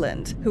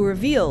Leland, who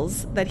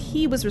reveals that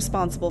he was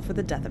responsible for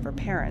the death of her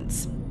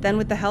parents. Then,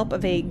 with the help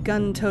of a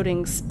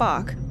gun-toting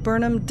Spock,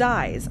 Burnham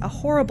dies a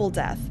horrible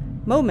death,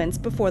 moments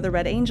before the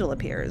Red Angel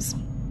appears.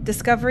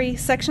 Discovery,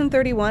 Section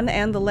 31,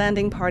 and the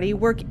landing party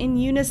work in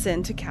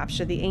unison to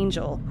capture the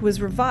Angel, who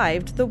has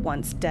revived the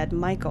once-dead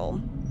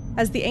Michael.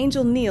 As the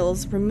Angel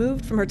kneels,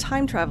 removed from her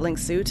time-traveling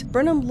suit,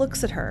 Burnham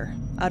looks at her,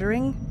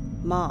 uttering,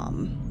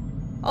 "Mom."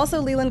 Also,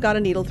 Leland got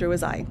a needle through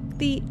his eye.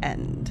 The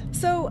end.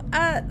 So,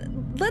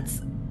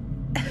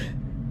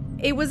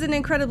 It was an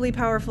incredibly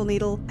powerful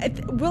needle.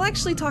 We'll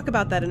actually talk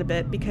about that in a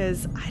bit,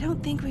 because I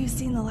don't think we've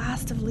seen the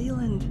last of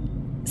Leland.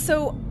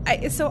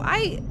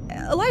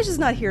 Elijah's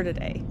not here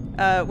today,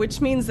 which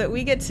means that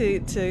we get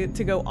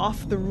to go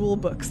off the rule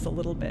books a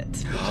little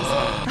bit.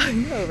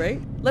 I know,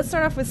 right? Let's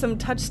start off with some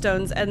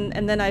touchstones,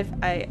 and then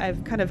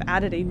I've kind of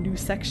added a new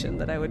section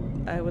that I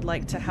would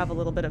like to have a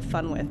little bit of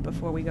fun with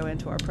before we go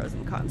into our pros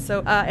and cons.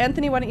 So,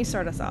 Anthony, why don't you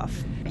start us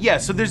off? Yeah,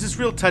 so there's this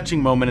real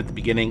touching moment at the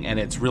beginning, and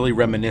it's really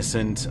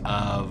reminiscent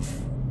of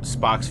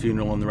Spock's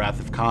funeral in The Wrath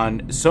of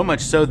Khan, so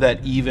much so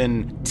that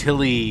even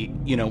Tilly,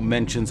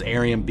 mentions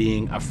Airiam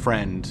being a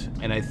friend,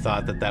 and I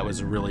thought that was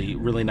a really,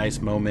 really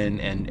nice moment,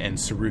 and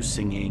Saru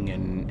singing,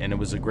 and it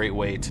was a great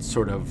way to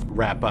sort of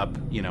wrap up,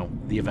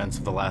 the events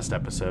of the last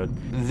episode.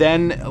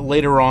 Then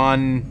later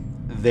on,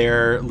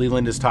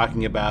 Leland is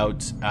talking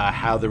about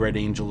how the Red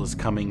Angel is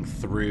coming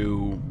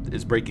through,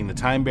 is breaking the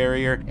time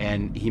barrier,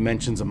 and he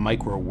mentions a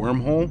micro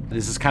wormhole.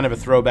 This is kind of a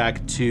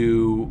throwback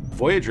to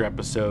Voyager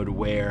episode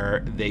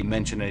where they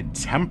mention a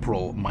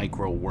temporal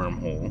micro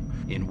wormhole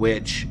in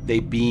which they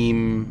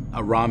beam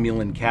a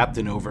Romulan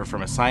captain over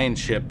from a science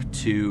ship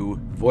to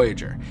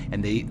Voyager,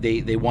 and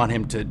they want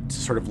him to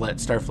sort of let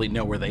Starfleet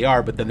know where they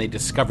are, but then they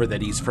discover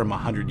that he's from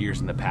 100 years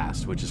in the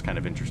past, which is kind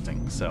of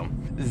interesting. So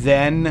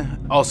then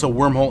also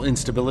wormhole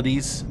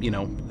instabilities,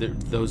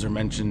 those are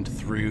mentioned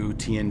through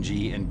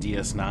TNG and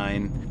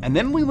DS9. And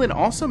then Leland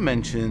also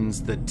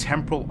mentions the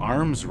temporal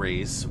arms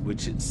race,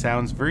 which it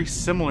sounds very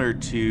similar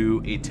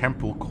to a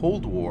temporal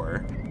Cold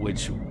War,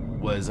 which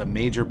was a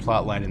major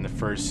plot line in the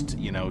first,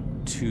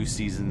 2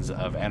 seasons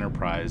of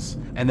Enterprise.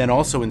 And then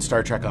also in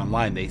Star Trek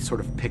Online, they sort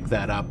of pick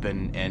that up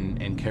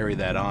and carry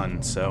that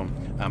on. So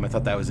I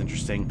thought that was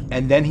interesting.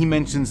 And then he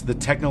mentions the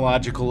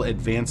technological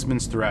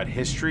advancements throughout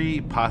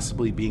history,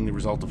 possibly being the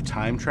result of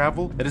time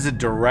travel. That is a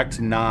direct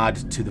nod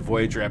to the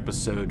Voyager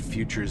episode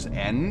Future's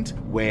End,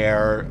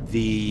 where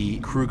the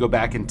crew go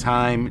back in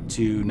time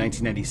to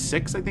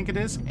 1996, I think it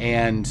is,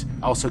 and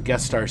also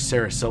guest stars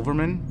Sarah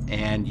Silverman.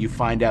 And you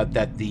find out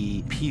that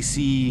the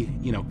PC,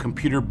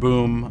 computer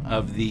boom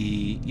of the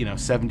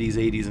 70s,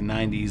 80s, and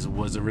 90s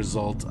was a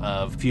result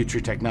of future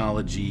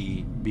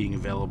technology being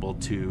available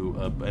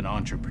to an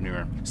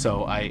entrepreneur.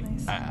 So I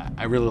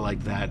really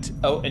like that.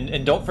 Oh,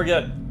 and don't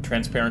forget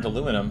transparent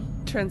aluminum.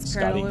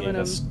 Transparent Scotty aluminum.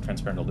 Gave us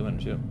transparent aluminum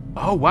too.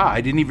 Oh wow,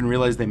 I didn't even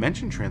realize they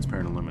mentioned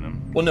transparent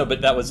aluminum. Well, no,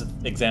 but that was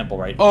an example,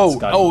 right?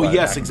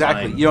 Yes,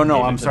 exactly.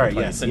 I'm sorry.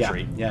 Yes,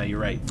 yeah, you're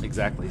right.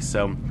 Exactly.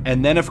 So,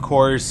 and then of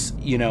course,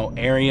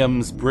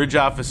 Airiam's bridge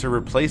officer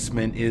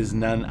replacement is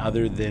none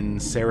other than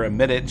Sarah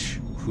Middich,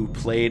 who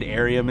played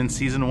Airiam in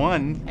season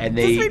 1, and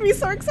this made me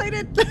so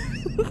excited.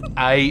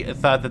 I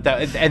thought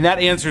that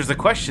answers the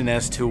question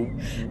as to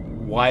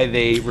why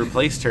they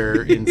replaced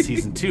her in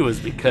season 2 is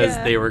because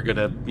they were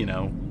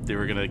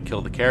gonna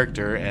kill the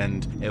character,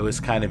 and it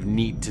was kind of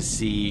neat to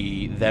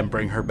see them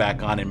bring her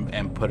back on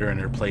and put her in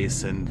her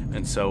place,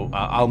 and so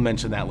I'll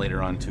mention that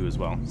later on too as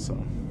well.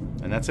 So.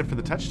 And that's it for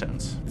the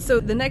touchstones.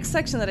 So the next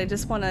section that I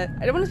don't want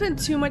to spend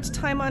too much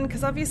time on,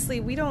 because obviously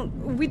we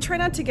try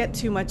not to get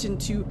too much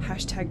into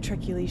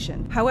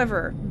 #Trekulation.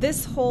 However,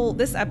 this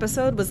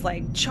episode was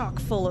like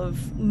chock full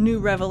of new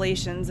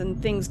revelations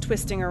and things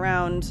twisting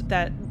around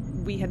that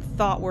we had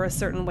thought were a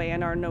certain way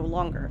and are no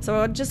longer. So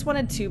I just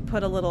wanted to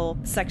put a little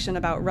section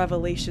about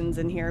revelations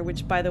in here,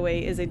 which, by the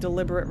way, is a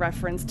deliberate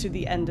reference to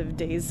the end of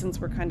Days, since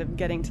we're kind of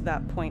getting to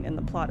that point in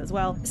the plot as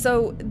well.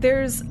 So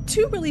there's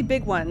 2 really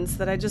big ones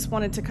that I just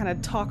wanted to kind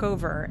of talk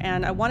over,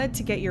 and I wanted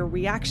to get your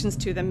reactions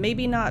to them,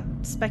 maybe not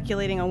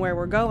speculating on where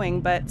we're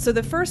going, but so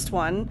the first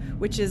one,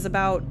 which is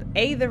about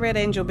the Red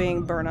Angel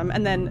being Burnham,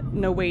 and then,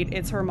 no wait,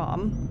 it's her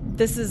mom.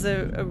 This is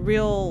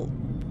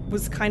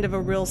was kind of a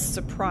real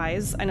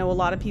surprise. I know a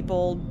lot of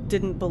people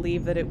didn't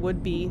believe that it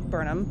would be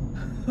Burnham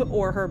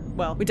or her,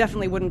 well, we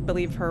definitely wouldn't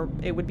believe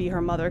it would be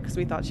her mother because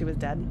we thought she was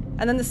dead.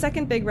 And then the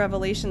second big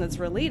revelation that's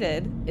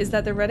related is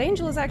that the Red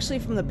Angel is actually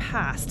from the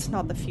past,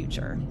 not the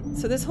future.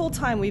 So this whole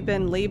time we've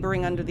been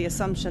laboring under the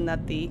assumption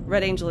that the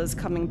Red Angel is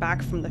coming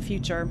back from the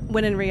future,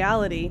 when in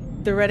reality,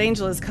 the Red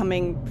Angel is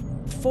coming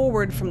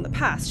forward from the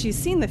past. She's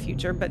seen the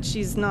future, but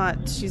she's not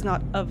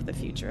of the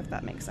future, if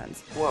that makes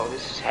sense. Whoa,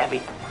 this is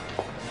heavy.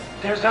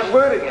 There's that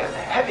word again,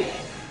 heavy.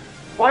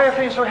 Why are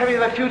things so heavy in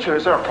the future?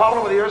 Is there a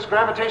problem with the Earth's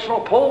gravitational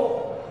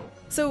pull?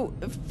 So,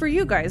 for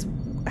you guys,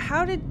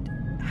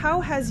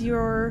 how has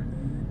your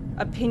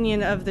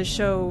opinion of the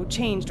show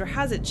changed, or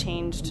has it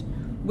changed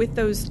with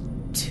those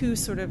two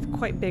sort of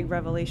quite big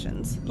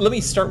revelations? Let me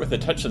start with a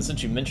touch on,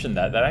 since you mentioned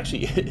that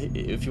actually,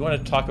 if you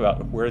want to talk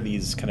about where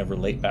these kind of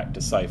relate back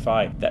to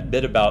sci-fi, that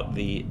bit about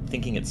the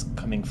thinking it's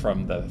coming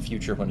from the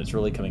future when it's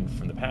really coming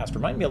from the past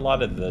reminded me a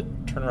lot of the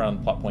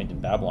turnaround plot point in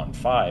Babylon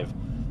 5,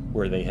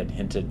 where they had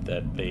hinted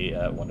that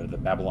one of the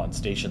Babylon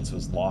stations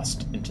was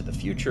lost into the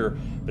future,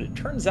 but it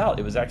turns out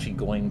it was actually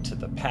going to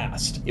the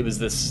past. It was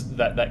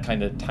that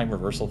kind of time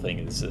reversal thing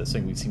is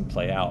something we've seen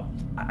play out.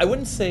 I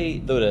wouldn't say,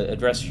 though, to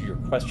address your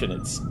question,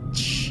 it's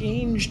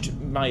changed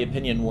my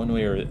opinion one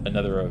way or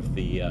another of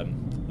the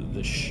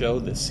show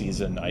this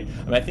season. I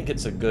think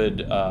it's a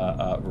good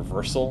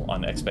reversal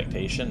on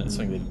expectation. It's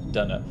something they've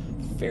done a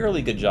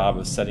fairly good job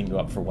of setting you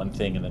up for one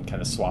thing and then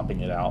kind of swapping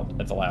it out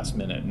at the last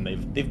minute,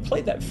 and they've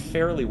played that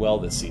fairly well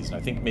this season.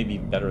 I think maybe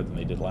better than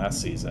they did last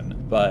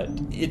season, but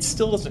it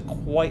still doesn't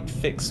quite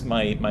fix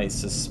my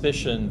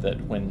suspicion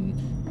that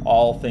when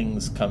all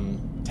things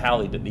come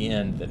tallied at the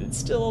end, that it's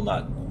still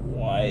not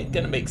quite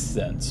gonna make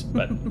sense,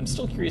 but I'm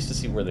still curious to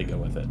see where they go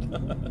with it.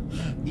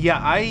 Yeah,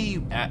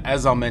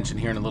 as I'll mention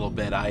here in a little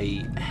bit,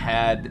 I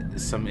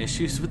had some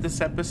issues with this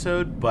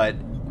episode, but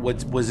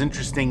what was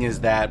interesting is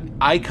that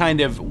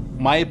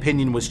my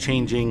opinion was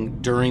changing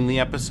during the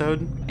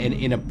episode, and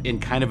in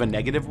kind of a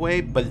negative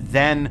way, but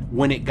then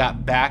when it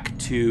got back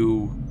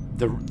to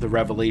the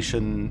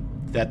revelation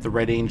that the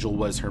Red Angel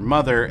was her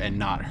mother and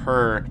not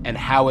her, and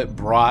how it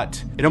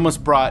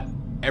almost brought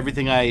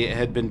everything I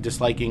had been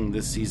disliking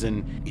this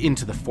season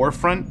into the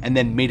forefront, and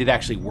then made it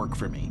actually work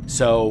for me.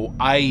 So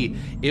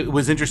it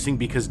was interesting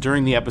because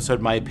during the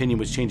episode my opinion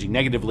was changing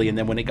negatively, and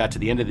then when it got to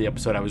the end of the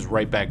episode I was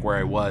right back where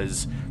I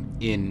was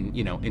in,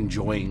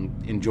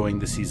 enjoying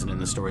the season and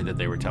the story that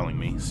they were telling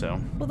me.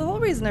 So, well, the whole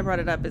reason I brought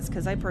it up is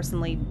because I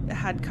personally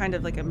had kind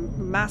of like a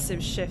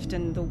massive shift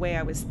in the way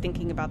I was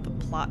thinking about the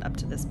plot up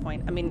to this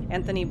point. I mean,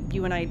 Anthony,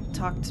 you and I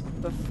talked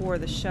before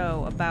the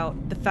show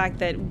about the fact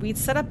that we'd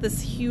set up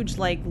this huge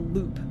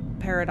loop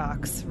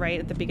paradox right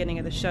at the beginning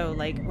of the show.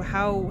 Like,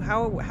 how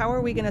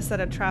are we going to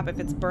set a trap if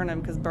it's Burnham,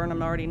 because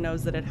Burnham already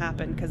knows that it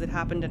happened because it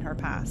happened in her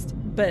past.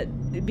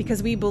 But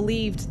because we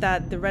believed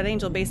that the Red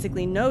Angel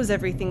basically knows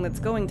everything that's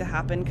going to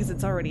happen because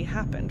it's already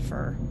happened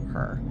for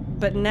her.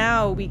 But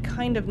now we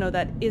kind of know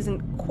that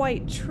isn't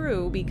quite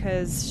true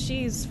because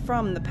she's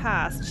from the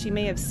past. She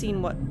may have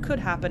seen what could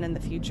happen in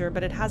the future,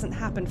 but it hasn't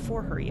happened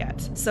for her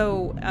yet.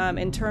 So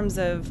in terms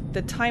of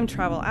the time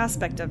travel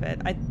aspect of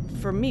it,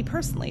 for me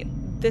personally,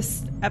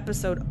 this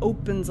episode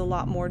opens a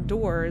lot more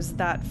doors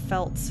that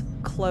felt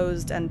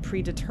closed and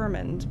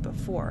predetermined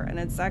before, and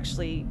it's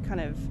actually kind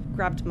of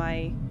grabbed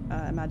my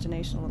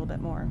imagination a little bit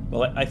more.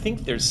 Well, I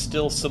think there's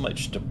still so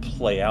much to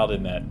play out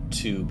in that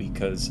too,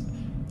 because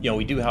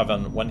we do have,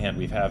 on one hand,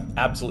 we have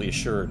absolutely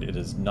assured it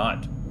is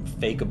not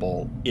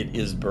fakeable, it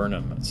is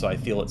Burnham. So I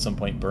feel at some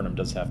point Burnham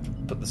does have to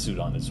put the suit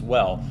on as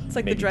well. It's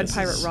like maybe the Dread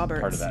Pirate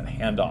Roberts. Part of that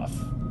handoff.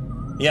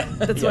 Yeah,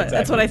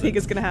 that's what I think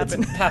is going to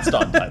happen. It's passed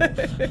on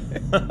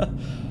time.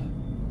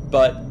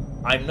 But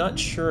I'm not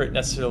sure it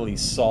necessarily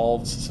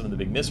solves some of the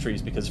big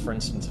mysteries, because, for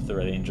instance, if the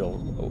Red Angel,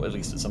 at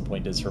least at some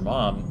point, is her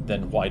mom,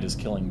 then why does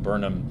killing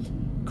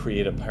Burnham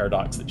create a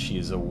paradox that she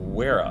is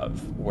aware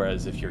of?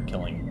 Whereas if you're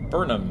killing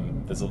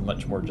Burnham, there's a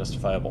much more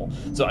justifiable.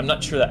 So I'm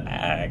not sure that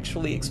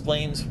actually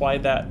explains why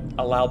that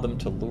allowed them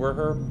to lure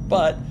her,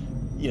 but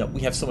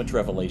we have so much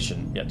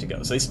revelation yet to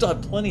go. So they still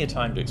have plenty of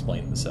time to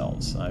explain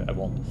themselves. I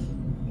won't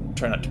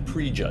try not to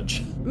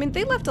prejudge. I mean,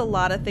 they left a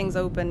lot of things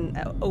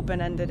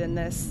open-ended in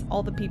this.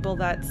 All the people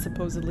that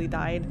supposedly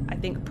died, I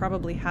think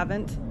probably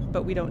haven't,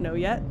 but we don't know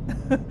yet.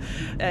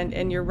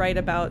 and you're right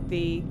about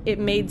it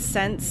made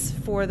sense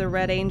for the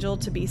Red Angel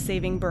to be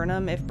saving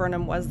Burnham if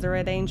Burnham was the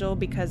Red Angel,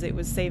 because it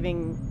was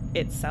saving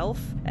itself.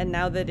 And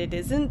now that it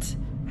isn't,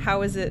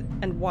 how is it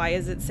and why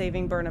is it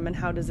saving Burnham, and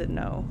how does it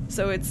know?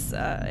 So it's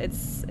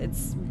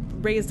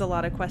raised a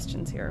lot of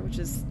questions here, which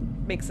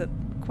makes it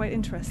quite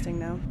interesting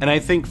now. And I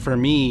think for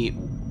me,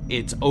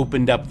 it's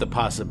opened up the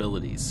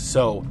possibilities.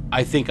 So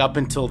I think up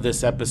until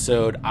this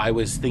episode, I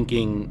was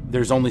thinking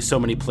there's only so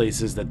many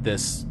places that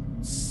this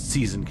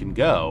season can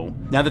go.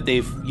 Now that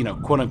they've,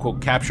 quote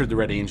unquote, captured the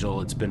Red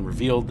Angel, it's been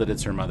revealed that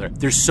it's her mother.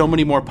 There's so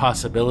many more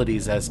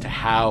possibilities as to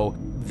how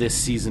this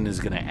season is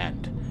going to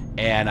end.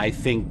 And I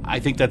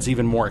think that's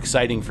even more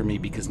exciting for me,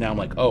 because now I'm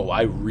like,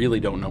 I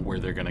really don't know where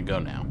they're going to go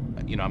now.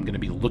 I'm going to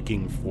be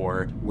looking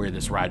for where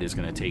this ride is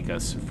going to take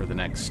us for the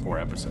next 4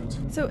 episodes.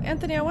 So,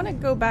 Anthony, I want to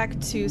go back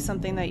to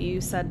something that you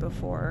said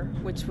before,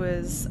 which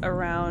was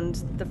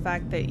around the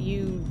fact that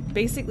you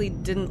basically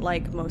didn't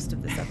like most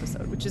of this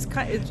episode, which is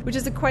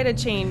quite a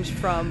change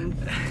from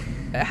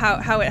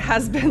how it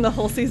has been the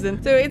whole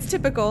season. So it's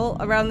typical.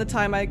 Around the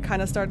time I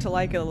kind of start to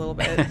like it a little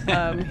bit,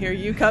 here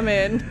you come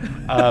in,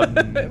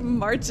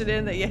 marching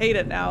in that you hate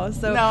it now.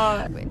 So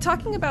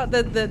talking about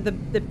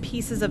the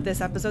pieces of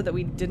this episode that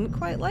we didn't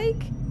quite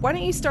like, why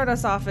don't you start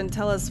us off and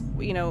tell us,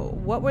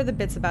 what were the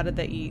bits about it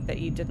that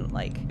you didn't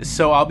like?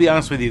 So I'll be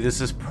honest with you, this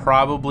is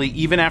probably,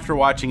 even after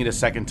watching it a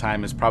second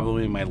time, is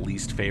probably my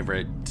least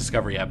favorite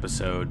Discovery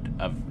episode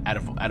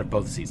out of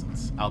both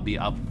seasons. I'll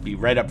be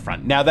right up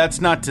front. Now,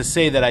 that's not to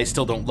say that I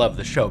still don't love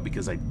the show,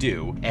 because I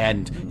do.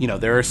 And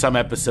there are some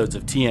episodes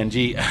of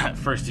TNG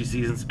first 2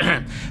 seasons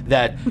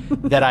that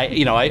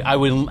I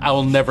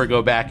will never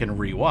go back and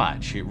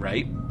rewatch,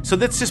 right? So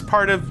that's just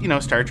part of,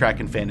 Star Trek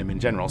and fandom in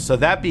general. So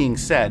that being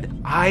said,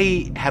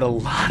 I had a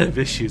lot of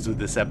issues with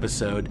this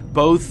episode,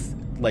 both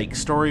like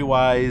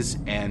story-wise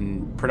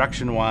and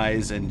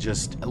production-wise, and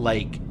just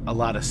like a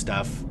lot of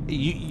stuff.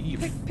 You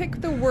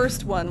pick the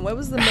worst one. What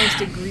was the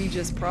most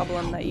egregious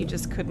problem that you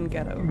just couldn't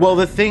get over? Well,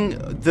 the thing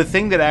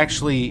that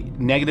actually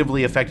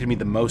negatively affected me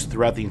the most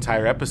throughout the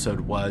entire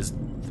episode was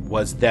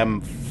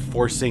them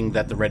forcing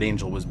that the Red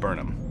Angel was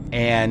Burnham.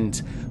 And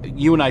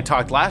you and I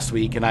talked last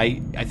week, and I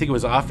think it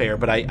was off air,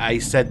 but I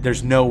said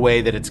there's no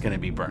way that it's going to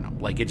be Burnham.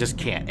 Like, it just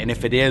can't. And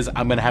if it is,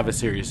 I'm going to have a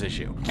serious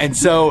issue. And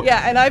so...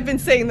 yeah, and I've been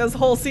saying this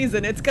whole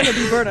season, it's going to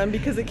be Burnham,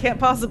 because it can't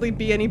possibly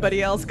be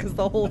anybody else, because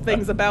the whole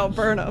thing's about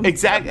Burnham.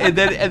 Exactly. And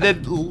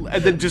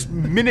then just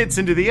minutes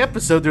into the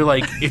episode, they're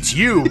like, it's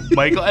you,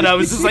 Michael. And I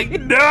was just like,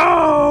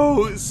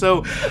 no!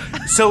 So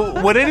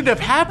what ended up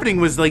happening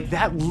was, like,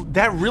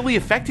 that really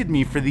affected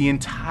me for the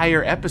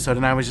entire episode.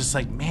 And I was just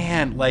like,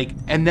 man, like...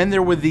 And then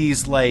there were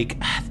these, like,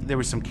 there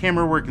was some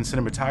camera work and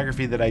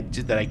cinematography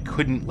that I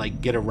couldn't,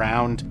 like, get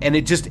around, and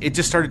it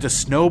just started to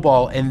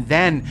snowball. And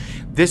then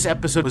this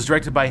episode was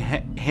directed by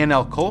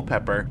Hanel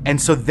Culpepper,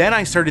 and so then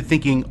I started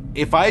thinking,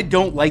 if I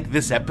don't like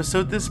this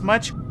episode this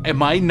much,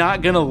 am I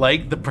not gonna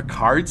like the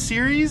Picard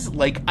series?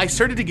 Like, I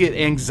started to get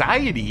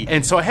anxiety,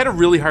 and so I had a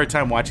really hard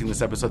time watching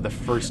this episode the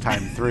first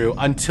time through,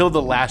 until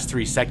the last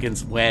 3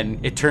 seconds when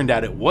it turned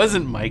out it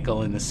wasn't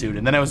Michael in the suit,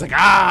 and then I was like,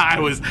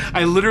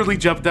 I literally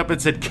jumped up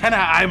and said, Kenna,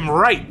 I'm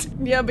right.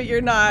 Yeah, but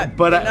you're not.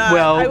 But you're not.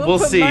 well, I will we'll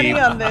put see. Money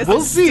on this.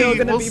 We'll it's see. Still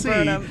gonna We'll be see.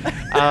 Burnham.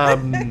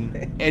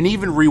 And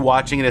even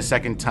rewatching it a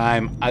second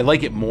time, I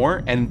like it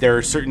more. And there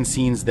are certain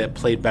scenes that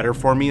played better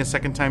for me a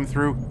second time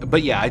through.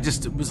 But yeah,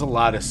 it was a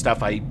lot of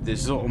stuff.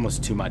 There's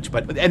almost too much.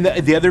 And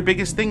the other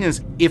biggest thing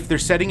is, if they're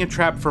setting a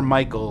trap for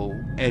Michael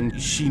and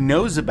she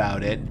knows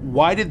about it,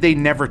 why did they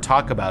never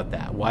talk about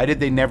that? Why did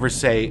they never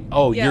say,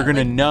 you're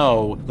gonna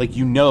know, like,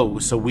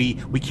 so we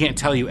can't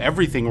tell you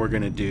everything we're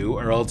gonna do,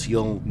 or else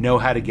you'll know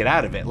how to get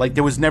out of it. Like,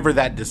 there was never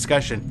that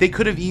discussion. They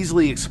could have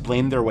easily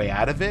explained their way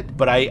out of it,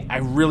 but I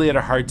really had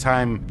a hard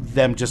time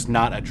them just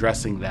not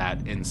addressing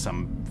that in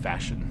some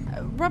fashion.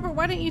 Robert,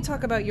 why don't you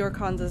talk about your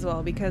cons as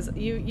well? Because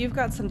you've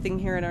got something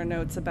here in our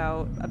notes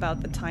about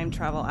the time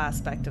travel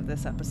aspect of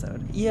this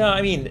episode. Yeah,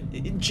 I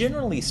mean,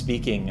 generally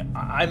speaking,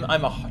 I'm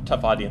a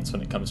tough audience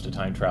when it comes to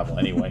time travel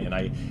anyway, and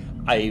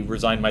I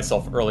resigned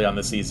myself early on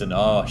the season.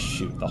 Oh,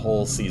 shoot, the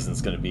whole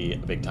season's going to be a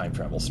big time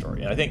travel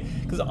story. And I think,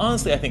 because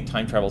honestly, I think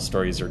time travel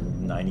stories are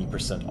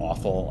 90%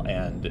 awful,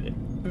 and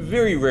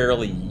very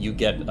rarely you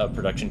get a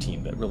production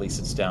team that really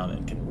sits down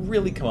and can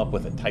really come up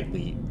with a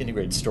tightly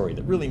integrated story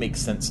that really makes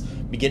sense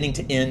beginning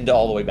to end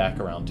all the way back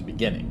around to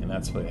beginning, and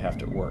that's why they have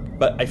to work.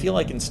 But I feel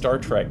like in Star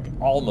Trek,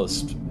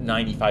 almost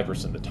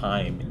 95% of the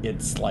time,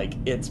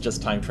 it's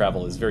just time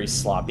travel is very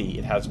sloppy.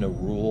 It has no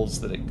rules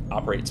that it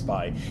operates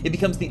by. It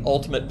becomes the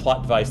ultimate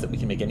plot device that we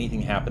can make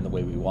anything happen the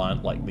way we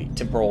want, like the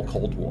temporal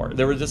Cold War.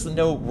 There was just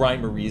no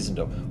rhyme or reason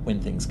to when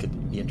things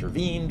could be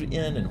intervened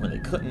in and when they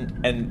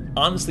couldn't. And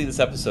honestly, this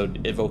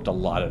episode evoked a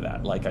lot of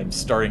that. Like, I'm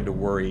starting to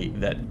worry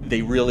that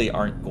they really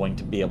aren't going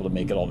to be able to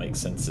make it all make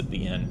sense at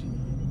the end.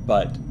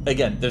 But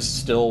again, there's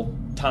still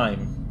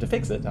time to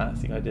fix it.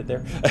 See what I did there?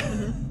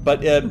 Mm-hmm.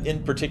 But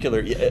in particular,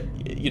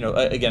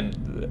 again,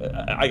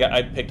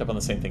 I picked up on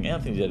the same thing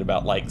Anthony did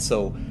about, like,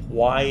 so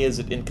why is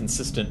it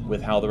inconsistent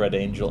with how the Red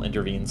Angel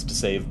intervenes to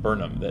save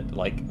Burnham? That,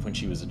 like, when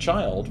she was a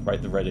child,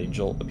 right, the Red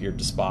Angel appeared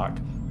to Spock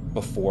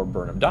before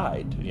Burnham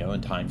died,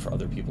 in time for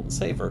other people to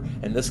save her.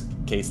 In this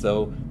case,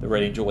 though, the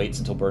Red Angel waits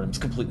until Burnham's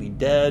completely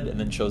dead and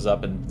then shows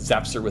up and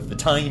zaps her with the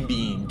time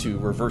beam to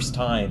reverse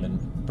time and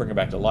bring her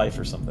back to life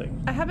or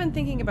something. I have been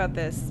thinking about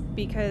this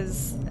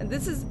because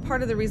this is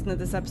part of the reason that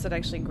this episode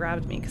actually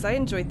grabbed me, because I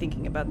enjoy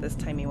thinking about this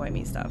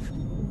timey-wimey stuff.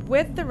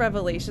 With the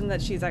revelation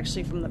that she's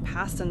actually from the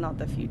past and not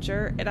the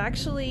future, it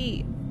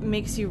actually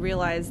makes you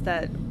realize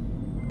that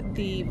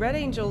the Red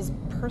Angel's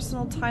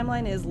personal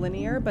timeline is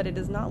linear, but it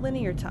is not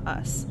linear to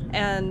us.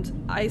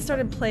 And I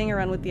started playing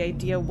around with the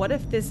idea, what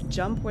if this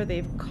jump where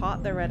they've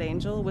caught the Red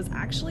Angel was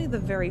actually the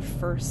very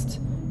first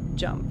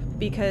jump?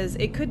 Because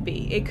it could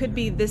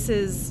be this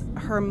is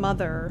her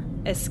mother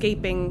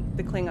escaping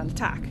the Klingon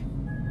attack.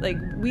 Like,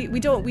 we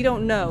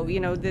don't know,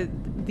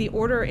 the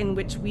order in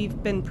which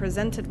we've been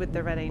presented with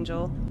the Red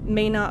Angel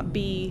may not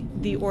be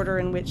the order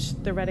in which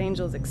the Red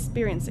Angel is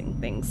experiencing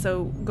things.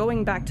 So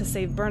going back to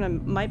save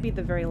Burnham might be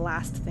the very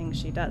last thing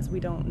she does. We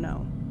don't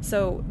know.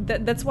 So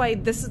that's why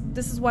this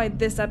is why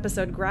this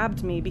episode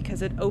grabbed me,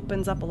 because it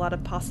opens up a lot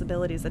of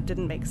possibilities that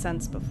didn't make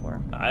sense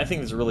before. I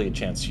think there's really a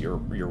chance you're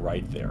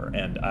right there.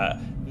 And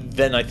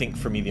then I think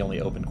for me the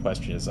only open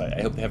question is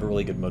I hope they have a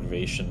really good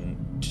motivation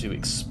to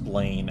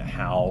explain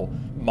how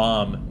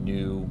Mom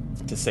knew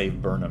to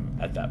save Burnham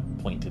at that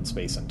point in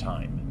space and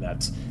time. And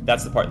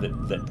that's the part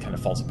that kind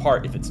of falls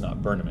apart if it's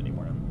not Burnham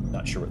anymore. I'm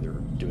not sure what they're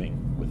doing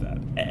with that.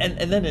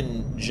 And then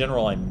in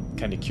general, I'm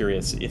kind of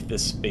curious if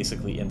this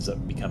basically ends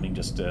up becoming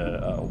just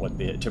what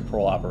the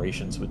temporal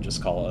operations would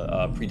just call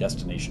a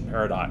predestination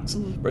paradox,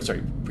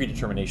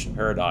 predetermination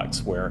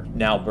paradox, where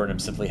now Burnham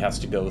simply has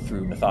to go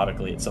through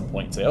methodically at some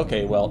point and say,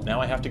 okay, well,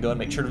 now I have to go and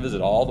make sure to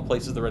visit all the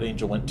places the Red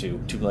Angel went to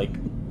like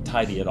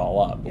tidy it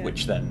all up,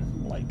 which then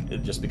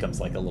it just becomes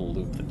like a little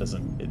loop that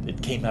doesn't,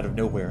 it came out of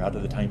nowhere, out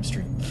of the time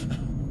stream.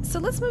 So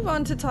let's move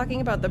on to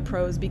talking about the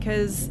pros,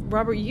 because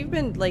Robert, you've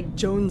been like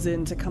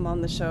jonesing to come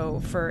on the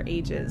show for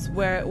ages,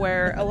 where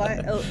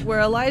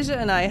Elijah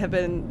and I have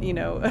been,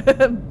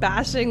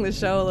 bashing the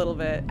show a little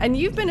bit, and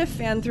you've been a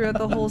fan throughout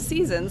the whole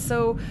season.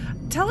 So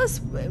tell us,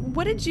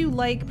 what did you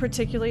like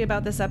particularly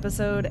about this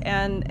episode,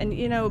 and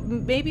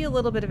maybe a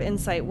little bit of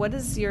insight. What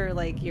is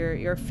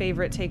your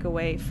favorite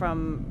takeaway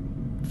from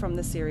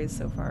the series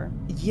so far?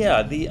 Yeah,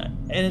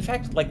 and in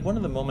fact, one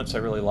of the moments I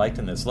really liked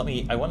in this,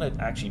 I want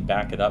to actually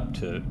back it up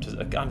to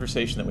a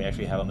conversation that we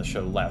actually had on the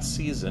show last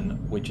season,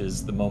 which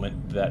is the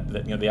moment that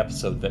the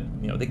episode that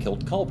they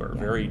killed Culber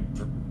very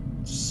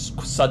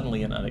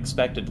suddenly and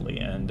unexpectedly,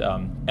 and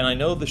I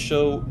know the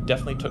show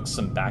definitely took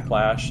some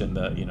backlash, and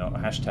the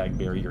hashtag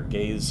bury your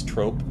gays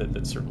trope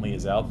that certainly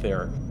is out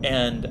there,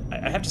 and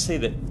I have to say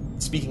that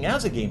speaking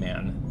as a gay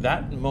man,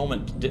 that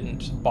moment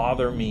didn't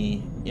bother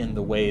me in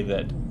the way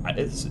that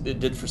it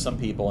did for some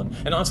people.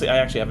 And honestly, I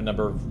actually have a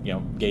number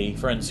of gay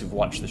friends who've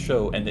watched the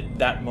show, and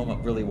that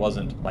moment really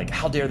wasn't like,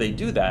 how dare they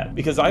do that?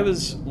 Because I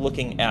was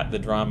looking at the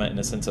drama in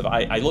a sense of,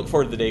 I look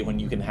forward to the day when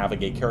you can have a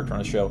gay character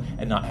on a show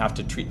and not have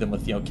to treat them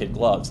with kid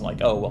gloves and like,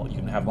 oh, well, you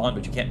can have them on,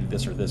 but you can't do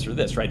this or this or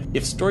this, right?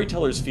 If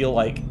storytellers feel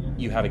like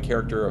you have a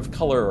character of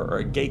color or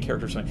a gay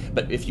character or something,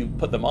 but if you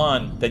put them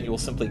on, then you will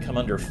simply come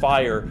under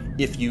fire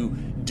if you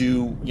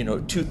do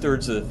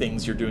 2/3 of the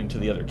things you're doing to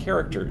the other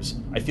characters.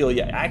 I feel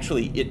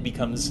actually it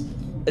becomes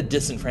a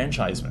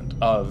disenfranchisement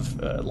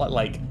of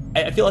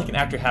I feel like an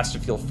actor has to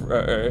feel,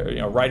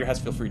 a writer has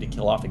to feel free to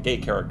kill off a gay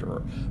character or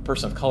a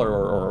person of color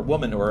or a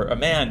woman or a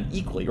man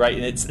equally, right?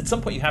 And it's at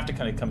some point you have to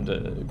kind of come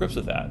to grips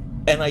with that.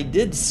 And I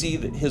did see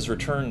that his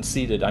return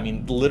seated. I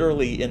mean,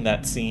 literally in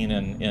that scene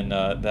in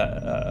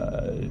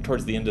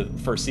towards the end of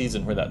the first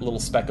season where that little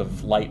speck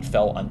of light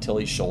fell on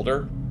Tilly's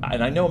shoulder.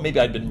 And I know maybe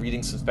I'd been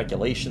reading some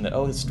speculation that,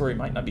 his story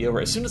might not be over.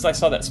 As soon as I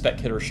saw that speck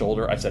hit her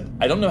shoulder, I said,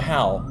 I don't know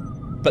how,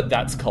 but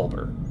that's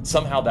Culber.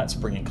 Somehow that's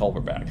bringing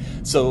Culber back.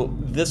 So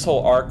this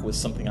whole arc was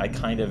something I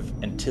kind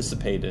of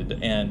anticipated,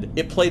 and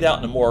it played out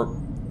in a more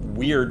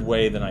weird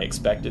way than I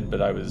expected,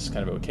 but I was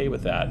kind of okay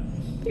with that. I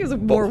think it was a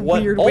more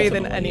weird way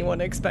than anyone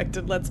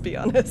expected, let's be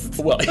honest.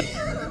 Well,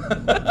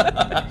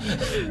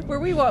 were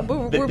we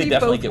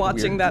both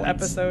watching that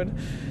episode?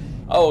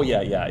 Oh,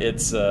 yeah.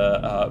 It's,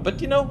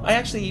 but I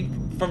actually,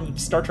 from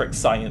Star Trek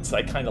science,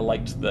 I kind of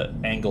liked the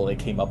angle they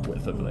came up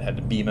with. They had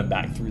to beam him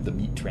back through the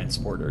meat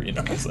transporter,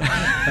 So.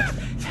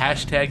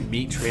 Hashtag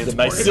meat transporter.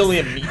 The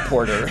mycelium meat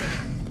porter.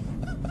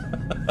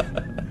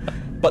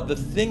 But the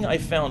thing I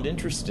found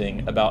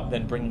interesting about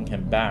then bringing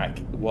him back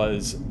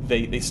was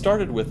they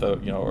started with a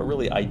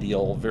really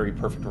ideal, very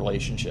perfect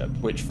relationship,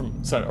 which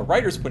from a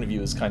writer's point of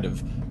view is kind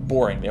of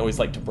boring. They always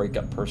like to break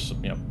up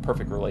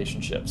perfect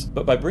relationships.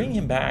 But by bringing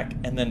him back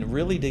and then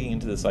really digging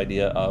into this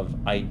idea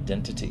of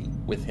identity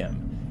with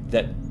him,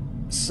 that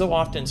so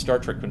often in Star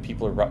Trek when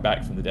people are brought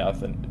back from the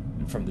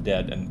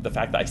dead, and the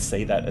fact that I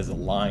say that as a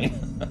line,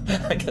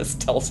 I guess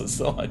tells us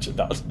so much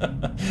about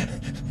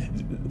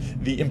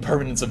the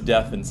impermanence of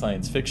death in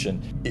science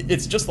fiction.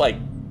 It's just like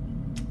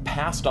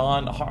passed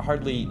on,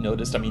 hardly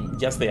noticed. I mean,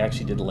 yes, they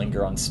actually did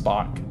linger on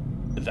Spock,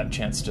 that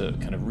chance to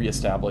kind of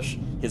reestablish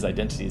his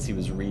identity as he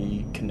was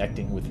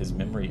reconnecting with his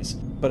memories.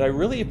 But I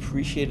really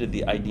appreciated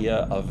the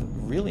idea of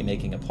really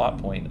making a plot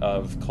point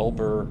of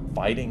Culber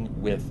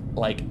fighting with,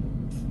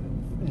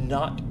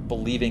 not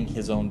believing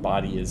his own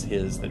body is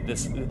his, that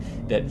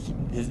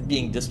his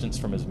being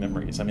distanced from his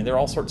memories. I mean, there are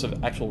all sorts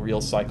of actual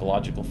real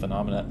psychological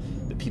phenomena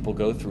that people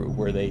go through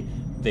where they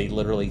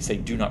literally say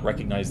do not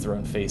recognize their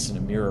own face in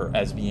a mirror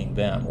as being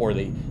them, or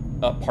they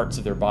parts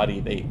of their body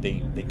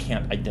they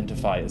can't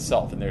identify as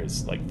self, and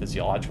there's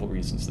physiological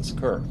reasons this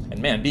occur.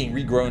 And man, being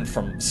regrown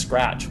from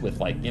scratch with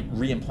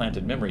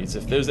reimplanted memories,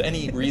 if there's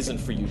any reason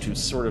for you to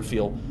sort of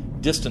feel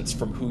distance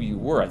from who you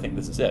were, I think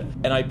this is it.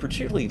 And I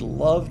particularly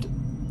loved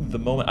the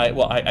moment.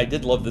 I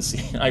did love the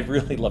scene. I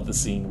really love the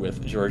scene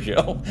with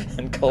Giorgio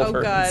and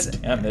Culber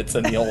and Stamets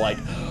and the whole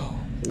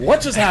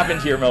what just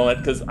happened here moment,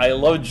 because I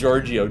love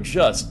Giorgio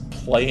just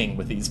playing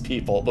with these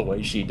people the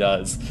way she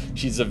does.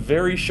 She's a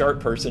very sharp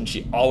person.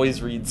 She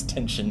always reads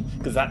tension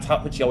because that's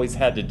what she always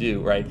had to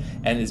do, right?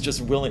 And is just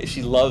willing.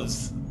 She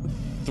loves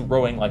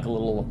throwing a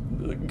little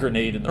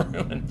grenade in the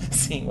room and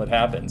seeing what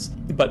happens.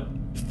 But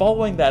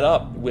following that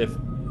up with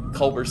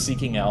Culber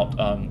seeking out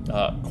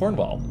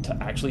Cornwell to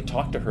actually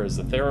talk to her as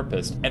a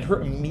therapist, and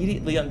her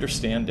immediately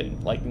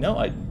understanding, like, no,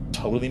 it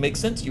totally makes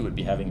sense you would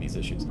be having these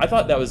issues. I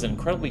thought that was an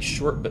incredibly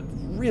short but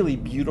really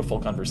beautiful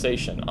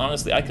conversation.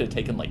 Honestly, I could have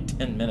taken like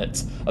 10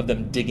 minutes of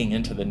them digging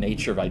into the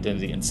nature of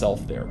identity and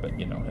self there, but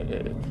we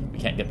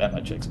can't get that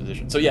much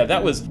exposition. So yeah,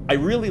 I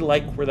really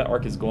like where that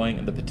arc is going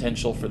and the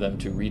potential for them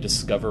to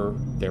rediscover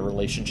their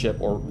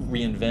relationship or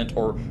reinvent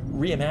or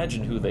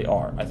reimagine who they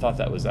are. I thought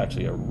that was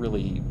actually a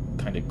really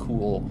kind of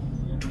cool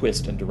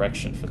twist and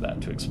direction for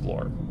that to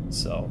explore.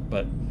 So,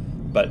 but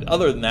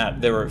other than that,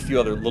 there were a few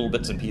other little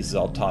bits and pieces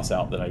I'll toss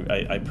out that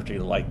I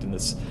particularly liked in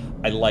this.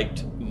 I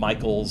liked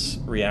Michael's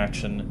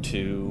reaction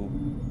to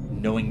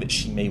knowing that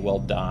she may well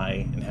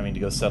die and having to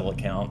go settle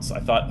accounts. I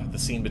thought the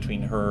scene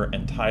between her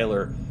and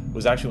Tyler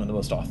was actually one of the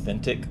most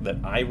authentic that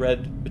I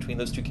read between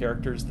those two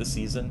characters this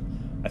season.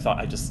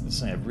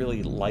 Something I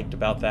really liked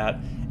about that.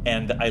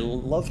 And I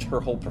loved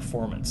her whole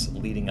performance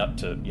leading up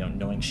to,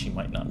 knowing she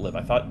might not live.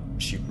 I thought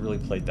she really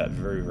played that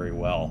very, very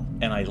well.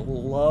 And I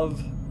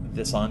love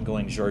this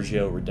ongoing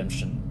Giorgio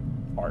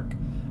redemption arc.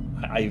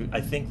 I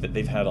think that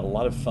they've had a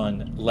lot of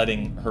fun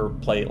letting her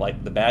play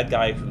like the bad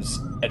guy who's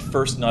at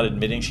first not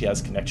admitting she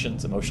has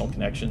connections, emotional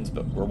connections,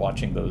 but we're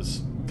watching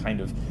those kind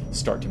of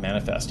start to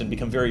manifest and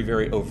become very,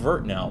 very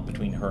overt now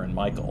between her and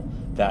Michael.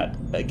 That,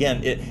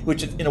 again,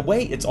 which in a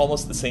way, it's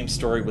almost the same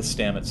story with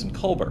Stamets and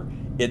Culber.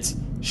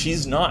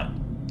 She's not,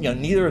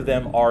 neither of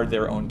them are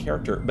their own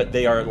character, but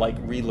they are like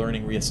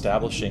relearning,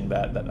 reestablishing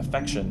that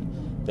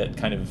affection that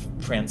kind of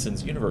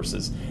transcends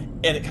universes.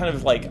 And it kind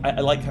of like, I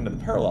like kind of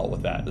the parallel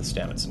with that, with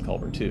Stamets and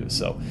Culber too.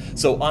 So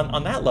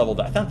on that level,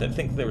 I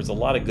think there was a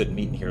lot of good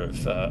meat in here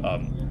of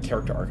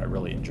character arc I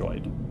really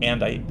enjoyed.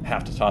 And I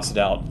have to toss it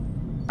out,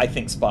 I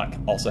think Spock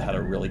also had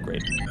a really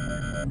great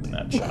in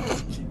that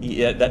shot.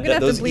 Yeah, I'm gonna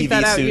have to bleep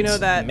that out. You know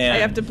that. Man. I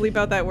have to bleep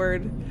out that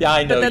word. Yeah,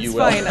 I know but you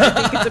will. That's fine.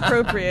 I think it's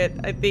appropriate.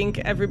 I think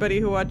everybody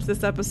who watched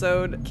this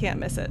episode can't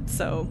miss it.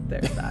 So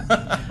there's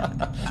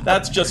that.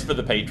 That's just for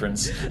the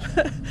patrons.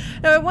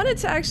 Now, I wanted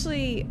to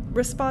actually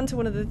respond to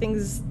one of the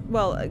things,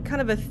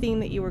 kind of a theme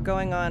that you were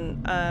going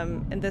on.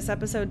 And this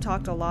episode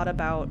talked a lot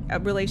about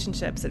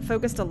relationships. It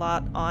focused a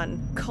lot on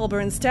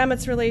Culber and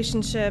Stamets'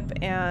 relationship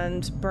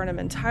and Burnham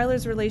and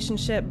Tyler's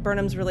relationship,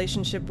 Burnham's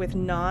relationship with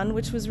Non,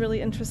 which was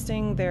really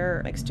interesting,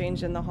 their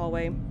exchange in the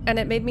hallway. And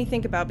it made me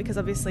think about, because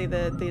obviously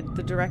the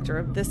director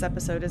of this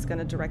episode is going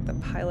to direct the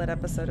pilot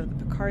episode of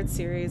the Picard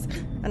series,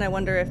 and I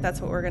wonder if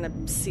that's what we're going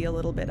to see a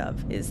little bit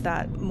of. Is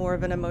that more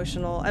of an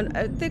emotional, and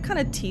they kind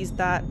of teased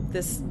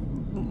this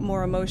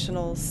more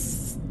emotional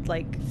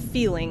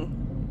feeling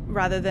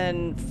rather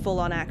than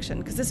full-on action,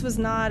 because this was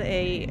not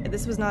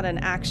an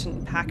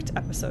action-packed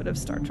episode of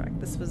Star Trek.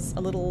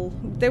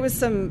 There was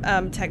some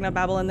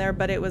technobabble in there,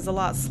 but it was a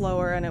lot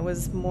slower, and it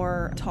was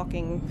more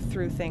talking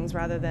through things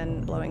rather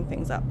than blowing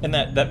things up. And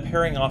that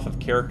pairing off of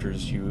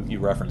characters you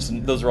referenced,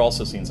 and those are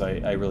also scenes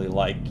I really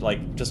liked,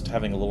 like just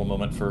having a little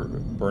moment for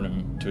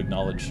Burnham to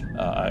acknowledge,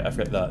 I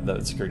forget the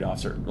security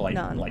officer,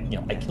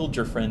 I killed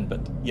your friend,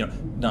 but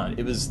Non.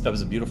 That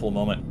was a beautiful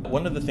moment.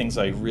 One of the things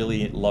I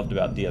really loved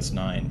about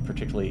DS9,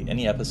 particularly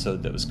any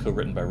episode that was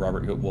co-written by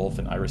Robert Wolfe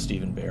and Ira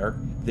Steven Behr,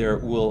 there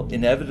will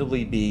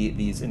inevitably be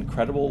these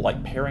incredible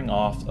pairing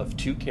off of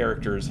two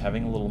characters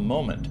having a little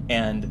moment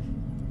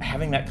and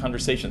having that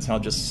conversation. It's how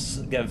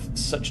just give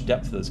such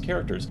depth to those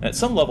characters. And at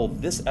some level,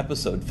 this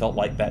episode felt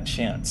like that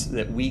chance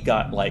that we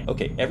got,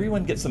 okay,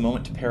 everyone gets a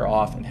moment to pair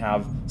off and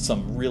have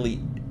some really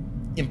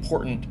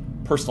important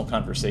personal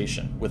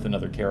conversation with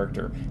another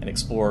character and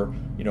explore,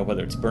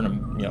 whether it's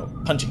Burnham,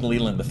 punching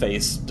Leela in the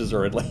face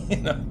deservedly,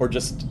 or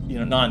just,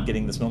 Non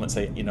getting this moment,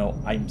 say,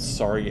 I'm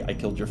sorry I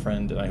killed your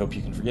friend and I hope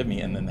you can forgive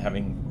me, and then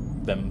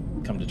having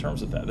them come to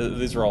terms with that.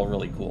 These are all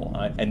really cool.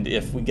 And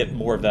if we get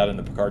more of that in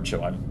the Picard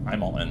show,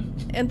 I'm all in.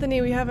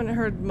 Anthony, we haven't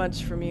heard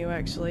much from you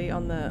actually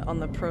on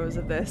the pros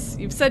of this.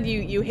 You've said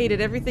you hated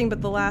everything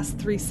but the last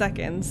 3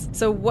 seconds.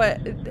 So what?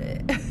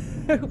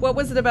 What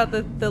was it about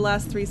the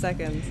last 3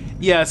 seconds?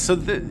 Yeah, so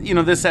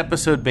this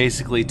episode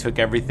basically took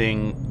all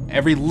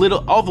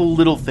the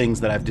little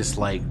things that I've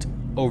disliked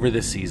over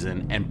this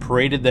season and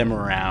paraded them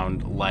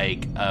around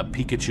like a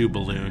Pikachu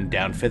balloon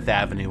down Fifth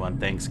Avenue on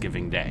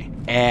Thanksgiving Day.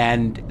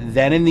 And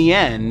then in the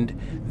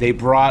end, they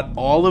brought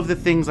all of the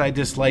things I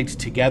disliked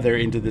together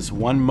into this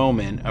one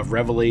moment of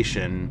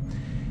revelation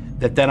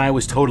that then I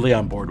was totally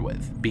on board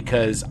with,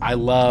 because I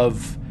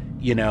love,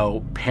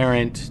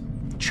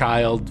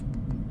 parent-child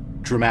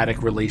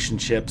dramatic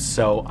relationships,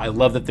 so I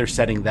love that they're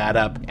setting that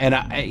up. And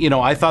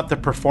I thought the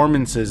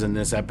performances in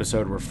this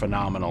episode were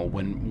phenomenal.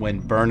 When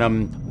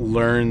Burnham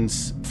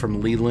learns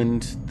from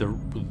Leland the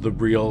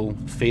real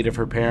fate of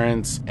her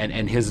parents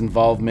and his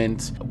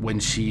involvement, when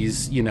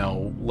she's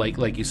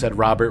like you said,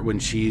 Robert, when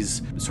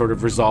she's sort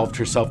of resolved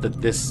herself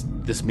that this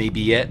may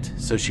be it,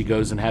 so she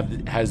goes and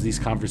has these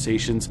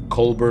conversations.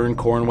 Culber and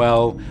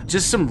Cornwell,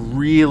 just some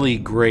really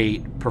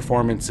great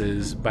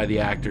performances by the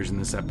actors in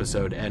this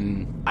episode,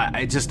 and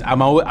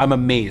I'm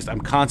amazed.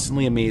 I'm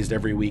constantly amazed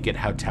every week at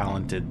how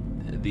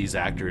talented talented these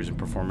actors and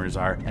performers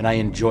are, and I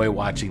enjoy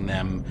watching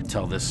them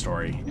tell this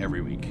story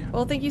every week.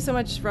 Well, thank you so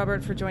much,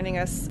 Robert, for joining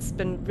us. It's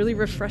been really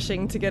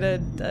refreshing to get a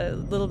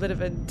little bit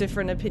of a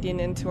different opinion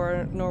into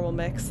our normal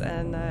mix,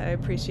 and I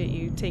appreciate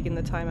you taking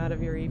the time out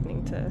of your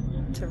evening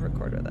to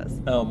record with us.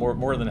 Oh,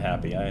 more than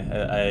happy.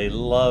 I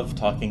love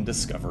talking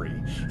Discovery.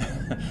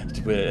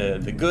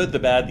 The good, the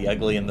bad, the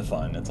ugly, and the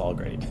fun. It's all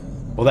great.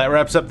 Well, that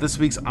wraps up this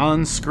week's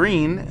On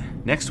Screen.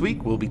 Next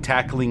week, we'll be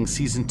tackling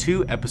Season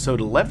 2, Episode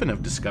 11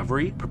 of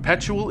Discovery,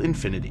 Perpetual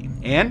Infinity.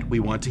 And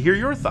we want to hear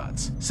your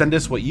thoughts. Send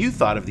us what you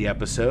thought of the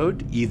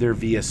episode, either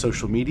via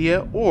social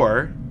media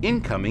or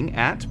incoming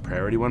at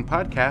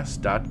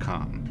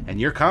PriorityOnePodcast.com.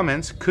 And your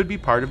comments could be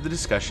part of the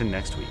discussion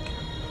next week.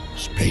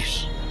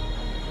 Space.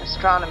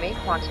 Astronomy,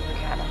 quantum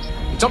mechanics.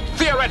 It's not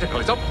theoretical,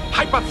 it's not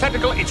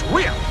hypothetical, it's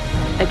real.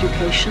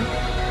 Education,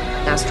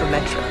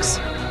 astrometrics.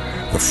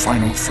 The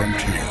final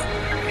frontier.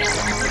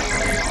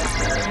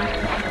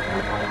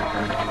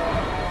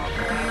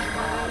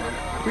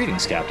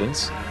 Greetings,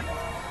 Captains.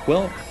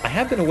 Well, I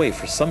have been away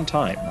for some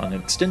time on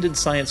an extended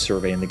science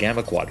survey in the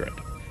Gamma Quadrant,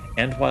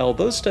 and while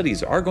those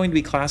studies are going to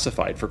be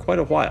classified for quite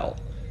a while,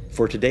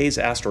 for today's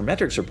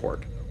astrometrics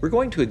report, we're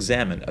going to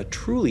examine a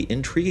truly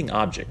intriguing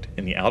object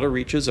in the outer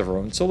reaches of our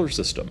own solar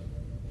system.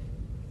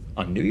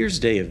 On New Year's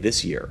Day of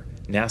this year,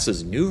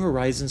 NASA's New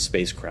Horizons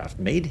spacecraft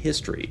made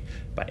history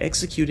by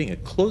executing a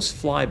close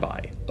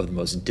flyby of the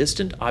most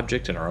distant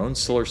object in our own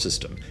solar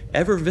system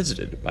ever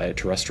visited by a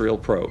terrestrial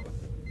probe.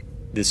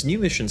 This new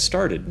mission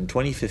started in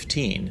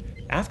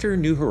 2015 after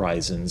New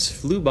Horizons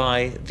flew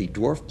by the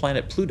dwarf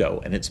planet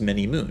Pluto and its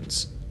many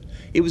moons.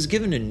 It was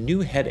given a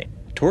new heading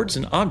towards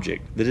an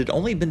object that had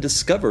only been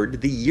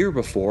discovered the year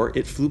before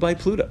it flew by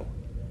Pluto.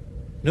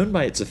 Known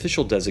by its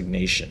official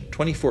designation,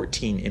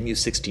 2014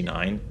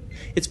 MU69,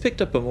 it's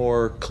picked up a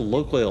more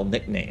colloquial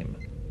nickname,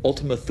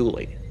 Ultima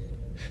Thule.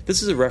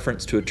 This is a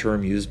reference to a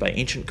term used by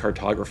ancient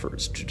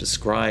cartographers to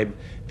describe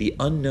the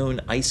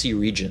unknown icy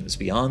regions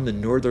beyond the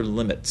northern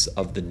limits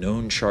of the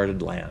known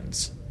charted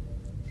lands.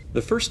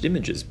 The first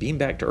images beamed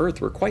back to Earth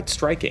were quite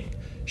striking,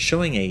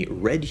 showing a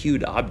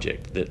red-hued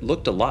object that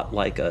looked a lot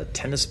like a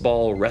tennis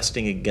ball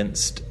resting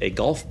against a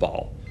golf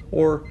ball,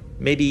 or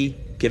maybe,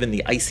 given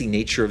the icy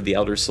nature of the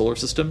outer solar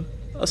system,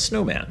 a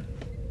snowman.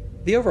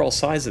 The overall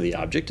size of the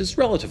object is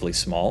relatively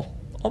small,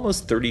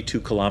 almost 32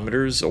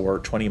 kilometers or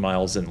 20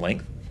 miles in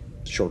length,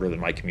 shorter than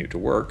my commute to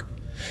work,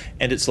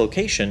 and its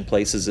location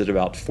places it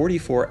about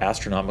 44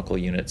 astronomical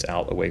units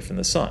out away from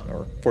the Sun,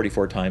 or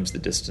 44 times the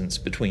distance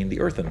between the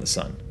Earth and the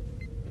Sun.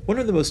 One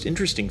of the most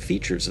interesting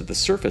features of the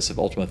surface of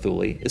Ultima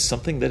Thule is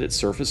something that its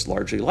surface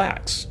largely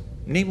lacks,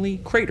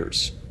 namely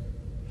craters.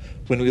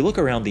 When we look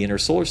around the inner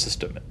solar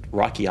system at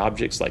rocky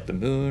objects like the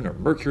Moon or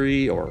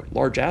Mercury or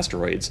large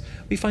asteroids,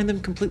 we find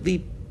them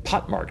completely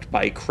pockmarked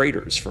by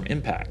craters from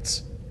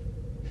impacts.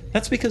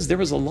 That's because there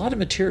was a lot of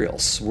material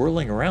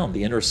swirling around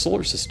the inner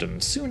solar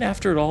system soon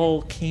after it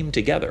all came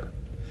together,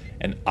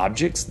 and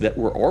objects that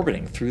were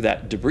orbiting through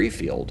that debris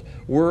field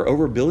were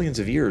over billions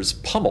of years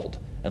pummeled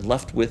and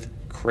left with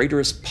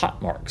craterous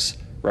pockmarks,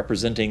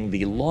 representing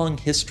the long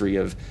history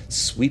of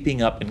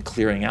sweeping up and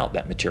clearing out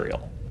that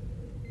material.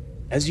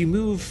 As you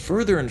move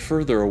further and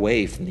further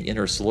away from the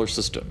inner solar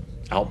system,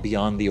 out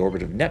beyond the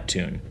orbit of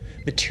Neptune,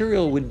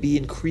 material would be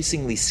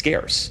increasingly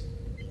scarce.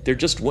 There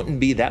just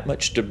wouldn't be that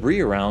much debris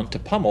around to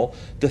pummel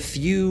the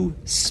few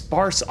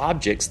sparse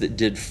objects that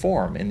did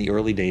form in the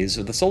early days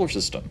of the solar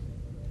system.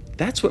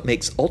 That's what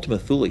makes Ultima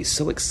Thule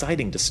so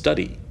exciting to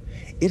study.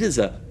 It is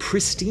a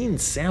pristine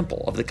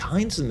sample of the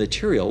kinds of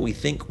material we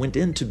think went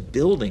into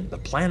building the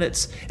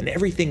planets and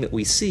everything that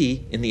we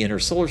see in the inner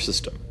solar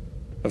system.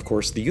 Of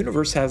course, the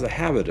universe has a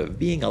habit of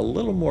being a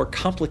little more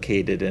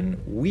complicated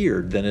and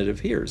weird than it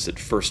appears at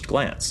first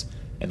glance,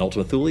 and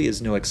Ultima Thule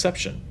is no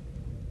exception.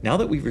 Now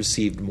that we've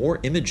received more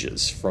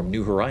images from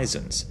New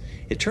Horizons,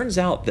 it turns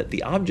out that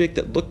the object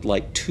that looked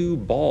like two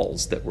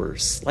balls that were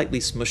slightly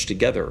smushed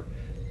together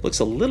looks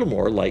a little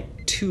more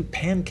like two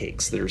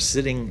pancakes that are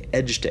sitting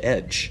edge to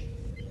edge.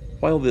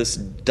 While this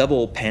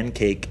double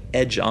pancake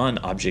edge-on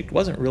object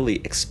wasn't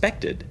really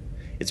expected,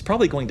 it's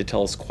probably going to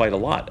tell us quite a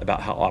lot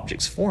about how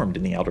objects formed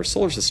in the outer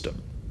solar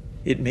system.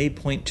 It may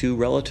point to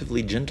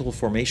relatively gentle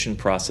formation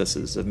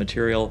processes of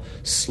material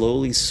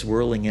slowly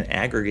swirling and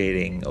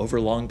aggregating over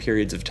long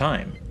periods of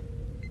time.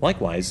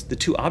 Likewise, the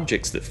two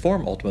objects that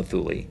form Ultima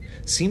Thule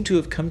seem to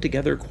have come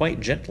together quite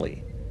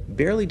gently,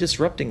 barely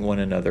disrupting one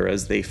another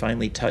as they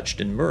finally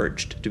touched and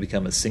merged to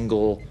become a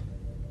single,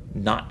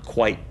 not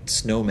quite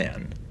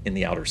snowman in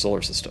the outer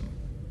solar system.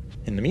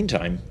 In the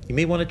meantime, you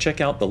may want to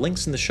check out the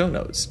links in the show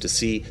notes to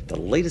see the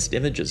latest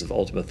images of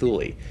Ultima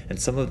Thule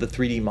and some of the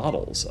 3D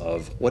models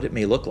of what it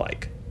may look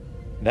like.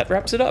 That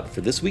wraps it up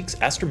for this week's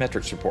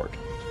Astrometrics Report.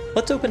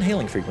 Let's open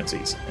hailing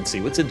frequencies and see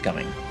what's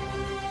incoming.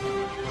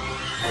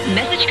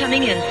 Message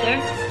coming in, sir.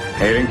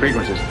 Hailing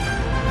frequencies.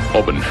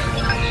 Open.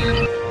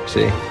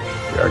 See,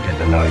 we are getting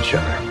to know each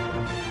other.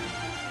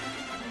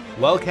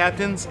 Well,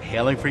 Captains,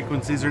 hailing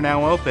frequencies are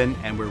now open,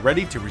 and we're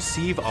ready to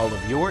receive all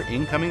of your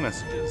incoming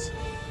messages.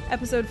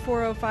 Episode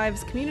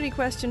 405's community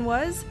question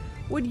was,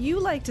 Would you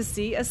like to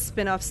see a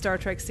spin-off Star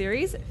Trek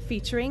series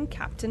featuring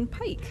Captain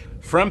Pike?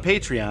 From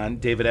Patreon,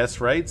 David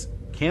S. writes,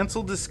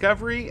 cancel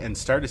Discovery and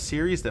start a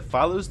series that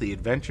follows the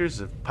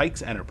adventures of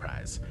Pike's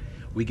Enterprise.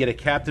 We get a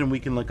captain we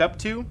can look up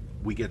to.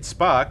 We get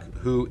Spock,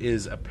 who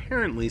is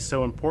apparently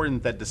so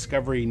important that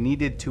Discovery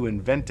needed to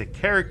invent a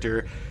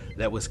character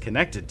that was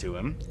connected to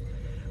him.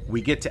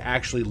 We get to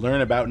actually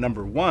learn about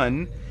number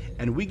 1,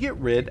 and we get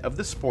rid of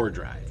the spore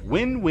drive.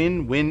 Win,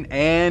 win, win,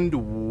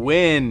 and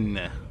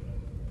win.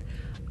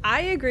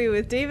 I agree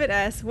with David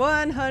S.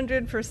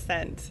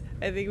 100%.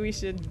 I think we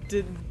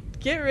should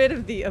get rid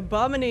of the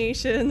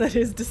abomination that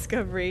is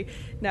Discovery.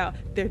 Now,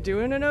 they're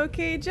doing an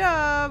okay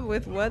job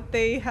with what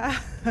they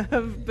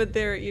have, but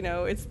they're,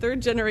 it's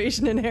third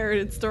generation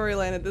inherited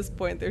storyline at this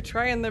point. They're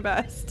trying their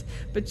best.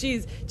 But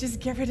geez, just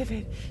get rid of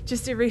it.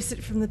 Just erase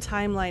it from the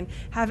timeline.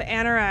 Have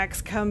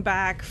Anorax come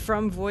back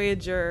from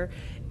Voyager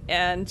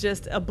and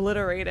just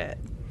obliterate it.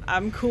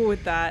 I'm cool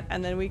with that,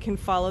 and then we can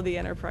follow the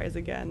Enterprise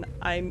again.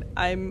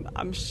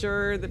 I'm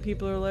sure that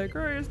people are like,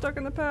 oh, you're stuck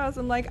in the past.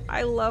 I'm like,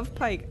 I love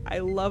Pike. I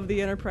love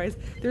the Enterprise.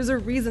 There's a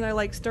reason I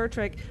like Star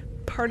Trek.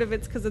 Part of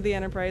it's because of the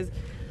Enterprise.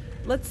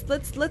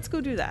 Let's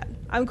go do that.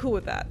 I'm cool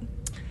with that.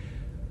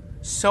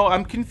 So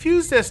I'm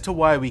confused as to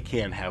why we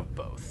can't have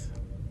both,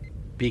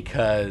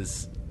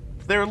 because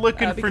they're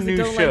looking for new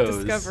don't shows.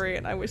 Like Discovery,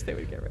 and I wish they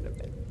would get rid of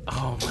it.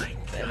 Oh my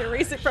god! And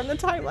erase it from the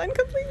timeline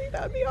completely.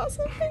 That would be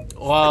awesome.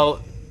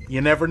 Well. You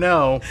never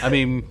know. I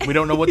mean, we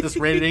don't know what this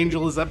Rated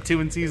Angel is up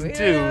to in season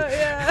 2.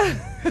 Yeah.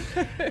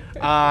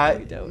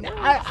 We don't know.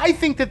 I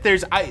think that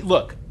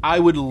I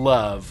would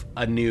love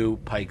a new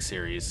Pike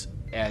series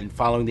and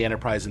following the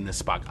Enterprise in this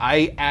Spock.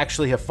 I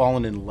actually have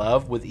fallen in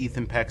love with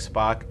Ethan Peck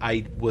Spock.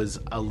 I was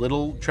a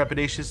little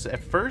trepidatious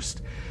at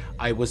first.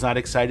 I was not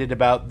excited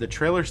about the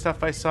trailer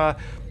stuff I saw.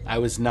 I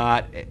was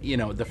not,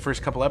 the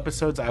first couple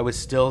episodes, I was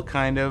still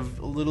kind of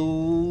a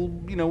little,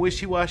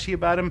 wishy-washy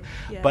about him.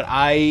 Yeah. But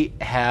I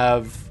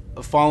have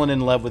fallen in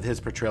love with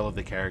his portrayal of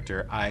the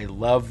character. I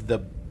love the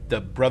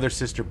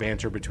brother-sister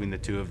banter between the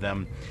two of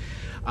them.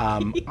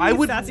 I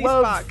would sassy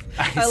love... Spock.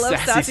 I love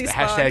sassy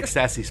Spock. Hashtag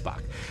sassy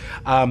Spock.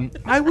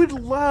 I would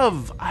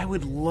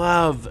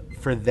love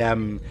for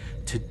them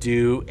to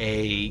do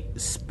a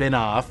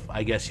spin-off,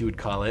 I guess you would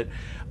call it,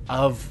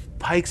 of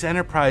Pike's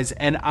Enterprise.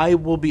 And I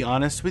will be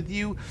honest with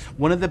you,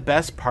 one of the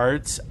best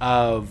parts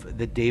of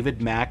the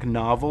David Mack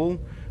novel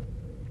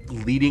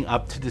leading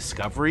up to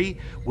Discovery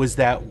was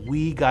that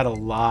we got a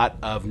lot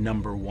of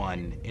number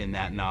 1 in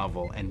that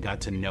novel and got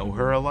to know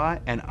her a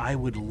lot. And I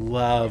would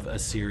love a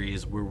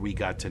series where we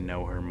got to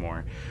know her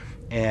more.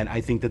 And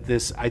I think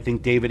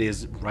David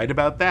is right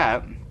about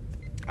that.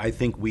 I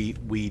think we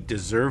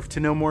deserve to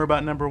know more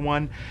about number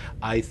 1.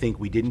 I think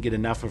we didn't get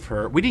enough of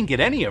her. We didn't get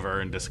any of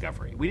her in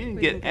Discovery. We didn't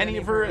get any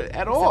of her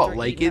at all.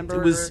 Like it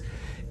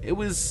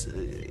was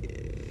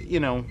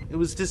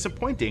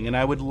disappointing, and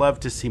I would love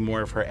to see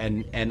more of her.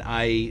 And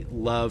I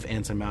love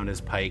Anson Mount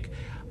as Pike.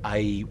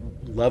 I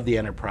love the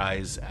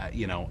Enterprise.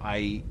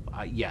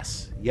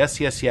 Yes,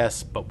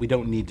 but we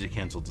don't need to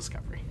cancel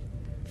Discovery.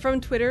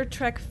 From Twitter,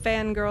 Trek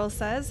Fangirl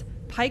says,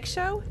 Pike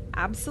show?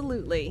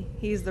 Absolutely.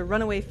 He's the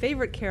runaway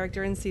favorite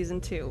character in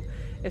season 2.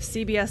 If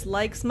CBS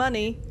likes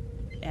money,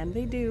 and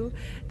they do,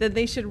 then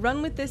they should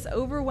run with this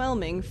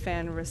overwhelming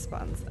fan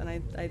response. And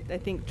I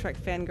think Trek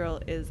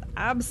Fangirl is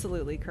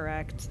absolutely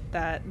correct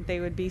that they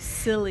would be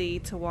silly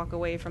to walk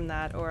away from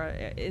that or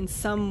in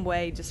some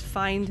way just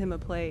find him a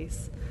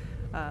place.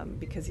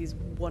 Because he's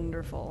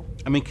wonderful.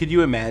 I mean, could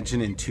you imagine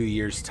in 2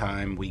 years'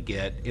 time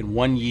in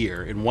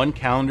one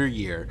calendar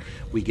year,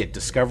 we get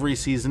Discovery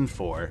season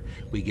 4,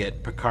 we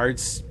get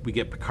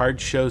Picard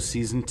show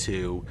season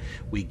 2,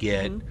 we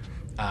get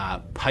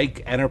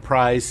Pike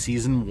Enterprise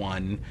season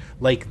 1.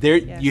 Like there,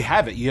 yes. You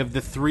have it. You have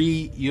the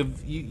 3.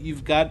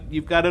 You've got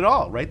it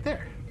all right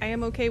there. I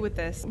am okay with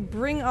this.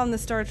 Bring on the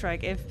Star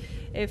Trek. If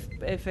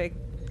a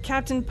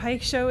Captain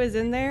Pike show is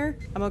in there,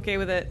 I'm okay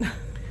with it.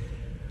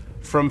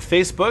 From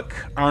Facebook,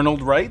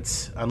 Arnold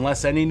writes,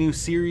 unless any new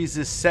series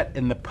is set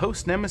in the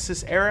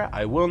post-Nemesis era,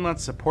 I will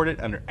not support it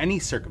under any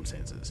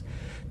circumstances.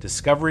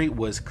 Discovery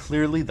was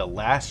clearly the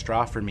last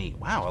straw for me.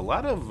 Wow, a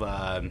lot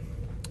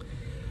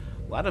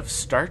of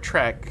Star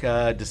Trek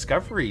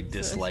Discovery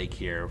dislike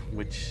here,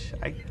 which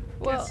I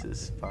guess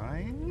is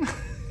fine.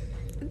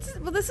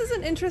 Well, this is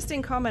an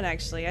interesting comment,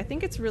 actually. I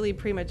think it's really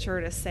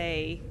premature to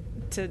say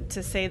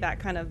that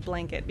kind of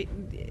blanket.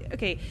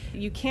 Okay,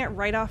 you can't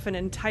write off an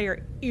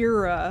entire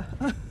era.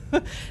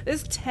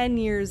 There's 10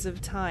 years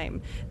of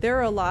time. There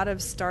are a lot of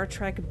Star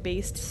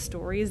Trek-based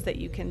stories that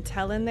you can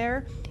tell in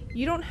there.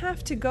 You don't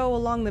have to go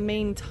along the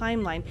main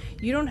timeline.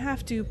 You don't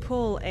have to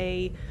pull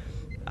a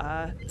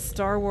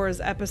Star Wars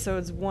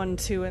episodes 1,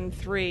 2, and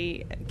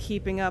 3,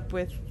 keeping up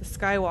with the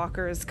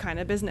Skywalkers kind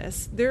of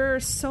business. There are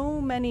so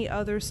many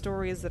other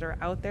stories that are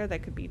out there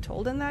that could be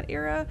told in that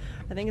era.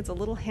 I think it's a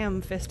little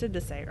ham-fisted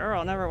to say,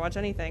 I'll never watch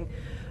anything.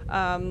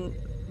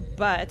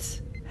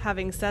 But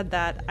having said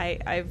that,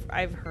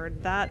 I've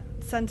heard that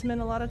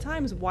sentiment a lot of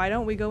times. Why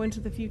don't we go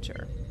into the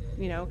future?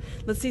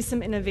 let's see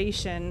some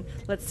innovation.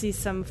 Let's see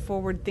some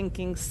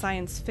forward-thinking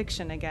science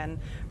fiction again,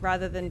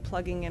 rather than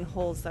plugging in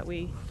holes that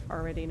we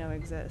already know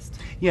exist.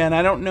 Yeah, and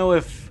I don't know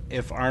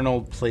if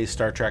Arnold plays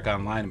Star Trek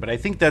Online, but I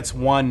think that's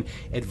one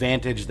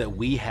advantage that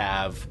we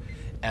have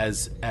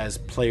as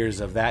players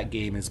of that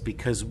game, is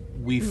because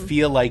we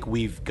feel like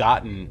we've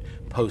gotten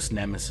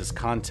post-Nemesis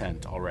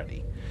content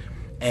already.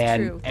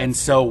 And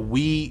so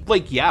we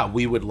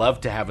would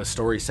love to have a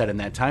story set in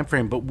that time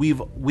frame, but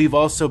we've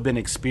also been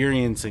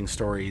experiencing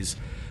stories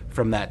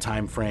from that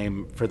time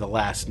frame for the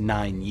last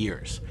 9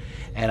 years.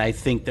 And I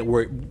think that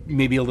we're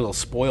maybe a little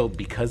spoiled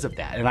because of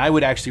that. And I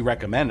would actually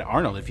recommend,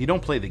 Arnold, if you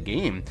don't play the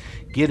game,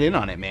 get in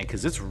on it, man,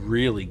 because it's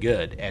really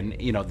good. And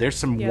there's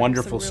some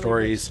wonderful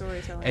stories.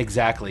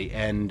 Exactly.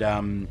 And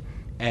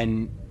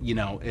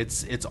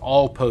it's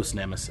all post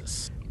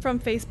Nemesis. From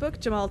Facebook,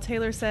 Jamal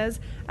Taylor says,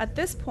 "At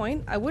this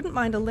point, I wouldn't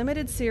mind a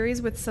limited series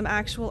with some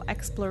actual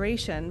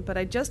exploration, but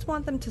I just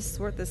want them to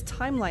sort this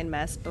timeline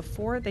mess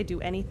before they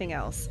do anything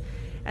else.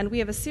 And we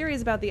have a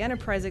series about the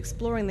Enterprise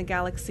exploring the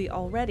galaxy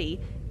already,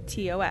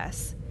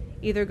 TOS.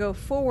 Either go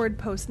forward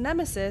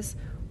post-Nemesis,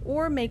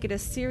 or make it a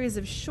series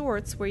of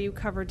shorts where you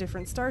cover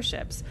different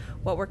starships.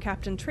 What were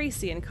Captain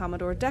Tracy and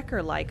Commodore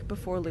Decker like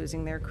before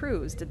losing their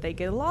crews? Did they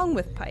get along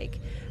with Pike?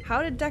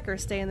 How did Decker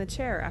stay in the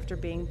chair after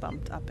being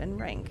bumped up in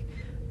rank?"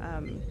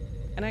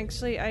 And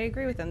actually, I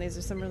agree with them. These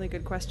are some really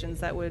good questions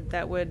that would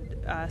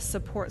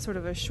support sort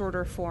of a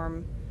shorter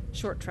form,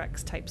 short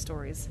treks type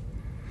stories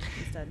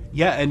instead.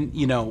 Yeah, and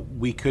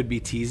we could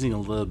be teasing a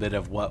little bit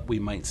of what we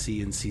might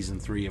see in season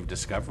 3 of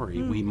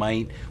Discovery. We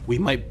might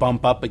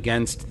bump up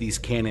against these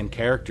canon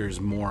characters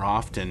more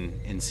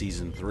often in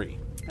season 3.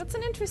 That's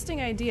an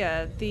interesting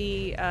idea.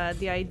 The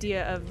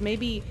idea of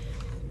maybe,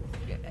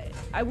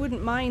 I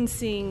wouldn't mind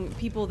seeing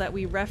people that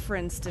we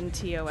referenced in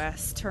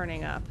TOS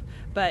turning up,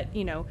 but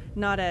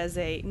not as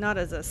a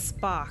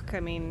Spock. I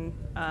mean,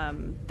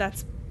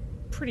 that's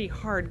pretty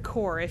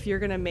hardcore if you're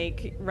going to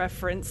make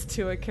reference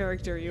to a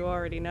character you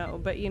already know.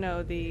 But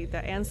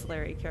the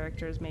ancillary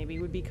characters maybe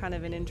would be kind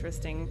of an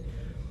interesting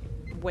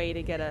way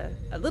to get a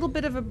little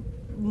bit of a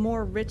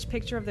more rich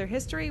picture of their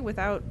history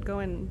without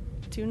going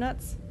too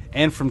nuts.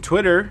 And from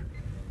Twitter,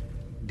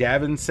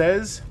 Davin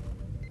says,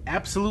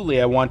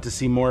 "Absolutely, I want to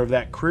see more of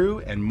that crew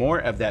and more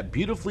of that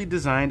beautifully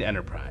designed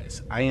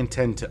Enterprise. I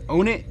intend to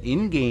own it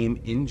in-game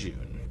in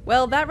June."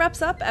 Well, that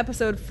wraps up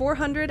episode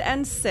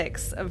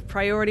 406 of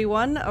Priority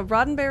One, a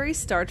Roddenberry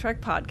Star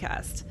Trek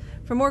podcast.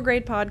 For more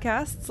great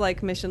podcasts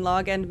like Mission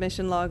Log and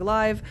Mission Log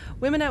Live,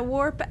 Women at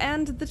Warp,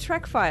 and The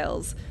Trek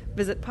Files,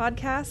 visit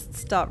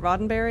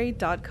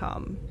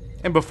podcasts.roddenberry.com.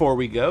 And before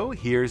we go,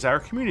 here's our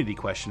community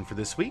question for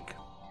this week.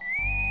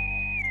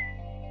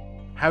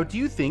 How do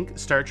you think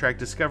Star Trek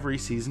Discovery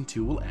Season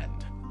 2 will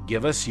end?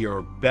 Give us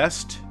your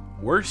best,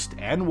 worst,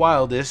 and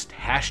wildest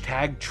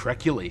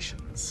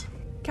 #Trekulations.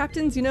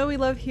 Captains, we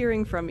love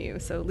hearing from you,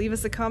 so leave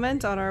us a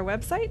comment on our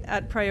website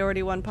at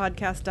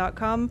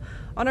PriorityOnePodcast.com,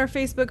 on our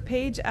Facebook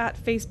page at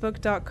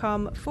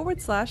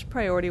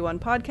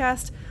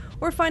Facebook.com/PriorityOnePodcast,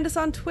 or find us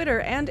on Twitter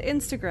and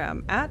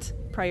Instagram at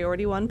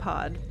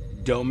PriorityOnePod.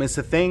 Don't miss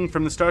a thing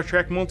from the Star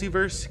Trek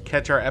multiverse.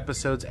 Catch our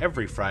episodes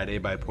every Friday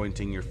by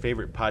pointing your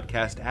favorite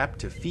podcast app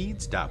to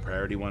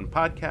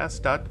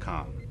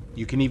feeds.PriorityOnePodcast.com.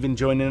 You can even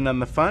join in on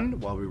the fun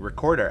while we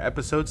record our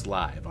episodes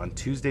live on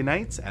Tuesday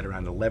nights at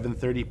around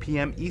 11:30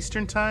 p.m.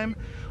 Eastern Time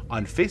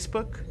on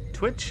Facebook,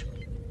 Twitch,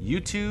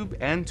 YouTube,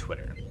 and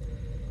Twitter.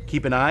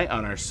 Keep an eye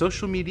on our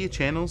social media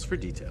channels for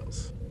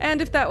details. And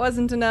if that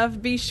wasn't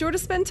enough, be sure to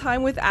spend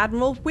time with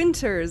Admiral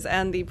Winters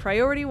and the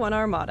Priority One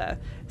Armada.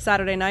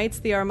 Saturday nights,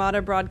 the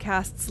Armada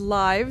broadcasts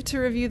live to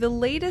review the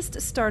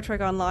latest Star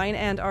Trek Online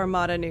and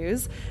Armada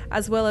news,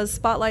 as well as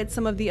spotlight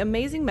some of the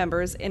amazing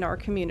members in our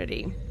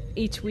community.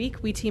 Each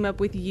week, we team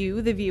up with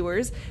you, the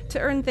viewers, to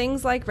earn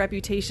things like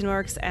reputation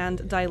marks and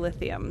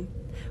dilithium.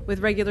 With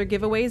regular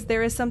giveaways,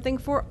 there is something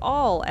for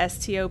all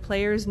STO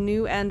players,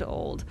 new and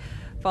old.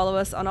 Follow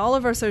us on all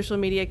of our social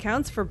media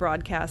accounts for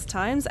broadcast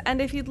times,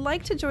 and if you'd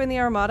like to join the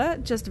Armada,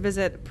 just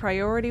visit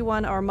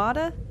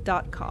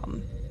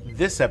PriorityOneArmada.com.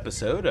 This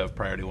episode of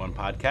Priority One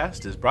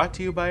Podcast is brought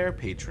to you by our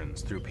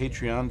patrons through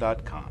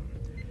Patreon.com.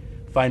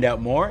 Find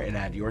out more and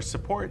add your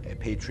support at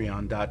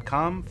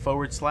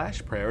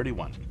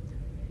Patreon.com/PriorityOne.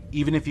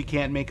 Even if you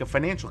can't make a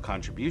financial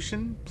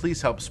contribution,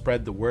 please help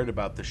spread the word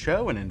about the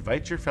show and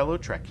invite your fellow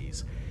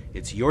Trekkies.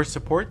 It's your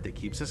support that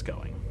keeps us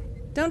going.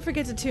 Don't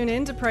forget to tune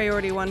in to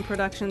Priority One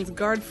Productions'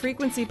 Guard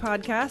Frequency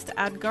podcast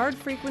at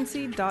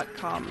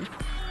guardfrequency.com.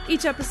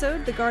 Each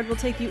episode, the Guard will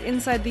take you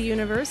inside the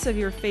universe of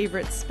your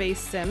favorite space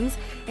sims,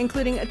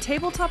 including a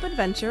tabletop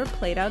adventure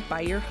played out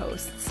by your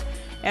hosts.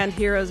 And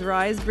Heroes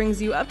Rise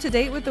brings you up to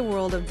date with the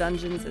world of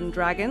Dungeons &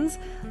 Dragons.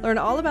 Learn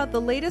all about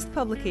the latest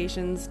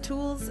publications,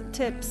 tools,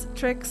 tips,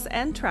 tricks,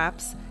 and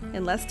traps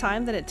in less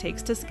time than it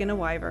takes to skin a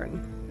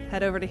wyvern.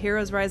 Head over to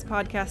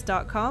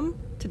heroesrisepodcast.com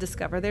to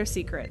discover their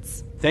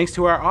secrets. Thanks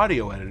to our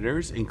audio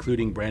editors,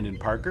 including Brandon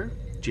Parker,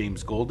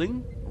 James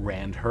Golding,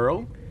 Rand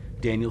Hurl,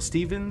 Daniel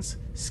Stevens,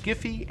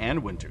 Skiffy,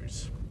 and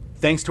Winters.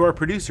 Thanks to our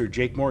producer,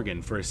 Jake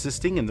Morgan, for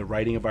assisting in the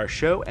writing of our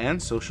show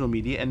and social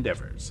media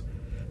endeavors.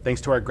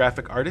 Thanks to our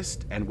graphic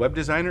artist and web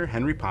designer,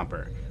 Henry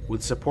Pomper,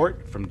 with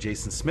support from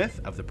Jason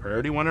Smith of the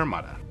Priority One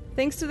Armada.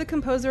 Thanks to the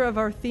composer of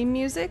our theme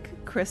music,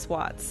 Chris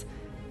Watts.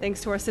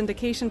 Thanks to our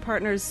syndication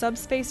partners,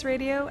 Subspace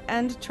Radio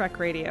and Trek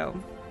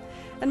Radio.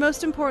 And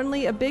most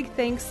importantly, a big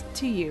thanks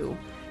to you,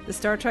 the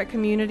Star Trek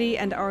community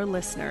and our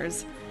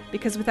listeners,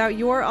 because without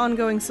your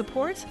ongoing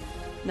support,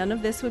 none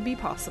of this would be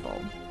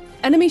possible.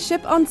 Enemy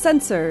ship on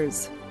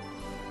sensors.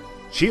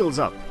 Shields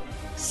up.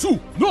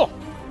 No.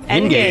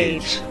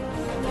 Engage.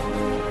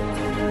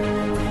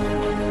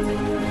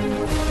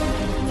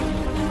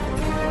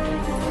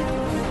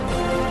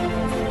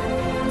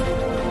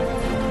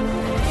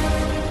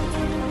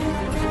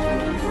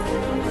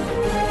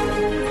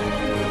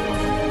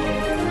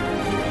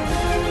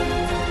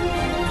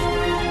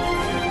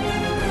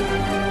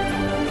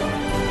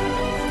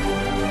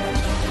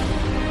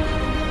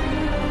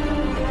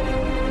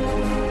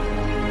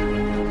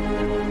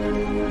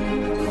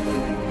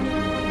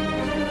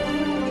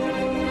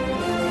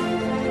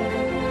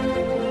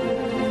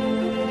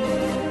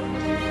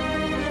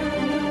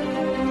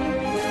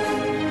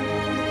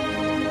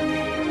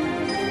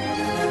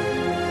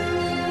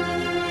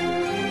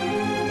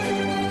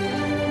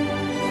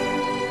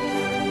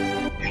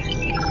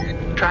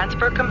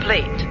 Transfer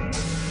complete.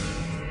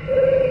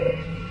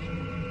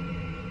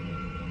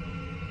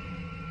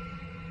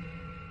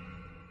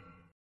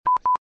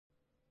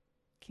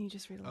 Can you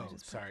just read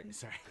Elijah's sorry.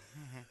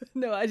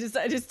 No, I just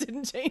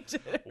didn't change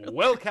it.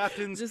 Well,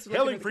 captains,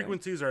 hailing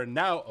frequencies are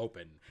now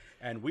open,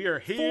 and we are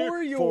here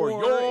for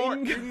your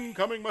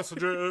incoming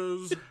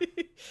messages.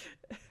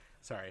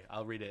 Sorry,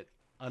 I'll read it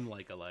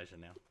unlike Elijah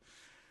now.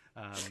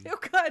 Oh,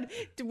 God.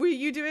 Were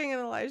you doing an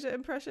Elijah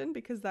impression?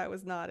 Because that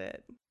was not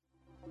it.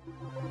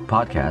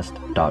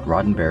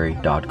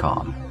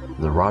 Podcast.roddenberry.com,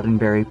 the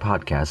Roddenberry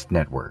Podcast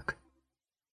Network.